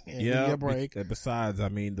tired and we get a break. Besides, I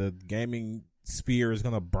mean, the gaming sphere is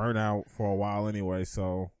going to burn out for a while anyway,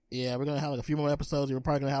 so. Yeah, we're going to have like a few more episodes. We're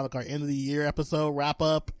probably going to have like our end of the year episode wrap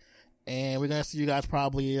up, and we're going to see you guys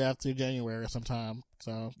probably after January sometime.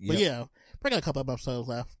 So, But yeah, we got a couple of episodes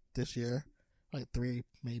left this year. Like 3,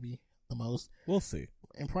 maybe, the most. We'll see.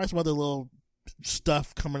 And probably some other little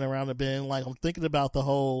stuff coming around the bin. Like, I'm thinking about the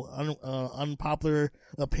whole unpopular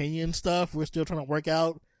opinion stuff. We're still trying to work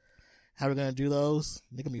out how we're going to do those.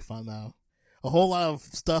 They're going to be fun now. A whole lot of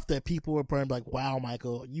stuff that people are probably like, wow,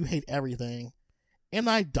 Michael, you hate everything. And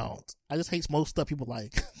I don't. I just hate most stuff people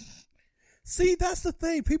like. See, that's the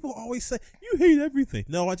thing. People always say, you hate everything.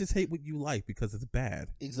 No, I just hate what you like because it's bad.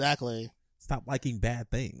 Exactly. Stop liking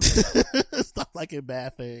bad things. Stop liking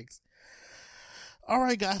bad things. All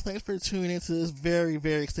right, guys, thanks for tuning into this very,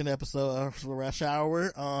 very extended episode of Rush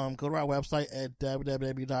Hour. Go to our website at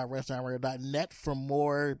www.rushhour.net for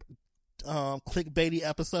more clickbaity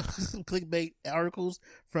episodes, clickbait articles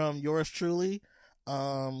from yours truly.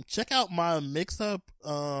 Check out my mix-up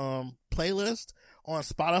playlist on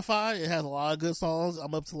Spotify. It has a lot of good songs.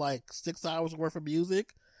 I'm up to like 6 hours worth of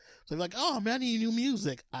music. So you're like, oh man, I need new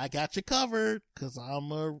music. I got you covered because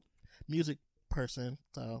I'm a music person.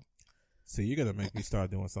 So. See, you're gonna make me start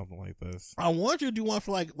doing something like this. I want you to do one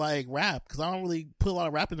for like rap, because I don't really put a lot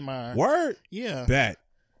of rap into mine. Word? Yeah. Bet.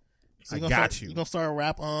 So I got you. You gonna start a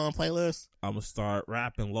rap playlist? I'm gonna start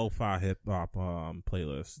rap and lo-fi hip hop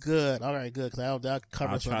playlist. Good. All right, good. Because I'll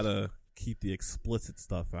cover. I'll try to keep the explicit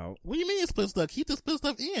stuff out. What do you mean explicit stuff? Keep the explicit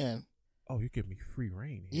stuff in. Oh, you give me free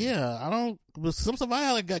reign here. Yeah, I don't. But some stuff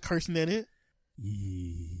I like got cursing in it.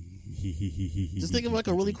 Just think of like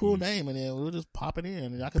a really cool name, and then we'll just pop it in,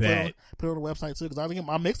 and I can put it on the website too. Because I think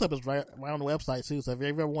my mix-up is right on the website too. So if you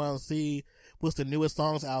ever want to see what's the newest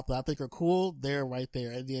songs out that I think are cool, they're right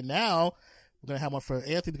there. And then now we're gonna have one for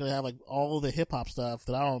Anthony's gonna have like all the hip hop stuff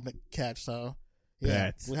that I don't catch. So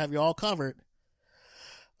yeah, we'll have you all covered.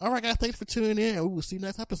 All right, guys, thanks for tuning in, and we will see you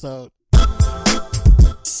next episode.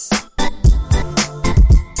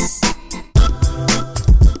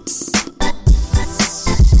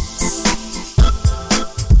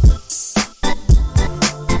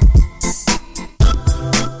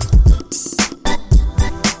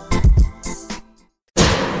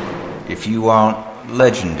 If you want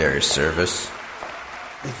legendary service,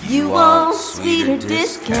 if you want sweeter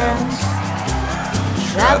discounts,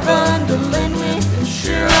 try bundling with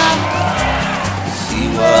insurance. See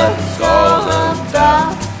what it's all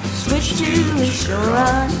about. Switch to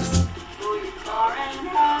insurance.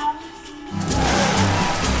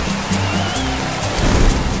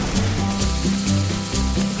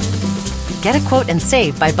 Get a quote and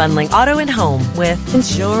save by bundling auto and home with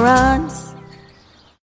insurance.